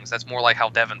brain thinks. That's more like how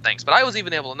Devin thinks. But I was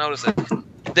even able to notice that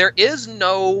there is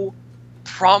no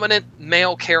prominent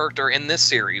male character in this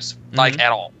series, like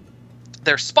at all.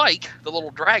 There's Spike, the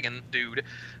little dragon dude,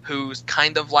 who's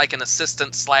kind of like an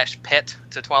assistant / pet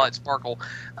to Twilight Sparkle,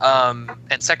 and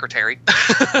secretary.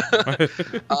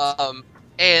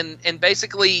 And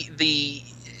basically the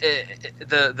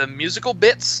musical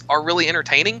bits are really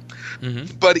entertaining,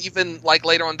 but even like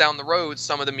later on down the road,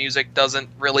 some of the music doesn't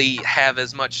really have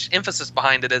as much emphasis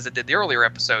behind it as it did the earlier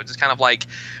episodes. It's kind of like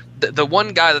the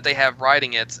one guy that they have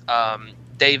writing it,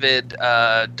 David,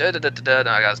 I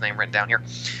got his name written down here,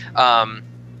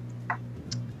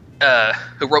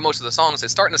 who wrote most of the songs.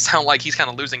 It's starting to sound like he's kind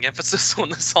of losing emphasis on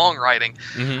the songwriting.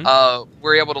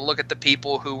 We're able to look at the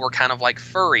people who were kind of like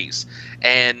furries,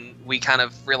 and we kind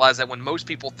of realize that when most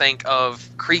people think of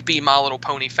creepy My Little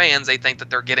Pony fans, they think that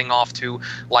they're getting off to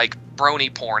like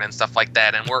brony porn and stuff like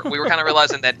that. And we were kind of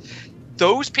realizing that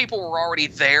those people were already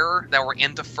there that were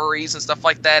into furries and stuff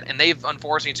like that, and they've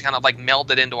unfortunately just kind of like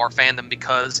melded into our fandom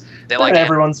because they like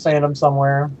everyone's fandom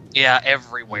somewhere. Yeah,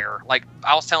 everywhere. Like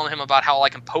I was telling him about how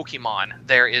like in Pokemon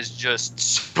there is just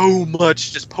so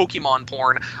much just Pokemon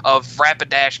porn of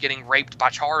Rapidash getting raped by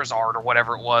Charizard or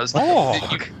whatever it was.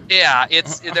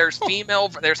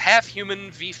 There's half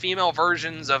human female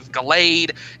versions of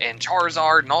Gallade and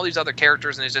Charizard and all these other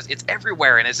characters, and it's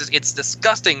everywhere, and it's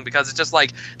disgusting because it's just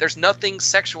like there's nothing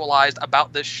sexualized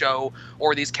about this show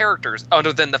or these characters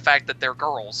other than the fact that they're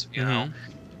girls, you know.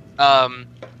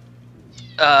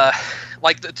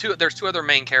 Like there's two other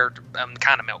main character,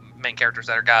 main characters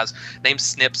that are guys named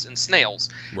Snips and Snails.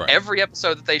 Right. Every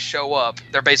episode that they show up,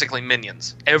 they're basically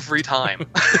minions every time.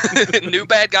 New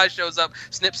bad guy shows up.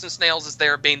 Snips and Snails is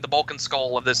there being the bulk and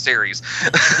skull of this series.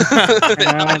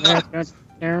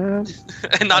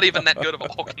 And not even that good of a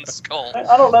bulk and skull.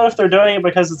 I don't know if they're doing it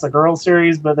because it's a girl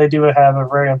series, but they do have a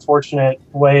very unfortunate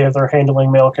way of their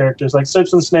handling male characters. Like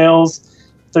Snips and Snails,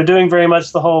 they're doing very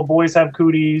much the whole boys have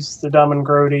cooties, they're dumb and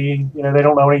grody, they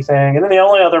don't know anything. And then the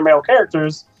only other male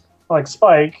characters, like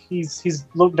Spike, he's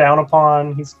looked down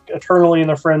upon, he's eternally in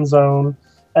the friend zone.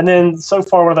 And then so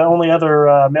far, one of the only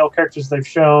other male characters they've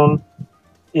shown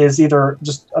is either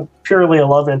just purely a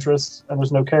love interest, and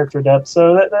there's no character depth.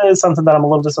 So that is something that I'm a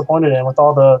little disappointed in. With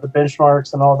all the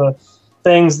benchmarks and all the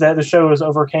things that the show has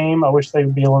overcame, I wish they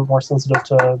would be a little more sensitive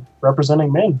to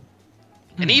representing men.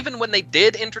 And even when they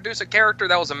did introduce a character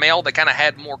that was a male that kind of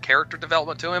had more character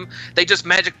development to him, they just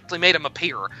magically made him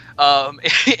appear.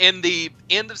 In the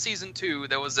end of season 2,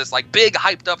 there was this like big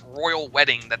hyped up royal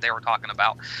wedding that they were talking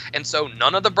about, and so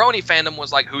none of the Brony fandom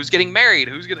was like, "Who's getting married?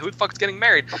 Who the fuck's getting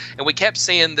married?" And we kept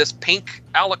seeing this pink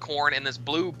alicorn and this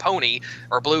blue pony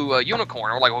or blue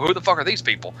unicorn. And we're like, "Well, who the fuck are these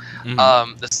people?"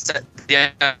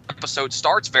 The episode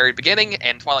starts very beginning,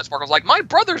 and Twilight Sparkle's like, "My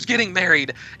brother's getting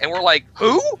married," and we're like,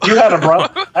 "Who? You had a brother?"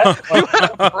 You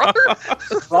had a brother?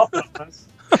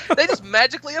 They just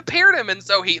magically appeared him, and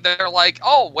so they're like,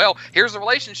 "Oh well, here's the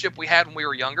relationship we had when we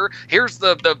were younger. Here's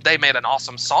they made an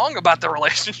awesome song about the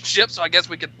relationship, so I guess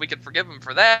we could forgive him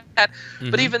for that."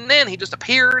 But even then, he just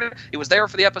appeared. He was there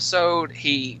for the episode.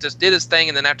 He just did his thing,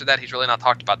 and then after that, he's really not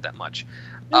talked about that much.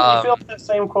 You feel that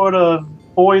same quote of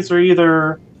boys are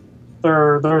either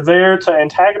they're there to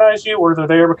antagonize you, or they're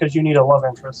there because you need a love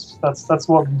interest. That's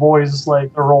what boys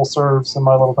like the role serves in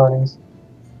My Little Ponies.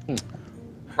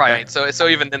 Right. So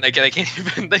even then they can't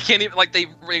even like they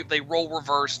role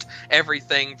reversed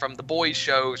everything from the boys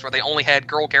shows where they only had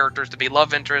girl characters to be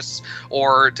love interests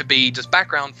or to be just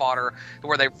background fodder, to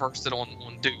where they reversed it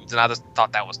on dudes, and I just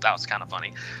thought that was kind of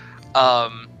funny.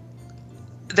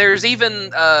 There's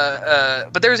even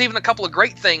a couple of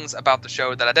great things about the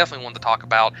show that I definitely wanted to talk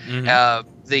about.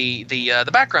 The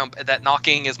background, that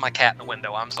knocking is my cat in the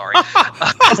window. I'm sorry.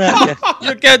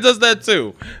 Your cat does that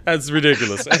too. That's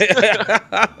ridiculous.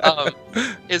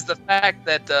 Is the fact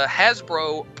that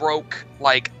Hasbro broke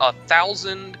like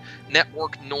 1,000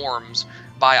 network norms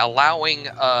by allowing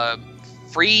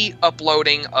free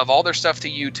uploading of all their stuff to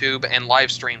YouTube and live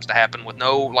streams to happen with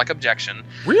no objection.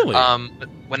 Really?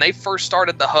 When they first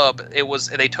started the hub,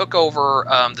 they took over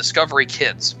Discovery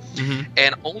Kids,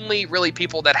 and only really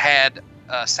people that had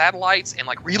satellites and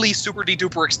really super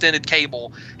duper extended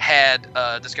cable had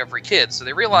Discovery Kids. So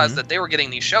they realized that they were getting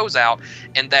these shows out,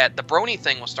 and that the Brony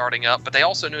thing was starting up, but they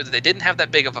also knew that they didn't have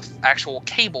that big of an actual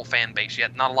cable fan base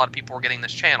yet. Not a lot of people were getting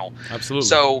this channel. Absolutely.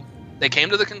 So they came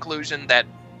to the conclusion that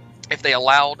if they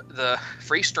allowed the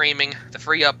free streaming, the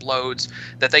free uploads,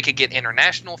 that they could get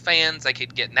international fans, they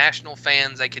could get national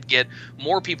fans, they could get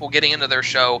more people getting into their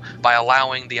show by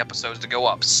allowing the episodes to go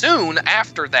up. Soon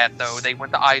after that, though, they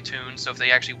went to iTunes, so if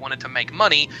they actually wanted to make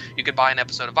money, you could buy an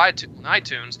episode of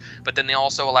iTunes, but then they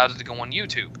also allowed it to go on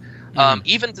YouTube.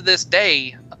 Even to this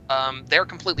day, they're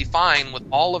completely fine with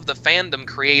all of the fandom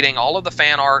creating all of the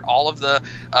fan art, all of the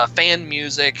fan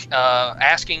music,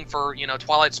 asking for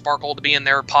Twilight Sparkle to be in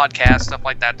their podcast, stuff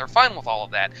like that. They're fine with all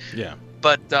of that. Yeah.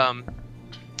 But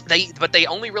they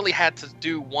only really had to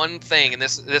do one thing, and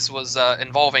this was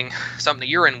involving something that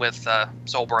you're in with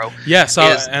Soul Bro. Yes,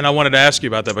 and I wanted to ask you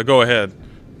about that, but go ahead.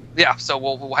 Yeah, so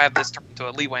we'll have this turn into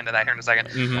a leeway into that here in a second.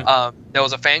 There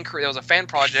was a fan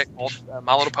project called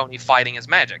My Little Pony Fighting is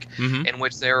Magic, in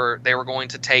which they were going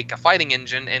to take a fighting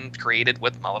engine and create it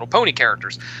with My Little Pony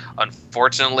characters.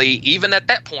 Unfortunately, even at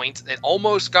that point, it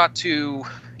almost got to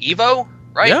Evo,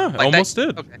 right? Yeah, almost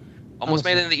did. Okay. Almost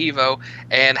made it into Evo,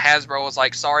 and Hasbro was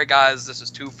like, "Sorry guys, this is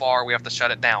too far. We have to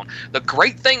shut it down." The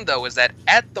great thing, though, is that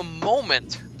at the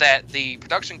moment that the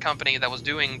production company that was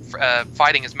doing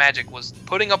Fighting is Magic was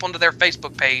putting up onto their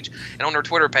Facebook page and on their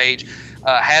Twitter page,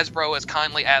 Hasbro has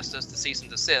kindly asked us to cease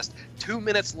and desist. 2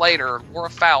 minutes later,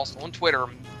 Laura Faust on Twitter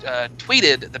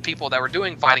tweeted the people that were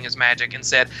doing Fighting is Magic and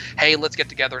said, "Hey, let's get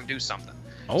together and do something."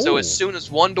 Oh. So as soon as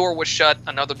one door was shut,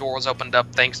 another door was opened up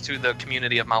thanks to the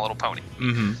community of My Little Pony.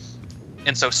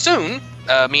 And so soon,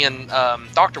 me and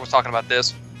Doctor was talking about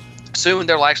this. soon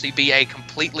there'll actually be a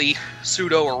completely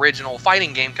pseudo-original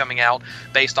fighting game coming out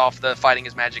based off the Fighting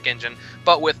is Magic engine,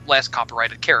 but with less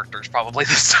copyrighted characters probably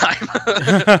this time.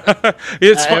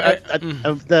 It's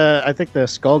I think the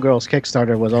Skullgirls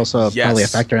Kickstarter was also probably a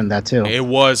factor in that too. It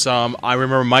was. I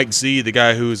remember Mike Z, the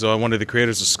guy who's one of the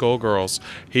creators of Skullgirls.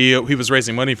 He was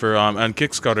raising money for on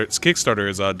Kickstarter,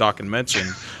 as Doc had mentioned,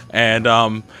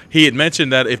 and he had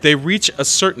mentioned that if they reach a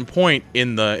certain point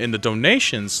in the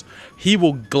donations, he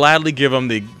will gladly give them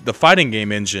the fighting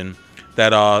game engine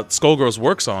that Skullgirls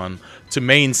works on to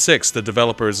Main 6, the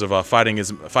developers of Fighting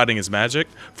is Magic,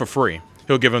 for free.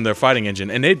 He'll give them their fighting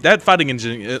engine, and that fighting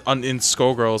engine in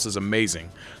Skullgirls is amazing.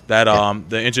 That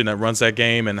the engine that runs that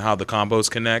game and how the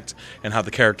combos connect and how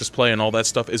the characters play and all that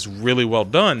stuff is really well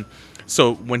done.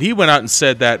 So when he went out and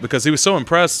said that, because he was so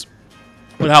impressed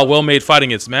with how well made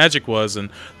Fighting It's Magic was, and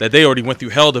that they already went through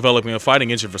hell developing a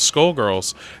fighting engine for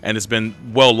Skullgirls, and it's been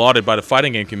well lauded by the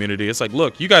fighting game community. It's like,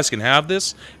 look, you guys can have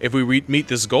this if we meet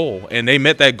this goal, and they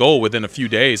met that goal within a few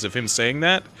days of him saying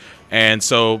that. And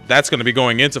so that's going to be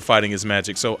going into Fighting is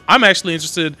Magic. So I'm actually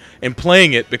interested in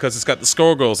playing it because it's got the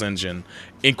Skullgirls engine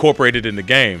incorporated in the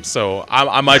game. So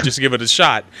I might just give it a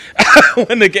shot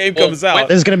when the game comes out.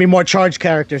 There's going to be more charged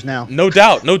characters now. No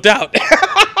doubt, no doubt.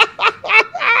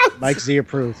 Mike Z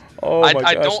approved. Oh my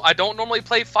gosh. I don't normally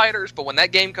play fighters, but when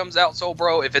that game comes out,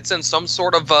 bro, if it's in some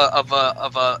sort of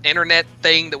a internet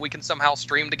thing that we can somehow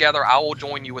stream together, I will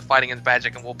join you with Fighting is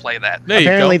Magic and we'll play that.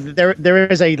 Apparently, there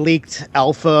is a leaked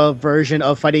alpha version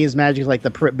of Fighting is Magic, like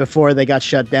before they got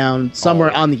shut down,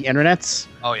 somewhere on the internets.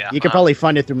 Oh yeah, you can probably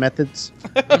find it through methods.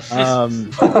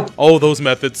 Oh, those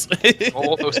methods.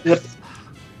 Oh, those. But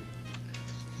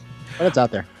it's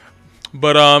out there.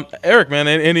 But Eric, man,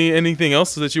 anything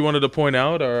else that you wanted to point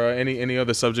out, or any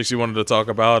other subjects you wanted to talk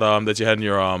about that you had in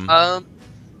your Let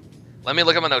me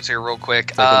look at my notes here real quick.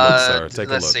 Take a look, sir. Take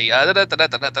a look. Let's see.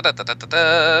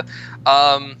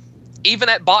 Even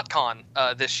at BotCon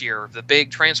this year, the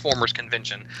big Transformers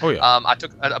convention. Oh yeah. I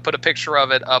put a picture of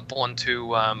it up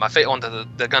onto onto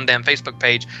the Gundam Facebook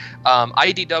page.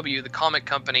 IDW, the comic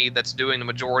company that's doing the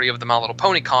majority of the My Little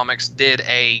Pony comics, did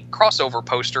a crossover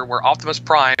poster where Optimus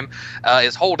Prime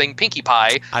is holding Pinkie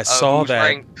Pie. I saw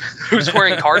that. Who's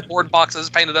wearing cardboard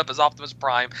boxes painted up as Optimus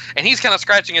Prime, and he's kind of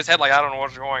scratching his head like, I don't know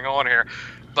what's going on here.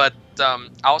 But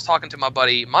I was talking to my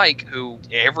buddy Mike, who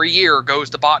every year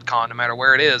goes to BotCon, no matter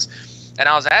where it is, and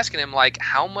I was asking him like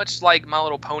how much like My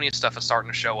Little Pony stuff is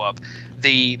starting to show up.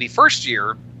 The first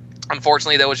year,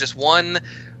 unfortunately, there was just one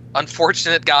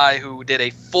unfortunate guy who did a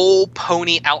full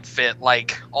pony outfit,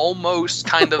 like almost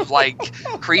kind of like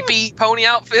creepy pony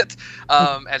outfit,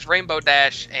 as Rainbow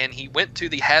Dash, and he went to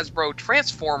the Hasbro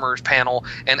Transformers panel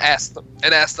and asked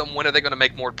them when are they going to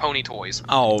make more pony toys.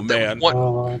 Oh man.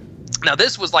 Now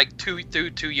this was like 3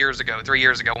 years ago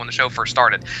when the show first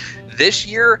started. This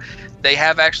year, they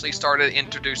have actually started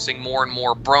introducing more and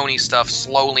more Brony stuff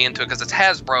slowly into it because it's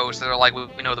Hasbro, so they're like,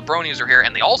 we know the Bronies are here,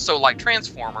 and they also like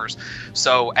Transformers.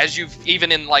 So as you've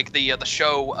even in like the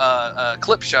show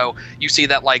clip show, you see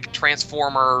that like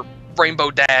Transformer, Rainbow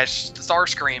Dash,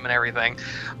 Starscream, and everything.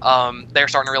 They're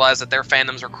starting to realize that their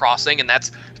fandoms are crossing, and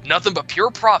that's nothing but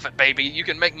pure profit, baby. You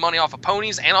can make money off of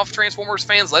ponies and off Transformers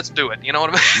fans. Let's do it. You know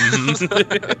what I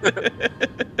mean?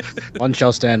 One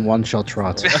shall stand, one shall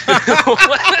trot.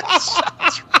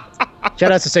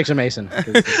 Shout out to Sixer Mason.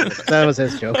 That was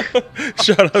his joke.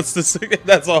 Shout out to Sixer.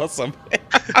 That's awesome.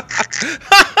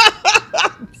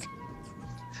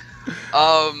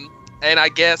 And I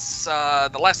guess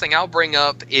the last thing I'll bring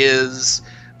up is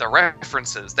the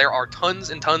references. There are tons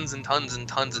and tons and tons and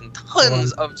tons and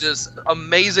tons of just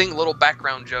amazing little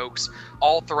background jokes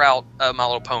all throughout My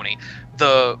Little Pony.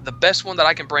 The best one that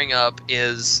I can bring up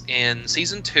is in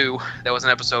season 2. There was an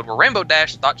episode where Rainbow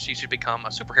Dash thought she should become a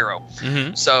superhero.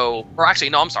 Mm-hmm. So, or actually,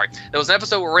 no, I'm sorry. There was an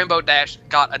episode where Rainbow Dash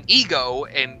got an ego,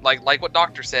 and like what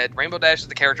Doctor said, Rainbow Dash is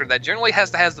the character that generally has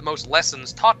the most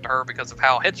lessons taught to her because of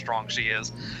how headstrong she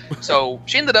is. So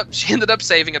she ended up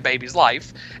saving a baby's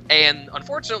life, and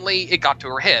unfortunately, it got to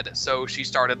her head. So she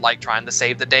started like trying to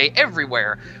save the day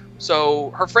everywhere. So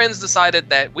her friends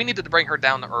decided that we needed to bring her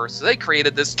down to earth, so they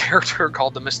created this character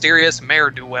called the Mysterious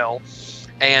Mare Duel,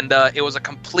 and it was a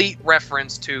complete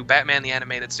reference to Batman the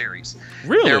Animated Series.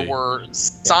 Really? There were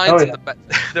signs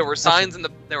there were signs in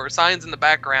the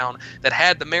background that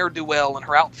had the Mare Duel and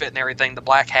her outfit and everything, the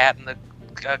black hat and the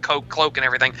cloak and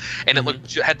everything, and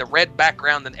it had the red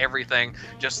background and everything,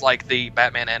 just like the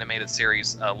Batman Animated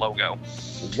Series logo.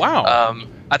 Wow.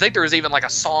 I think there was even like a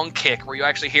song kick where you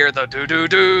actually hear the do do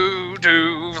do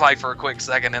do like for a quick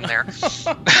second in there.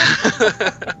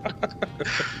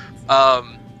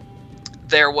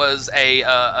 there was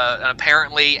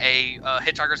apparently a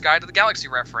Hitchhiker's Guide to the Galaxy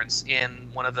reference in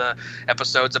one of the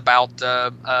episodes about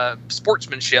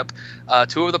sportsmanship.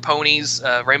 Two of the ponies,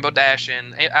 Rainbow Dash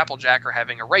and Applejack, are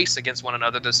having a race against one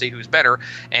another to see who's better.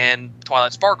 And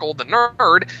Twilight Sparkle, the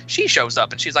nerd, she shows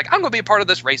up and she's like, I'm going to be a part of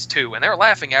this race too. And they're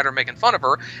laughing at her, making fun of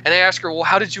her. And they ask her, well,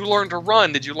 how did you learn to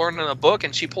run? Did you learn in a book?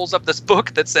 And she pulls up this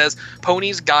book that says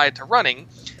Pony's Guide to Running.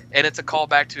 And it's a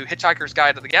callback to Hitchhiker's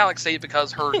Guide to the Galaxy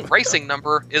because her racing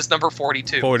number is number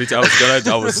 42. 42. I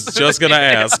was just gonna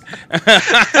ask.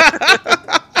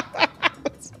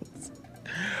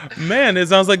 Man, it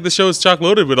sounds like the show is chock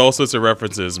loaded with all sorts of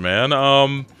references, man.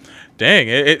 Dang,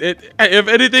 if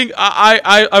anything,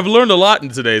 I've learned a lot in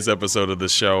today's episode of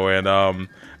this show, and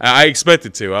I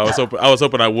expected to. I was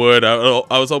hoping I would.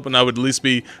 I was hoping I would at least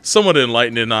be somewhat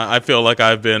enlightened, and I feel like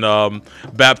I've been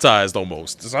baptized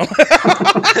almost. So.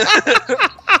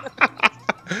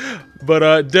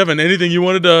 But Devin, anything you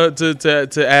wanted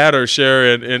to add or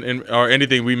share, or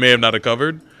anything we may have not have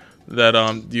covered? That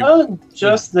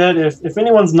just that if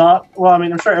anyone's not, well, I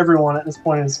mean, I'm sure everyone at this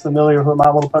point is familiar with what My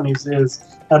Little Ponies is,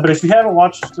 but if you haven't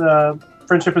watched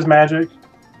Friendship is Magic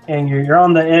and you're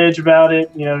on the edge about it,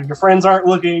 you know, your friends aren't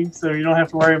looking, so you don't have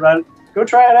to worry about it, go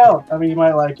try it out. I mean, you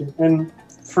might like it. And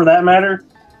for that matter,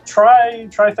 try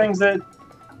things that,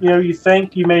 you know, you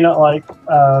think you may not like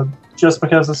just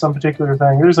because of some particular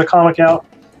thing. There's a comic out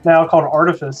now called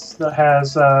Artifice that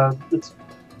has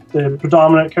the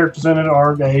predominant characters in it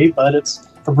are gay, but it's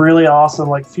a really awesome,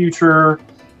 like, future,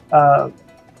 trying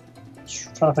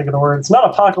to think of the word. It's not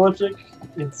apocalyptic.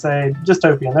 It's a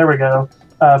dystopian. There we go.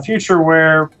 Future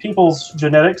where people's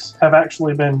genetics have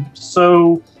actually been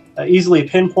so easily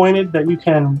pinpointed that you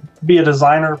can be a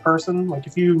designer person. Like,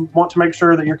 if you want to make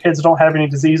sure that your kids don't have any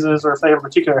diseases, or if they have a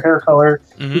particular hair color,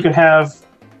 you can have,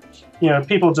 you know,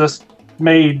 people just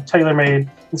tailor-made.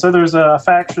 And so there's a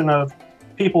faction of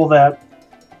people that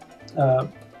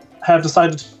have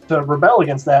decided to rebel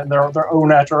against that, and they're au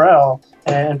naturel,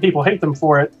 and people hate them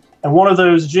for it. And one of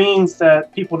those genes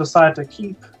that people decide to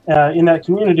keep in that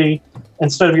community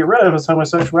instead of get rid of is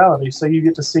homosexuality. So you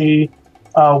get to see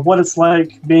what it's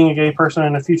like being a gay person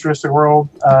in a futuristic world.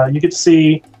 You get to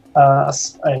see a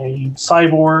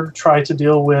cyborg try to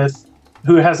deal with,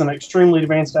 who has an extremely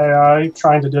advanced AI,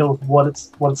 trying to deal with what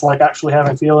it's like actually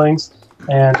having feelings,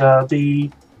 and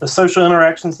the social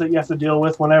interactions that you have to deal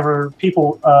with whenever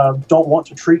people don't want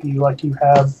to treat you like you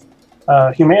have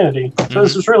humanity. So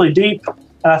this is really deep.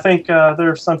 And I think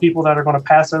there are some people that are going to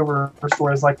pass over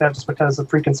stories like that just because of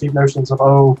preconceived notions of,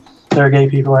 oh, there are gay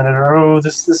people in it, or, oh,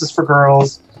 this is for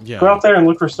girls. Yeah. Go out there and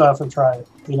look for stuff and try it.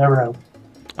 You never know.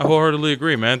 I wholeheartedly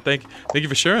agree, man. Thank you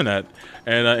for sharing that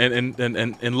and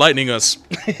enlightening us.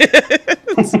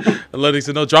 Letting us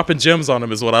know, dropping gems on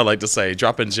them is what I like to say,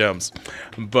 dropping gems.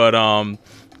 But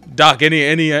Doc,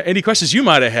 any questions you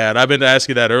might have had? I've been to ask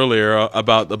you that earlier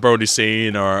about the Brony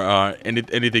scene, or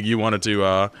anything you wanted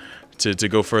to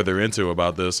go further into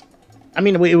about this. I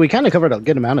mean, we kind of covered a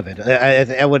good amount of it.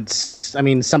 I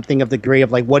mean, something of the degree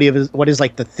of, like, what is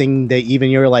like the thing that even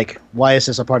you're like, why is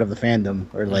this a part of the fandom?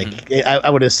 Or like, I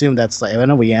would assume that's like, I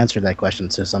know we answered that question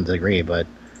to some degree, but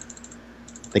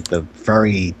I think the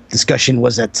furry discussion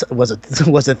was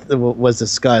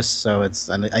discussed. So it's,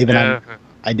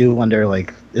 I do wonder,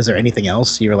 like, is there anything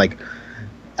else you're like,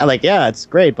 yeah, it's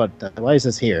great, but why is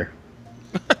this here?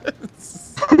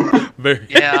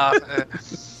 Yeah.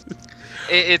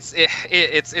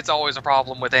 It's always a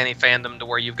problem with any fandom, to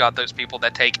where you've got those people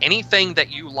that take anything that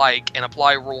you like and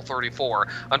apply Rule 34.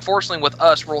 Unfortunately, with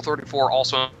us, Rule 34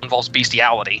 also involves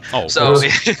bestiality. Oh, so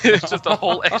it's just a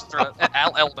whole extra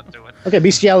element to it. Okay,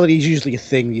 bestiality is usually a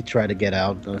thing you try to get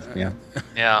out of. Yeah.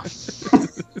 Yeah.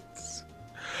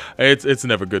 It's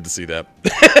never good to see that.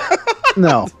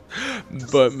 No.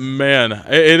 But man,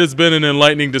 it has been an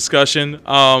enlightening discussion.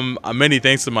 Many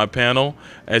thanks to my panel.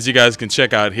 As you guys can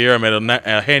check out here, I made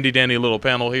a handy dandy little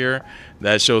panel here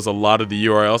that shows a lot of the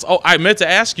URLs. Oh, I meant to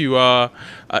ask you,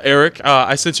 Eric.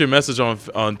 I sent you a message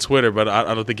on Twitter, but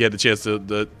I don't think you had the chance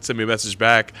to send me a message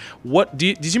back.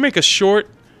 Did you make a short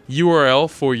URL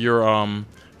for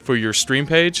your stream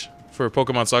page for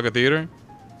Pokemon Saga Theater?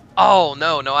 Oh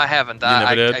no, I haven't. You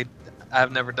never did?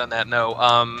 I've never done that.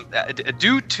 No,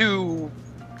 due to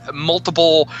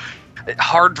multiple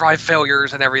hard drive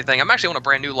failures and everything, I'm actually on a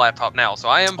brand new laptop now, so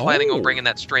I am planning on bringing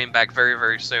that stream back very,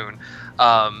 very soon.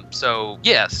 So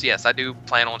yes, I do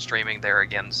plan on streaming there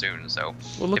again soon. So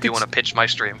if you want to pitch my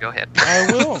stream, go ahead.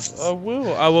 I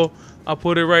will. I'll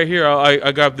put it right here.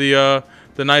 I got the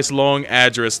nice long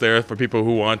address there for people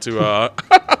who want to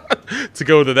to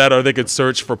go to that, or they could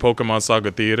search for Pokemon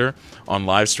Saga Theater on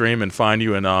live stream and find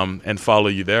you and follow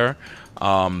you there.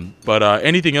 But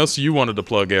anything else you wanted to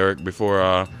plug, Eric,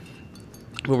 before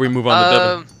we move on to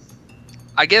Devin?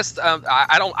 I guess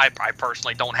I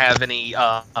personally don't have any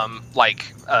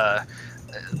like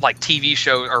TV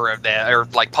show or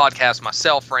like podcast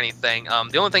myself or anything.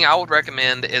 The only thing I would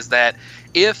recommend is that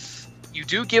if you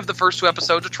do give the first 2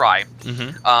 episodes a try,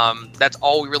 that's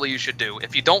all really you should do.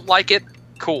 If you don't like it,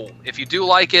 cool. If you do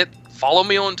like it, follow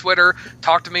me on Twitter.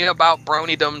 Talk to me about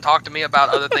Bronydom. Talk to me about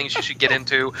other things you should get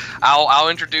into. I'll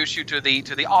introduce you to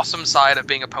the awesome side of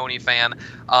being a pony fan.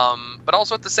 But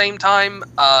also at the same time,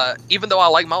 even though I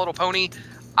like My Little Pony,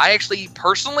 I actually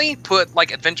personally put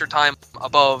like Adventure Time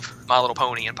above My Little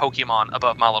Pony and Pokemon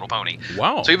above My Little Pony.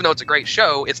 Wow. So even though it's a great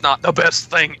show, it's not the best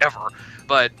thing ever.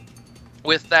 But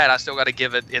with that, I still got to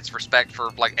give it its respect for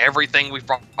like everything we've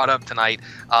brought up tonight.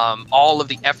 All of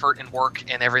the effort and work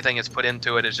and everything it's put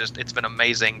into it is it's been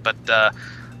amazing. But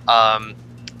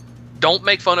don't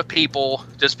make fun of people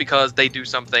just because they do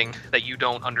something that you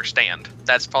don't understand.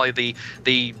 That's probably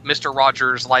the Mr.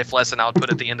 Rogers life lesson I would put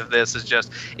at the end of this is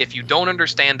just, if you don't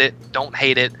understand it, don't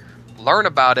hate it, learn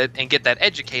about it, and get that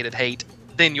educated hate,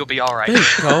 then you'll be all right. There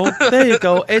you go. There you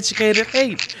go. Educated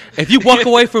hate. If you walk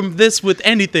away from this with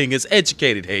anything, it's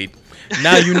educated hate.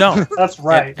 Now you know. That's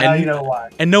right. Now you know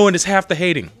why. And knowing is half the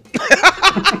hating.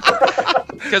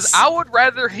 Because I would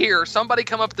rather hear somebody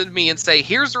come up to me and say,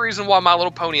 here's the reason why My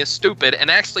Little Pony is stupid, and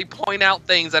actually point out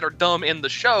things that are dumb in the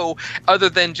show, other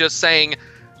than just saying,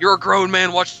 you're a grown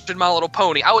man watching My Little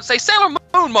Pony. I would say, Sailor Moon,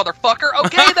 motherfucker.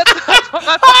 Okay, that's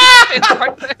my defense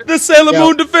right there. The Sailor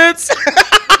Moon defense.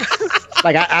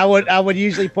 Like I would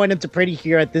usually point him to Pretty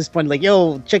here at this point, like,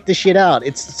 yo, check this shit out.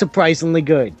 It's surprisingly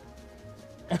good.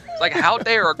 It's like, how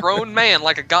dare a grown man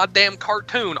like a goddamn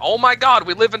cartoon? Oh my god,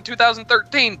 we live in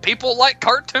 2013. People like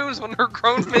cartoons when they're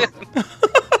grown men.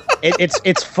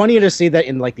 It's funnier to see that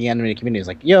in like the anime community. It's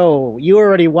like, yo, you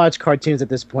already watch cartoons at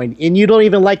this point, and you don't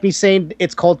even like me saying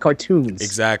it's called cartoons.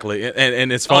 Exactly,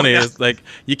 and it's funny. It's like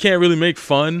you can't really make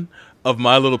fun of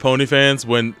My Little Pony fans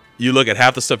when you look at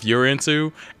half the stuff you're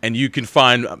into, and you can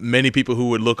find many people who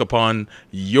would look upon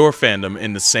your fandom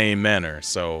in the same manner.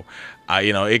 So,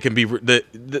 it can be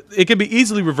it can be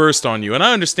easily reversed on you. And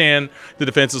I understand the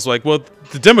defense is like, well,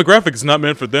 the demographic is not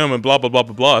meant for them, and blah blah blah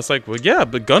blah blah. It's like, well, yeah,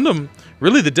 but Gundam,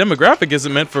 really, the demographic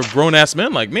isn't meant for grown ass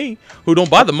men like me who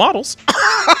don't buy the models.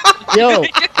 Yo,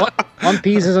 One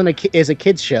Piece is a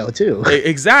kids show too.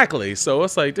 Exactly. So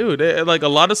it's like, dude, like a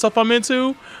lot of stuff I'm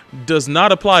into does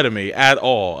not apply to me at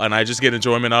all, and I just get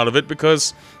enjoyment out of it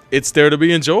because it's there to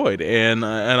be enjoyed, and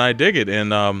I dig it,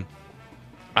 and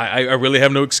I really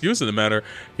have no excuse in the matter.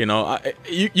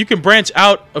 You can branch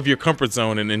out of your comfort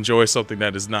zone and enjoy something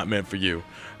that is not meant for you,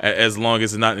 as long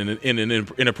as it's not in an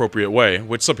inappropriate way,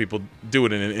 which some people do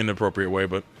it in an inappropriate way,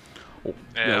 but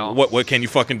what can you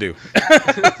fucking do?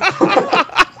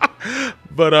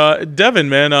 But Devin,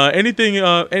 man, anything?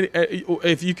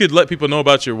 If you could let people know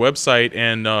about your website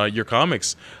and your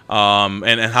comics,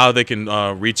 and how they can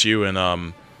reach you,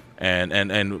 and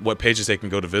what pages they can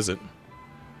go to visit.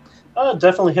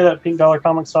 Definitely hit up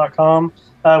pinkdollarcomics.com.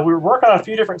 We're working on a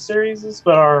few different series,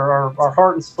 but our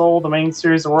heart and soul, the main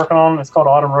series we're working on, is called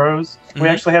Autumn Rose. We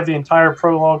actually have the entire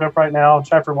prologue up right now.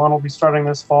 Chapter 1 will be starting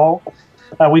this fall.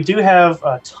 We do have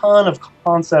a ton of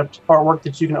concept artwork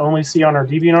that you can only see on our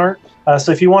DeviantArt.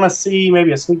 So if you want to see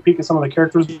maybe a sneak peek of some of the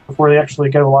characters before they actually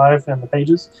go live in the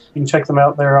pages, you can check them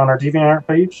out there on our DeviantArt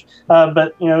page.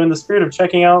 But in the spirit of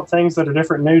checking out things that are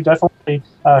different and new, definitely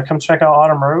come check out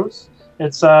Autumn Rose.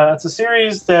 It's a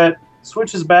series that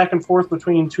switches back and forth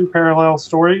between 2 parallel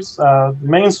stories. The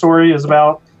main story is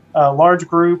about a large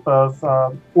group of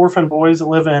orphan boys that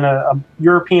live in a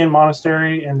European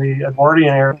monastery in the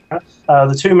Edwardian era.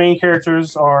 The 2 main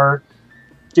characters are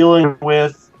dealing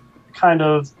with kind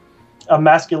of a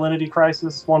masculinity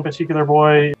crisis. One particular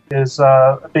boy is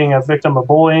being a victim of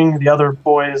bullying. The other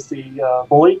boy is the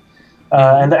bully.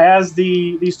 And as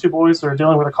these 2 boys are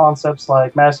dealing with the concepts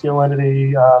like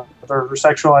masculinity, their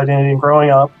sexual identity, and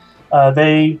growing up,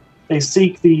 they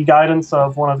seek the guidance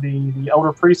of one of the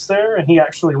elder priests there, and he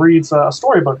actually reads a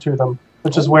storybook to them,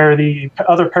 which is where the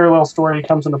other parallel story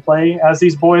comes into play. As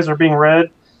these boys are being read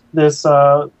this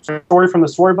story from the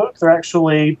storybook, they're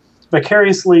actually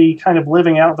vicariously kind of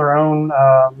living out their own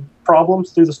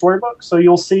problems through the storybook. So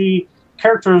you'll see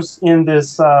characters in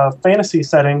this fantasy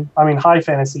setting, high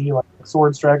fantasy, like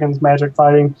swords, dragons, magic,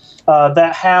 fighting,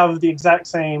 that have the exact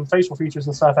same facial features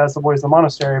and stuff as the boys in the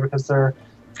monastery, because they're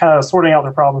kind of sorting out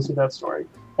their problems through that story.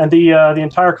 And the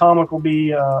entire comic will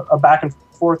be a back and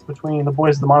forth between the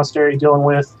boys in the monastery dealing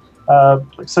with, like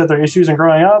I said, their issues and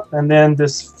growing up, and then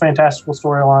this fantastical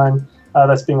storyline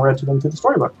that's being read to them through the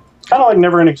storybook. Kind of like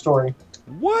Never Ending Story.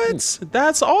 What?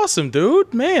 That's awesome,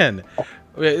 dude. Man.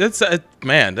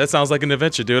 Man, that sounds like an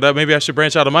adventure, dude. Maybe I should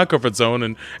branch out of my comfort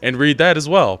zone and read that as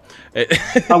well. I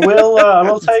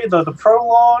will tell you though, the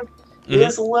prologue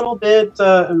is a little bit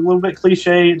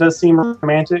cliche. It does seem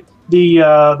romantic.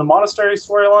 The monastery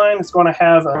storyline is going to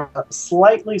have a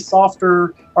slightly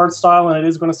softer art style, and it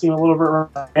is going to seem a little bit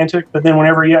romantic. But then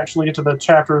whenever you actually get to the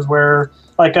chapters where,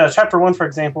 like chapter 1, for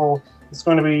example, it's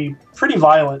going to be pretty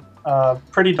violent.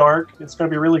 Pretty dark. It's going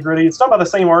to be really gritty. It's done by the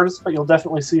same artist, but you'll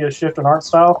definitely see a shift in art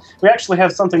style. We actually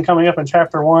have something coming up in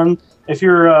chapter 1. If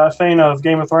you're a fan of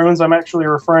Game of Thrones, I'm actually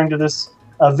referring to this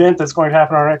event that's going to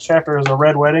happen in our next chapter as a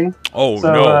red wedding. Oh,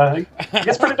 so, no. It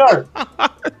gets pretty dark.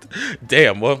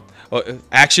 Damn, well,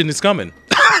 action is coming.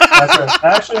 That's right.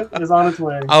 Action is on its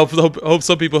way. I hope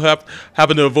some people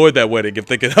happen to avoid that wedding if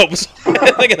they can help.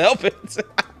 If they can help it.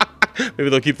 Maybe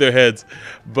they'll keep their heads,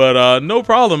 but no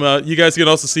problem. You guys can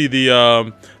also see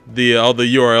all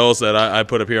the URLs that I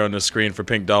put up here on the screen for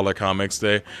Pink Dollar Comics.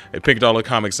 They at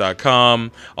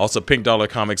pinkdollarcomics.com, also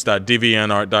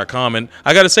pinkdollarcomics.deviantart.com. And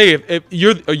I got to say, if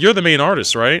you're the main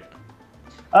artist, right?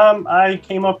 I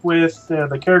came up with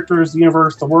the characters, the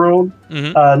universe, the world,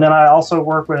 and then I also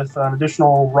work with an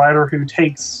additional writer who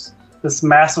takes this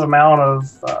massive amount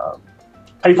of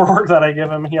paperwork that I give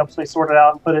him. He helps me sort it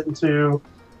out and put it into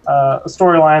a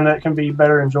storyline that can be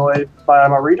better enjoyed by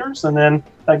my readers, and then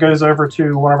that goes over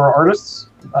to one of our artists.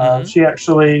 She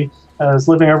actually is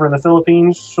living over in the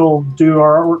Philippines. She'll do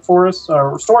our artwork for us,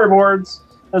 our storyboards.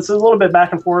 It's a little bit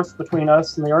back and forth between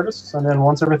us and the artists, and then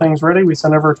once everything's ready, we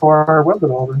send over to our web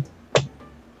developer.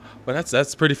 Well,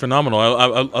 that's pretty phenomenal.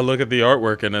 I look at the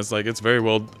artwork and it's like it's very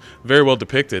well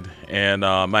depicted. And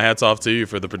my hats off to you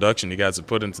for the production you guys have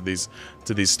put into these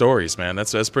stories, man.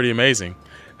 That's pretty amazing.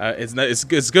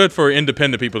 It's good for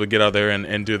independent people to get out there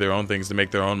and do their own things to make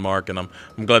their own mark. And I'm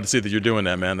glad to see that you're doing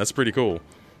that, man. That's pretty cool.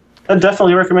 I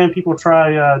definitely recommend people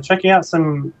try checking out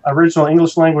some original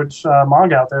English language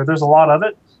manga out there. There's a lot of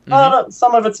it.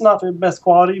 Some of it's not the best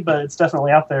quality, but it's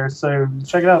definitely out there. So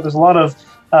check it out. There's a lot of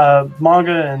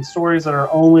manga and stories that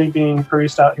are only being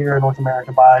produced out here in North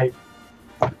America by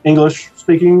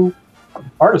English-speaking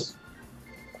artists.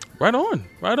 Right on.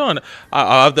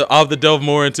 I'll have to delve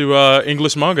more into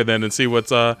English manga then and see what's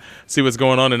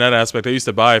going on in that aspect. I used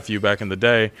to buy a few back in the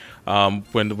day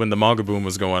when the manga boom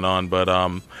was going on, but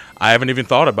I haven't even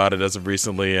thought about it as of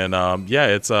recently. And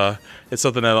it's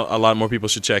something that a lot more people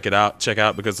should check out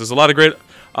because there's a lot of great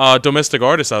domestic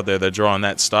artists out there that draw in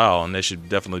that style, and they should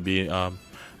definitely be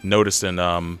noticed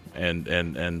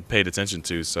and paid attention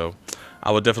to. So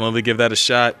I would definitely give that a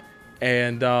shot.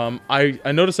 And I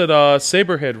noticed that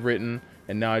Saber had written,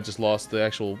 and now I just lost the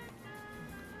actual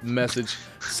message.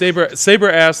 Saber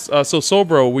asked, so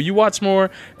Sobro, will you watch more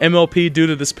MLP due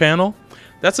to this panel?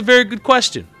 That's a very good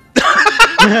question.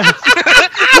 I'm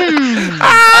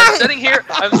sitting here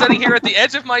at the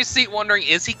edge of my seat wondering,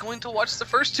 is he going to watch the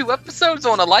first 2 episodes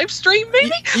on a live stream,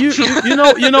 maybe? You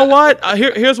know what?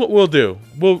 Here's what we'll do.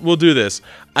 We'll do this.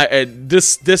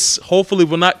 This hopefully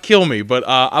will not kill me, but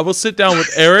I will sit down with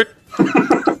Eric,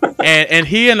 and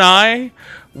he and I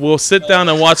will sit down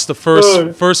and watch the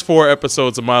first 4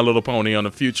 episodes of My Little Pony on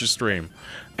a future stream,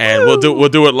 and we'll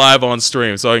do it live on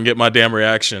stream so I can get my damn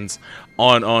reactions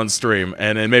on stream,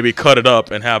 and then maybe cut it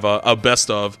up and have a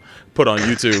best of put on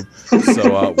YouTube.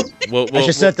 So I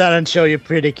should sit down and show you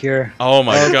Pedicure. Oh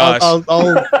my gosh! I'll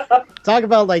talk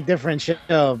about like different shit,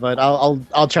 but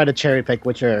I'll try to cherry pick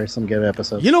which are some good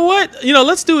episodes. You know what?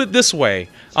 Let's do it this way.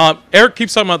 Eric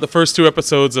keeps talking about the first 2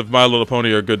 episodes of My Little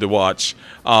Pony are good to watch.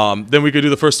 Then we could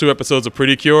do the first 2 episodes of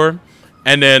Pretty Cure.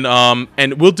 And then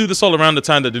and we'll do this all around the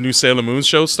time that the new Sailor Moon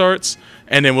show starts.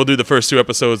 And then we'll do the first 2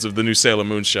 episodes of the new Sailor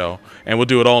Moon show. And we'll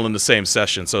do it all in the same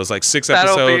session. So it's like 6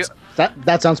 episodes.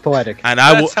 That sounds poetic. And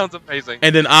that sounds amazing.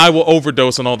 And then I will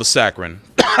overdose on all the saccharin.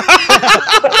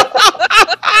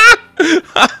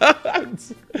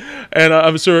 And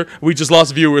I'm sure we just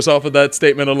lost viewers off of that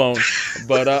statement alone.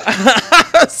 But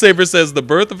Saber says the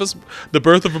birth of a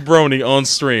Brony on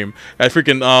stream. I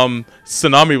freaking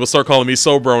Tsunami will start calling me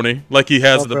So Brony like he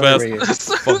has in the past.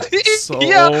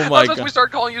 Yeah, oh my god! We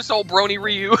start calling you So Brony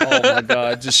Ryu. Oh my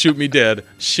god! Just shoot me dead.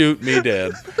 Shoot me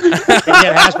dead.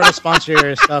 Yeah, Hasbro to sponsor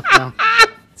your stuff now.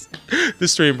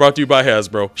 This stream brought to you by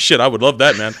Hasbro. Shit, I would love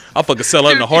that, man. I'll fucking sell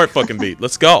out in a heart fucking beat.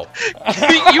 Let's go.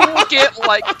 You will get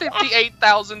like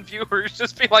 58,000 viewers.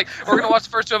 Just be like, we're gonna watch the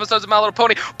first 2 episodes of My Little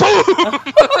Pony. Boom!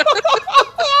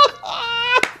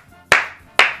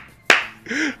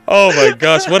 Oh my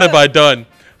gosh, what have I done?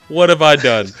 What have I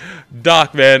done?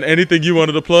 Doc, man, anything you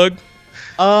wanted to plug?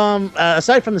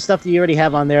 Aside from the stuff that you already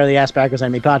have on there, the Ask Backwards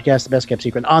Anime Podcast, the best kept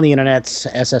secret on the internet,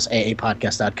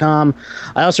 ssaapodcast.com.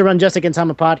 I also run Jessica and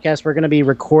Tom a podcast. We're going to be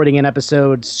recording an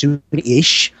episode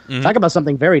soon-ish. Talk about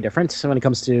something very different when it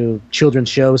comes to children's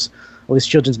shows. Well, this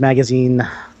children's magazine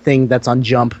thing that's on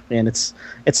Jump, and it's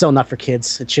still not for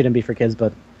kids. It shouldn't be for kids,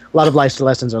 but a lot of life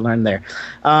lessons are learned there.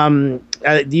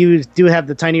 You do have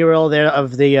the tiny URL there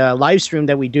of the live stream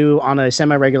that we do on a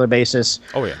semi-regular basis.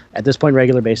 Oh, yeah. At this point,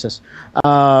 regular basis.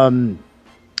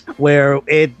 Where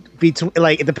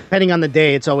depending on the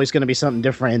day, it's always going to be something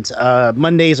different.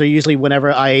 Mondays are usually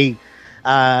whenever I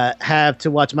have to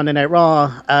watch Monday Night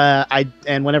Raw.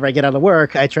 And whenever I get out of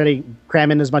work, I try to cram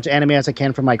in as much anime as I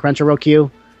can from my Crunchyroll queue.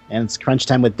 And it's Crunch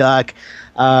Time with Duck.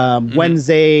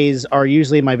 Wednesdays are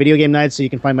usually my video game nights, so you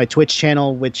can find my Twitch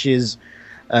channel, which is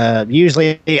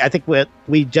usually, I think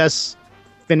we just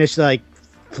finished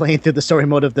playing through the story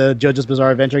mode of the JoJo's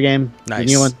Bizarre Adventure game. Nice. The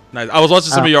new one. Nice. I was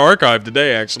watching some of your archive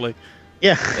today, actually.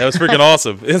 Yeah. That was freaking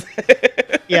awesome.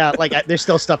 Yeah, there's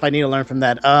still stuff I need to learn from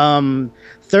that.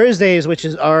 Thursdays, which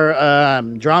is our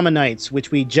drama nights,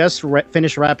 which we just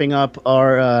finished wrapping up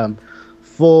our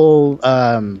full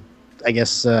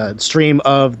stream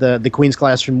of the Queen's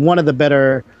Classroom, one of the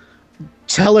better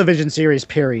television series,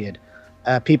 period.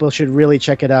 People should really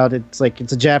check it out. It's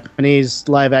a Japanese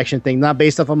live action thing, not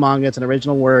based off a manga. It's an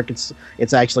original work.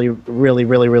 It's actually a really,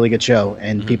 really, really good show,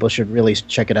 and people should really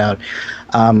check it out.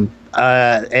 And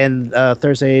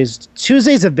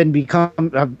Tuesdays have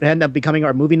ended up becoming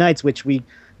our movie nights, which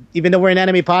even though we're an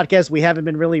anime podcast, we haven't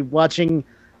been really watching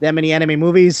that many anime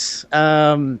movies.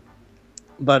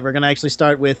 But we're going to actually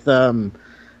start with,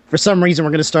 for some reason,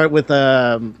 we're going to start with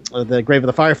the Grave of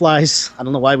the Fireflies. I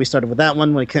don't know why we started with that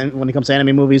one when it comes to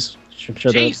anime movies.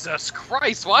 Jesus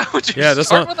Christ, why would you that's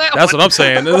start with that That's one? what I'm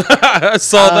saying. I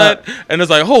saw that, and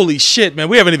it's like, holy shit, man,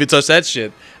 we haven't even touched that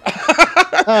shit.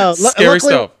 Scary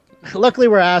stuff. Luckily,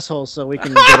 we're assholes, so we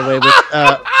can get away with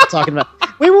talking about.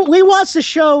 We watched a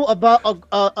show about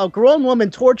a grown woman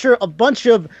torture a bunch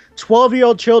of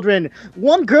 12-year-old children.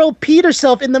 One girl peed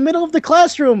herself in the middle of the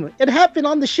classroom. It happened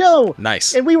on the show.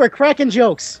 Nice. And we were cracking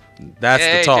jokes. That's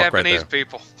the talk Japanese right there.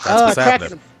 people. That's what's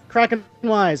happening. Cracking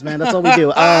wise, man. That's all we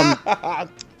do.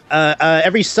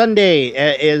 Every Sunday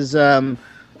is.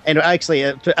 And actually,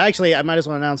 I might as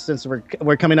well announce, since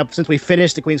we're coming up, since we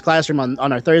finished the Queen's Classroom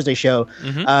on our Thursday show,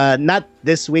 not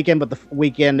this weekend, but the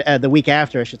week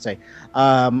after, I should say.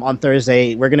 On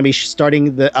Thursday, we're going to be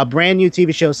starting a brand new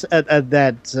TV show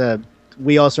that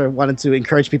we also wanted to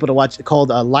encourage people to watch, called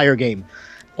Liar Game.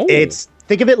 Oh.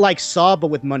 Think of it like Saw, but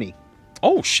with money.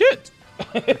 Oh shit!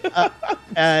 The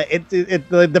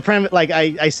premise,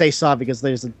 I say Saw because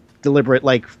there's a deliberate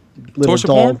little torture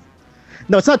doll. porn?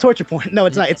 No, it's not torture porn. No,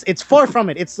 it's not. It's far from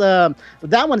it. It's that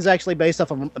one is actually based off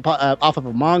of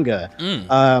a manga.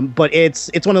 But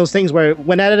it's one of those things where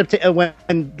when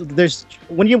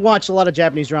you watch a lot of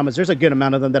Japanese dramas, there's a good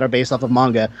amount of them that are based off of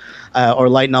manga or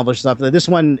light novel stuff. This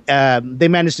one, they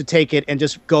managed to take it and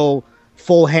just go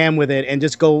full ham with it and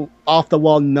just go off the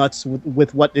wall nuts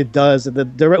with what it does.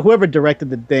 Whoever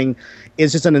directed the thing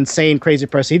is just an insane, crazy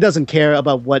person. He doesn't care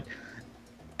about what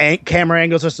camera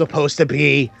angles are supposed to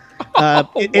be.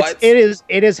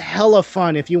 It is hella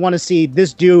fun if you want to see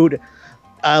this dude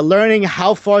learning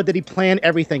how far did he plan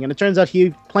everything, and it turns out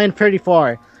he planned pretty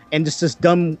far, and just this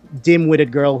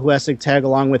dim-witted girl who has to tag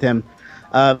along with him.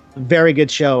 Very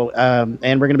good show,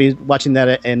 and we're going to be watching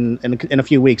that in a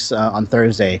few weeks on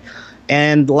Thursday.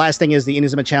 And the last thing is the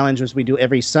Inazuma Challenge, which we do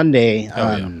every Sunday.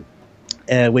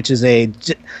 Which is a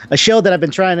show that I've been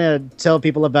trying to tell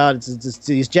people about. It's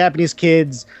these Japanese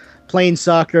kids playing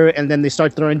soccer, and then they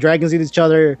start throwing dragons at each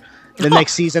other. The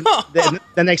next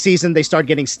season, they start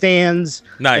getting stands.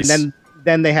 Nice. And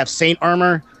then they have saint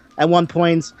armor at one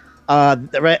point.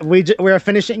 We're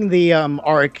finishing the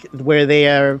arc where they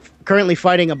are currently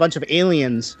fighting a bunch of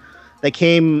aliens that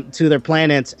came to their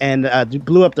planet and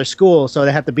blew up their school, so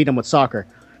they have to beat them with soccer.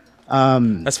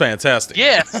 That's fantastic.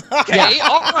 Yes. Okay.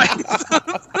 All right.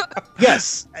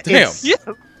 Yes. Damn.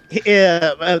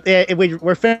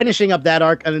 We're finishing up that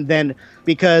arc, and then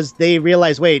because they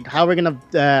realize, wait, how we're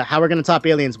gonna top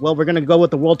aliens? Well, we're gonna go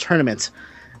with the World Tournament,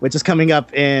 which is coming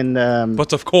up in.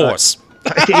 But of course.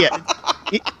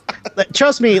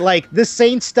 Trust me, this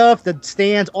Saint stuff, the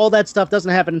stands, all that stuff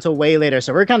doesn't happen until way later.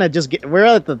 So we're kind of we're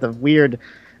at the weird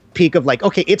peak of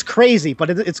okay, it's crazy, but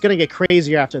it's gonna get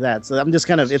crazier after that. So I'm just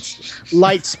it's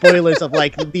light spoilers of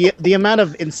the amount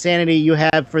of insanity you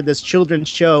have for this children's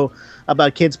show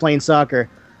about kids playing soccer.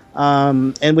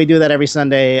 And we do that every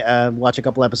Sunday. Watch a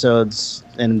couple episodes,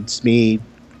 and it's me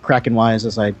cracking wise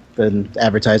as I've been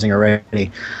advertising already.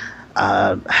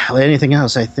 Anything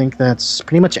else? I think that's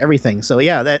pretty much everything. So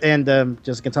yeah, that and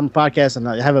just get some podcasts, and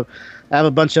I have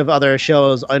a bunch of other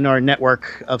shows on our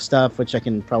network of stuff, which I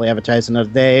can probably advertise another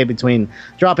day. Between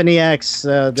Dropping EX,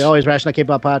 the Always Rational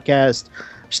K-pop podcast,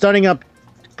 starting up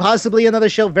possibly another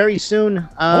show very soon.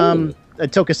 A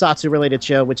Tokusatsu related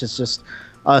show, which is just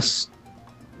us,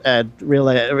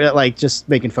 really like just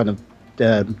making fun of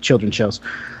children's shows.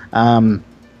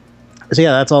 So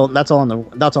yeah, that's all in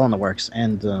the works,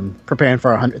 and preparing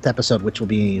for our 100th episode, which will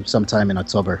be sometime in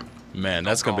October. Man,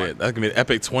 that's gonna be an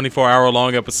epic 24-hour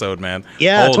long episode, man.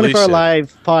 Yeah, Holy 24-hour shit.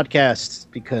 live podcast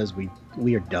because we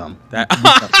are dumb.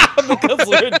 Because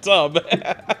we're dumb.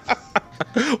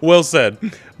 Well said.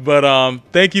 But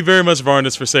thank you very much,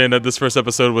 Varnus, for saying that this first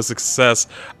episode was a success.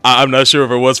 I'm not sure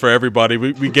if it was for everybody.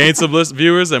 We gained some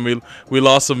viewers and we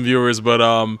lost some viewers, but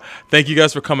thank you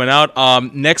guys for coming out.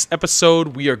 Next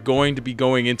episode, we are going to be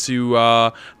going into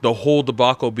the whole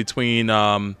debacle between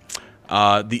the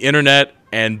internet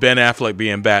and Ben Affleck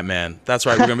being Batman. That's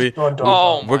right. We're gonna be.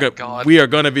 We are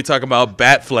gonna be talking about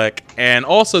Batfleck and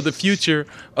also the future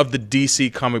of the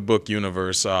DC comic book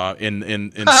universe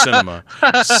in cinema.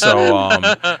 So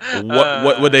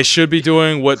what they should be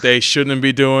doing, what they shouldn't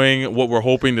be doing, what we're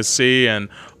hoping to see, and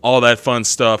all that fun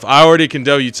stuff. I already can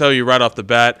tell you right off the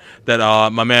bat that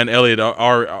my man Elliot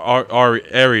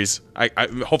Aries,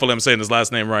 hopefully I'm saying his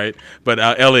last name right, but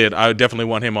Elliot, I definitely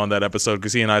want him on that episode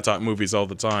because he and I talk movies all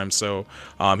the time. So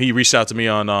he reached out to me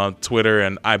on Twitter,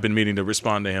 and I've been meaning to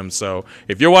respond to him. So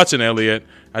if you're watching, Elliot,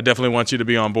 I definitely want you to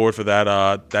be on board for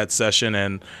that session,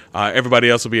 and everybody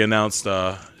else will be announced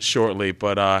shortly.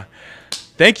 But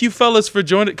thank you, fellas, for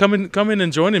coming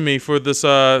and joining me for this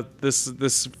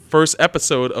this first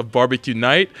episode of Barbeque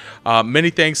Night. Many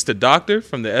thanks to Doctor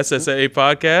from the SSAA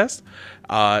podcast,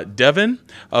 Devin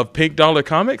of Pink Dollar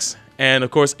Comics, and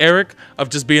of course Eric of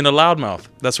just being a loudmouth.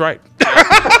 That's right.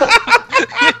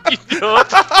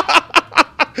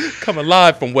 Coming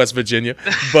live from West Virginia,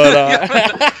 but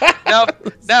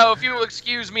now, if you'll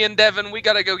excuse me and Devin, we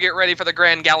gotta go get ready for the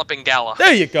Grand Galloping Gala.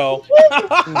 There you go.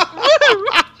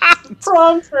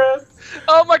 Prom dress.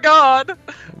 Oh my God.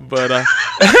 But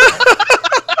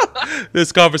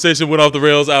this conversation went off the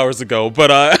rails hours ago.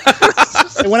 But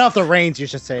it went off the reins, you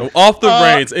should say. Off the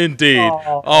reins, indeed.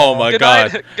 Oh my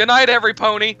God. Good night, every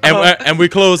pony. And we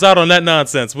close out on that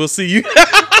nonsense. We'll see you.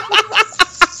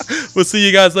 We'll see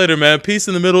you guys later, man. Peace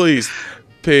in the Middle East.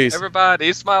 Peace.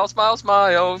 Everybody smile, smile,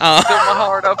 smile. Fill my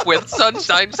heart up with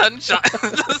sunshine, sunshine.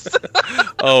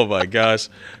 Oh my gosh.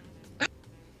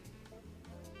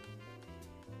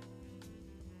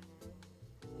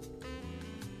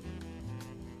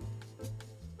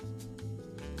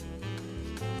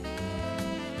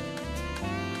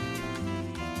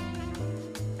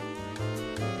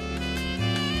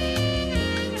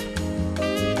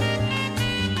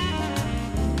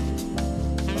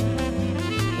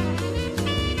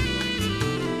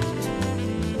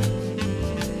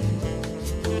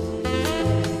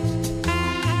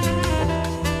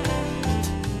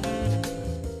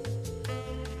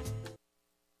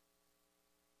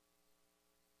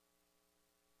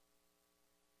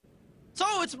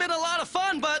 So it's been a lot of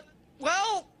fun, but,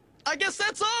 well, I guess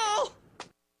that's all.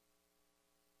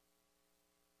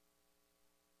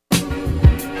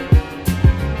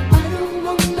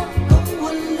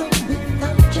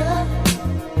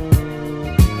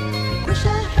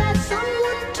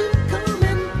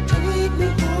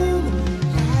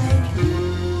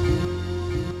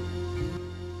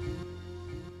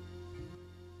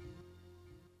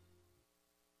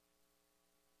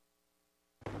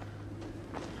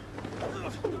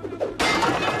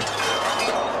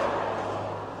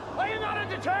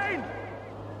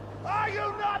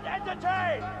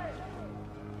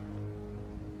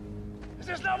 Is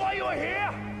this not why you are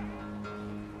here?